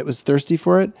part of me that was thirsty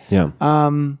for it. Yeah.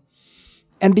 And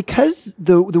because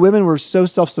the women were so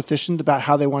self-sufficient about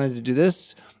how they wanted to do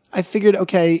this, I figured,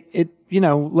 okay,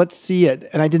 let's see it.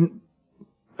 And I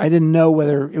didn't know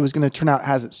whether it was going to turn out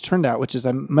as it's turned out, which is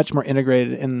I'm much more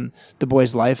integrated in the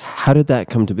boy's life. How did that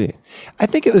come to be? I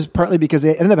think it was partly because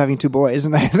they ended up having two boys,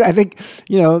 and I think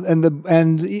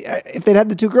and if they'd had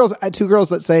the two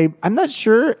girls, let's say, I'm not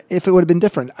sure if it would have been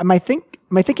different. My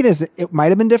thinking is it might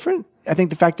have been different. I think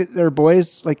the fact that they're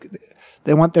boys, like,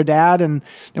 they want their dad and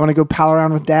they want to go pal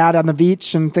around with dad on the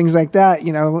beach and things like that.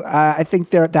 I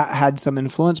think that had some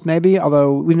influence maybe,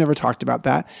 although we've never talked about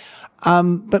that.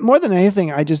 But more than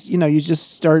anything, I just, you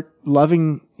just start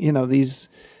loving, these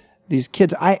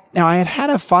kids. I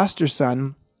had a foster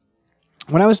son.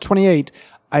 When I was 28,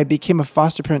 I became a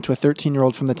foster parent to a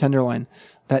 13-year-old from the Tenderloin,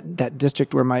 that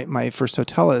district where my first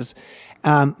hotel is,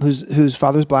 whose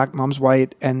father's black, mom's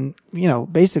white. And,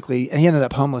 basically, and he ended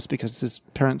up homeless because his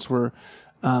parents were,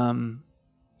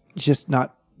 just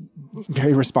not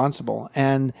very responsible.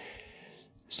 And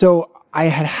so I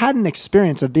had an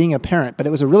experience of being a parent, but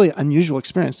it was a really unusual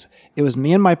experience. It was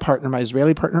me and my partner, my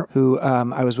Israeli partner, who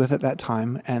I was with at that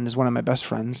time and is one of my best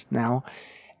friends now.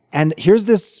 And here's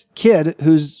this kid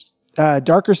who's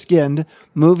darker skinned,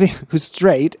 who's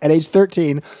straight at age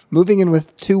 13, moving in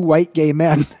with two white gay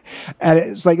men. And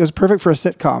it was perfect for a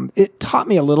sitcom. It taught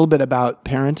me a little bit about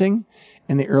parenting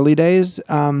in the early days.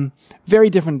 Very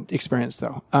different experience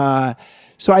though. But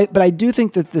I do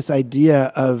think that this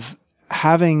idea of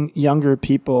having younger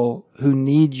people who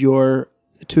need your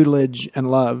tutelage and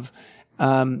love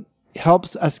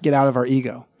helps us get out of our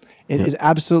ego. It is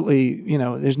absolutely,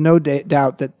 there's no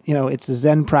doubt that, it's a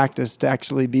Zen practice to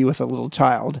actually be with a little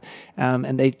child,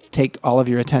 and they take all of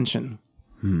your attention.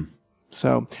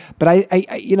 So, but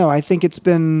I think it's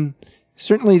been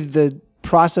certainly the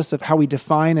process of how we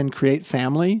define and create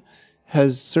family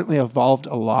has certainly evolved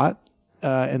a lot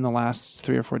in the last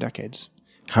 3 or 4 decades.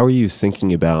 How are you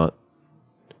thinking about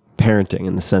parenting,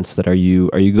 in the sense that are you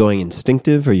going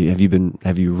instinctive?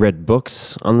 Have you read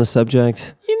books on the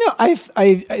subject? There's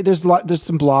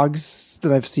some blogs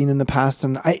that I've seen in the past,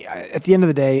 and I at the end of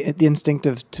the day, the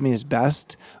instinctive to me is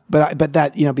best. But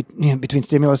that between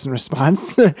stimulus and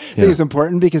response, I think is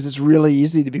important, because it's really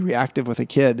easy to be reactive with a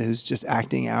kid who's just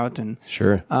acting out. And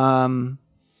sure,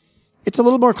 it's a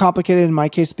little more complicated in my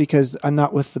case because I'm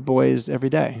not with the boys every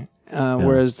day.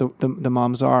 Whereas the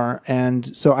moms are.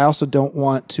 And so I also don't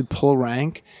want to pull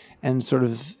rank and sort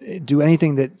of do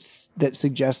anything that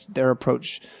suggests their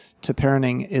approach to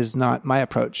parenting is not my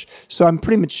approach. So I'm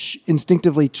pretty much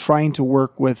instinctively trying to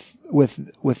work with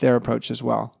their approach as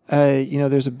well.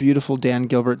 There's a beautiful Dan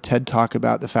Gilbert TED talk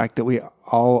about the fact that we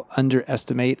all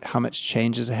underestimate how much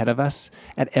change is ahead of us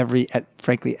at every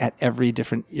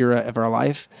different era of our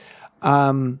life.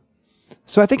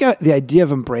 So I think the idea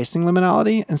of embracing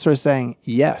liminality and sort of saying,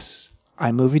 yes,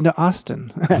 I'm moving to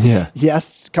Austin. Yeah.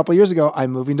 Yes, a couple of years ago,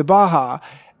 I'm moving to Baja.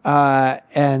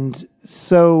 And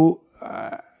so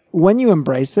when you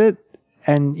embrace it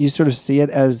and you sort of see it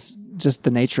as just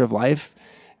the nature of life,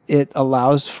 it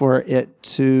allows for you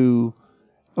to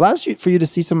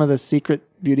see some of the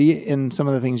secret beauty in some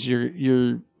of the things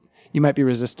you might be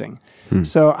resisting.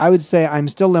 So I would say I'm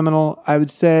still liminal. I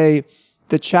would say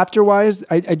the chapter-wise,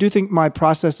 I do think my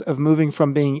process of moving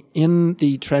from being in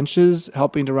the trenches,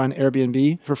 helping to run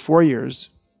Airbnb for 4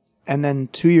 years, and then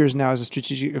 2 years now as a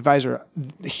strategic advisor,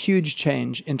 a huge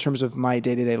change in terms of my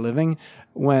day-to-day living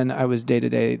when I was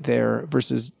day-to-day there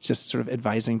versus just sort of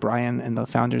advising Brian and the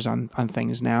founders on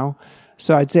things now.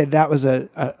 So I'd say that was a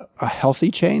healthy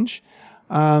change.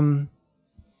 But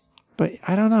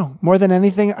I don't know. More than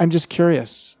anything, I'm just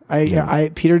curious.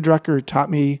 Peter Drucker taught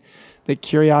me that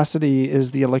curiosity is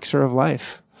the elixir of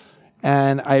life.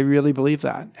 And I really believe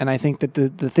that. And I think that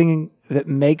the thing that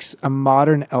makes a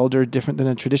modern elder different than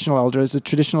a traditional elder is the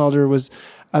traditional elder was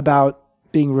about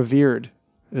being revered.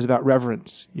 It was about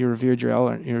reverence. You revered your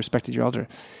elder. You respected your elder.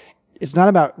 It's not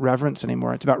about reverence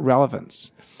anymore. It's about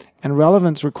relevance. And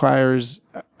relevance requires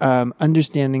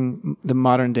understanding the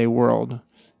modern day world,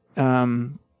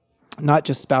 not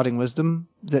just spouting wisdom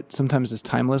that sometimes is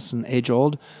timeless and age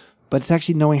old, but it's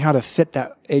actually knowing how to fit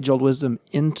that age old wisdom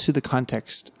into the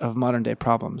context of modern day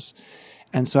problems.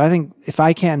 And so I think if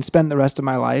I can spend the rest of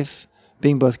my life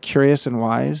being both curious and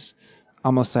wise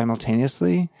almost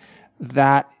simultaneously,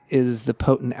 that is the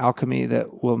potent alchemy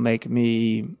that will make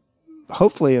me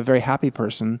hopefully a very happy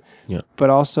person, but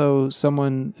also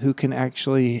someone who can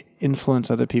actually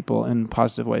influence other people in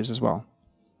positive ways as well.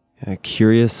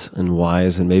 Curious and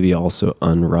wise, and maybe also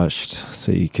unrushed,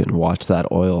 so you can watch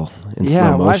that oil in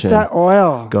slow motion. Watch that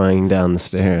oil going down the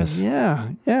stairs.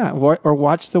 Yeah. Or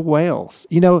watch the whales.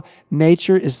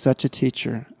 Nature is such a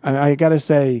teacher. I got to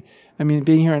say,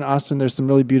 being here in Austin, there's some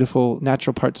really beautiful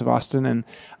natural parts of Austin, and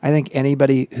I think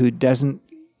anybody who doesn't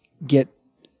get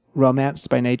romanced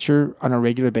by nature on a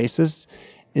regular basis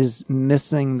is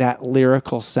missing that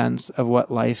lyrical sense of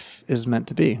what life is meant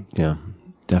to be. Yeah,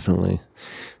 definitely.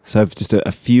 So I have just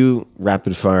a few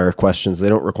rapid fire questions. They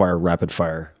don't require rapid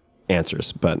fire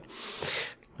answers, but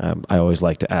I always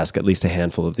like to ask at least a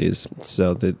handful of these.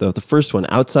 So the first one,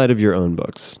 outside of your own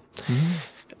books,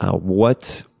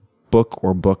 what book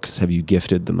or books have you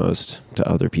gifted the most to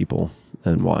other people,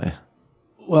 and why?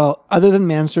 Well, other than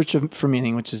Man's Search for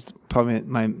Meaning, which is probably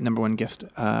my number one gift,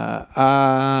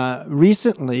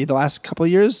 recently, the last couple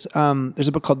of years, there's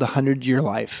a book called The 100-Year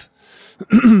Life. The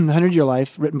 100-Year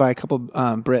Life, written by a couple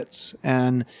Brits.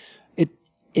 And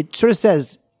it sort of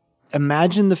says,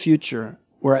 imagine the future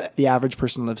where the average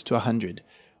person lives to 100.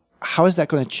 How is that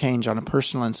going to change on a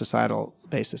personal and societal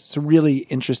basis? It's a really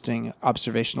interesting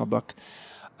observational book.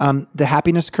 The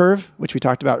Happiness Curve, which we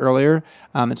talked about earlier,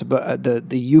 it's the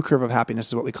U curve of happiness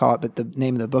is what we call it, but the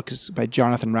name of the book is by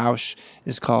Jonathan Rauch,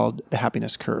 is called The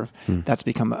Happiness Curve. That's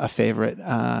become a favorite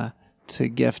to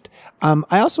gift.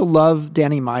 I also love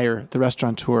Danny Meyer, the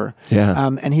restaurateur. Yeah.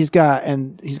 And he's got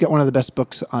one of the best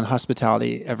books on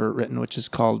hospitality ever written, which is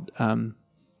called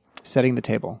Setting the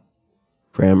Table.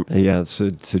 So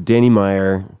Danny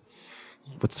Meyer.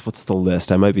 What's the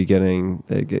list? I might be getting.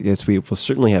 I guess we will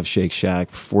certainly have Shake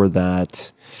Shack. Before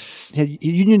that,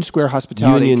 Union Square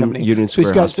Hospitality Company. Union Square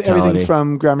he's got Hospitality. everything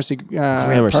from Gramercy.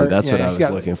 Gramercy, that's what I was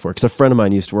looking for. Because a friend of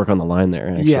mine used to work on the line there.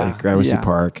 Actually, Gramercy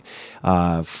Park.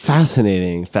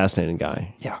 Fascinating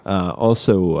guy. Yeah.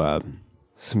 Also,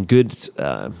 some good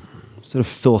sort of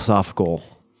philosophical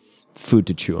food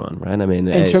to chew on, right? In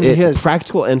terms of his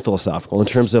practical and philosophical, in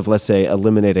terms of, let's say,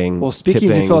 eliminating. Well,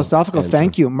 speaking of philosophical,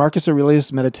 thank you, Marcus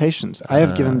Aurelius Meditations. I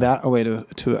have given that away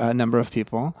to a number of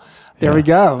people. There we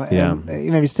go. Yeah. And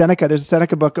maybe Seneca. There's a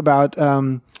Seneca book about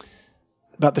the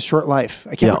short life.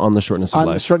 On the shortness of life.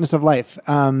 On the shortness of life.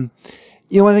 One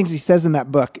of the things he says in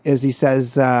that book is it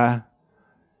says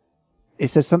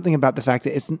something about the fact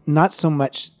that it's not so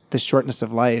much the shortness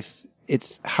of life,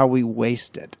 it's how we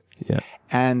waste it. Yeah.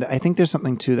 And I think there's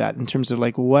something to that in terms of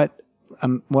like what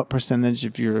percentage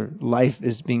of your life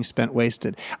is being spent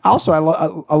wasted. Also,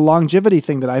 a longevity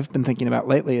thing that I've been thinking about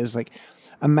lately is like,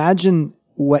 imagine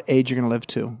what age you're going to live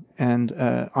to. And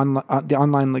on the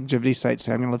online longevity sites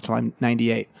say I'm going to live till I'm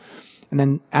 98. And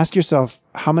then ask yourself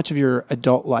how much of your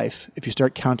adult life, if you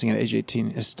start counting at age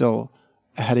 18, is still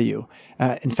ahead of you.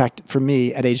 In fact, for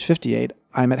me, at age 58,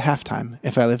 I'm at halftime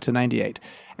if I live to 98.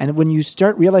 And when you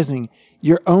start realizing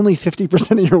you're only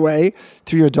 50% of your way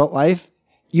through your adult life,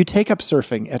 you take up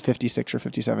surfing at 56 or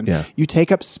 57. Yeah. You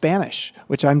take up Spanish,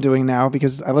 which I'm doing now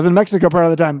because I live in Mexico part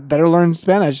of the time. Better learn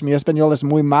Spanish. Mi español es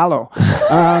muy malo.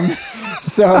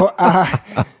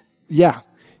 Yeah.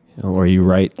 Or you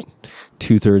write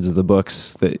 2/3 of the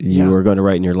books that you are going to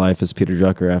write in your life as Peter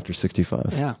Drucker after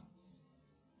 65. Yeah.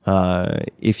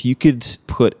 If you could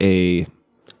put a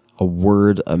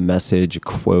word, a message, a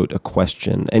quote, a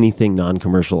question, anything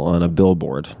non-commercial on a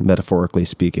billboard, metaphorically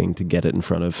speaking, to get it in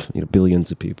front of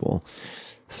billions of people,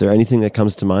 is there anything that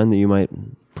comes to mind that you might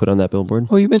put on that billboard?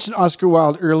 Well, you mentioned Oscar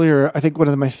Wilde earlier. I think one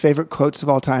of my favorite quotes of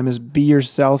all time is "Be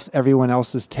yourself, everyone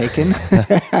else is taken."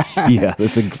 Yeah,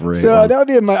 that's a great So one. that would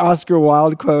be my Oscar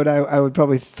Wilde quote. I would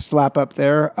probably slap up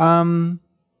there. I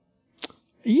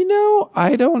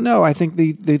don't know. I think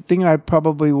the thing I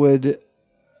probably would...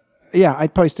 Yeah,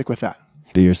 I'd probably stick with that.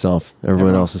 Be yourself.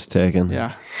 Everyone else is taken.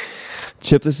 Yeah.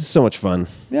 Chip, this is so much fun.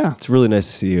 Yeah. It's really nice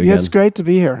to see you Yeah, again. it's great to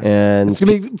be here. And it's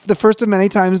going to be the first of many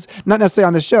times, not necessarily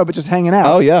on the show, but just hanging out.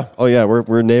 Oh yeah.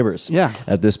 We're neighbors. Yeah.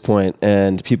 At this point,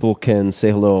 and people can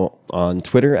say hello on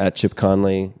Twitter at Chip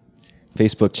Conley,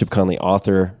 Facebook Chip Conley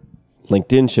Author,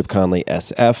 LinkedIn Chip Conley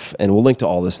SF, and we'll link to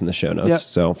all this in the show notes. Yep.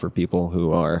 So for people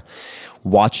who are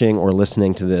watching or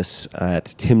listening to this at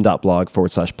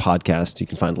tim.blog/podcast, you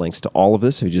can find links to all of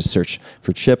this if you just search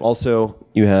for Chip. Also,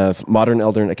 you have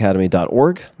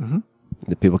modernelderacademy.org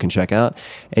that people can check out.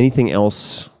 Anything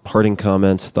else, parting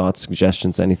comments, thoughts,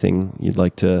 suggestions, anything you'd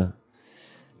like to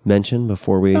mention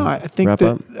before we wrap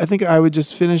up? I think I would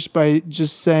just finish by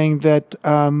just saying that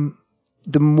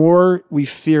the more we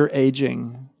fear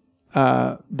aging,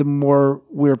 the more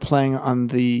we're playing on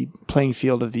the playing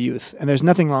field of the youth, and there's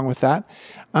nothing wrong with that.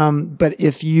 But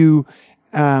if you,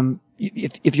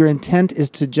 if your intent is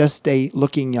to just stay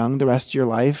looking young the rest of your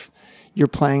life, you're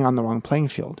playing on the wrong playing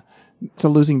field. It's a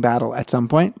losing battle at some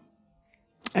point.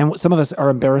 And some of us are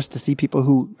embarrassed to see people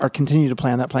who are continue to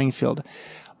play on that playing field.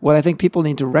 What I think people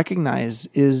need to recognize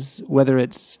is whether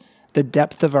it's the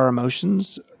depth of our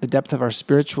emotions, the depth of our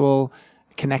spiritual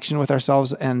connection with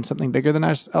ourselves and something bigger than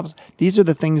ourselves. These are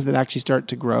the things that actually start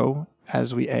to grow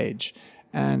as we age.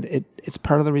 And it's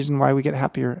part of the reason why we get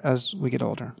happier as we get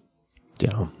older.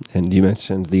 Yeah. And you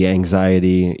mentioned the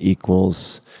anxiety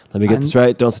equals, let me get this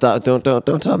right. Don't stop. Don't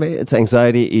tell me. It's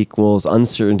anxiety equals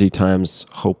uncertainty times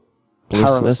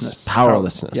hopelessness.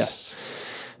 Powerlessness. Yes.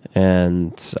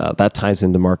 And that ties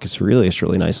into Marcus Aurelius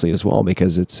really nicely as well,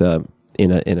 because it's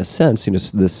in a sense,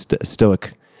 this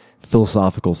Stoic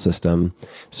philosophical system,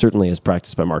 certainly as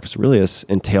practiced by Marcus Aurelius,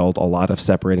 entailed a lot of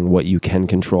separating what you can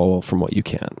control from what you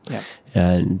can't,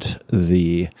 and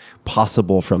the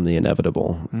possible from the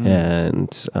inevitable.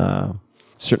 And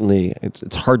certainly,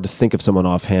 it's hard to think of someone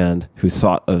offhand who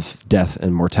thought of death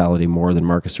and mortality more than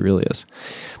Marcus Aurelius,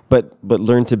 but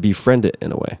learn to befriend it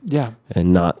in a way,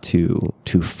 and not to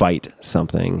fight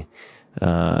something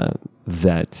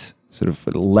that sort of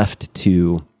left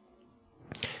to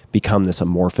become this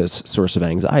amorphous source of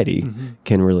anxiety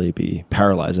can really be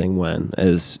paralyzing when,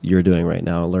 as you're doing right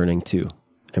now, learning to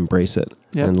embrace it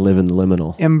and live in the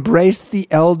liminal. Embrace the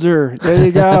elder. There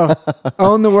you go.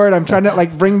 Own the word. I'm trying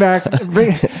to bring back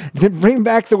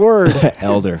the word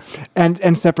Elder.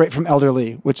 and separate from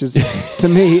elderly, which is, to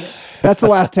me, that's the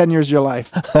last 10 years of your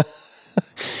life.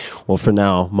 Well, for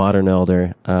now, modern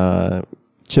elder.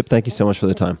 Chip, thank you so much for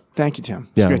the time. Thank you, Tim.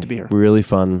 It's great to be here. Really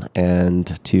fun. And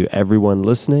to everyone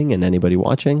listening and anybody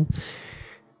watching,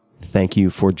 thank you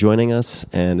for joining us.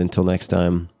 And until next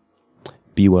time,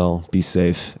 be well, be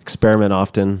safe, experiment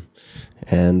often,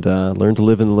 and learn to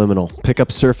live in the liminal. Pick up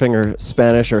surfing or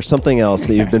Spanish or something else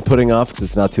that you've been putting off because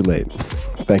it's not too late.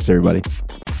 Thanks, everybody.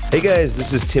 Hey guys,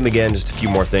 this is Tim again. Just a few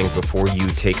more things before you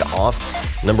take off.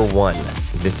 Number one,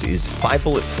 this is 5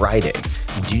 Bullet Friday.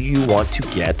 Do you want to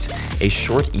get a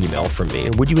short email from me?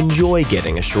 Would you enjoy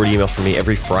getting a short email from me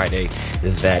every Friday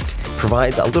that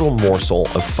provides a little morsel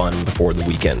of fun before the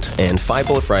weekend? And 5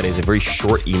 Bullet Friday is a very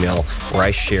short email where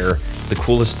I share the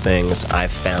coolest things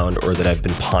I've found or that I've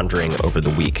been pondering over the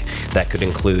week. That could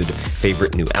include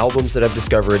favorite new albums that I've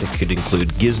discovered. It could include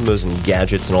gizmos and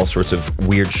gadgets and all sorts of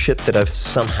weird shit that I've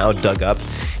somehow dug up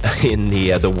in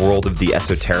the world of the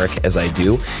esoteric as I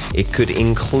do. It could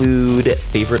include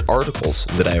favorite articles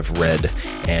that I've read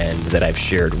and that I've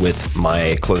shared with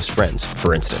my close friends,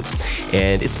 for instance.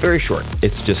 And it's very short.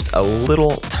 It's just a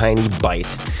little tiny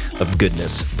bite of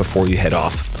goodness before you head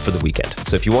off for the weekend.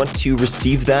 So if you want to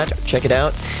receive that, check it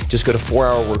out. Just go to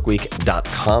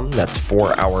 4hourworkweek.com. That's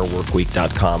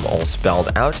 4hourworkweek.com, all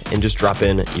spelled out, and just drop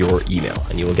in your email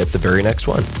and you will get the very next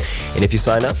one. And if you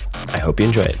sign up, I hope you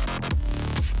enjoy it.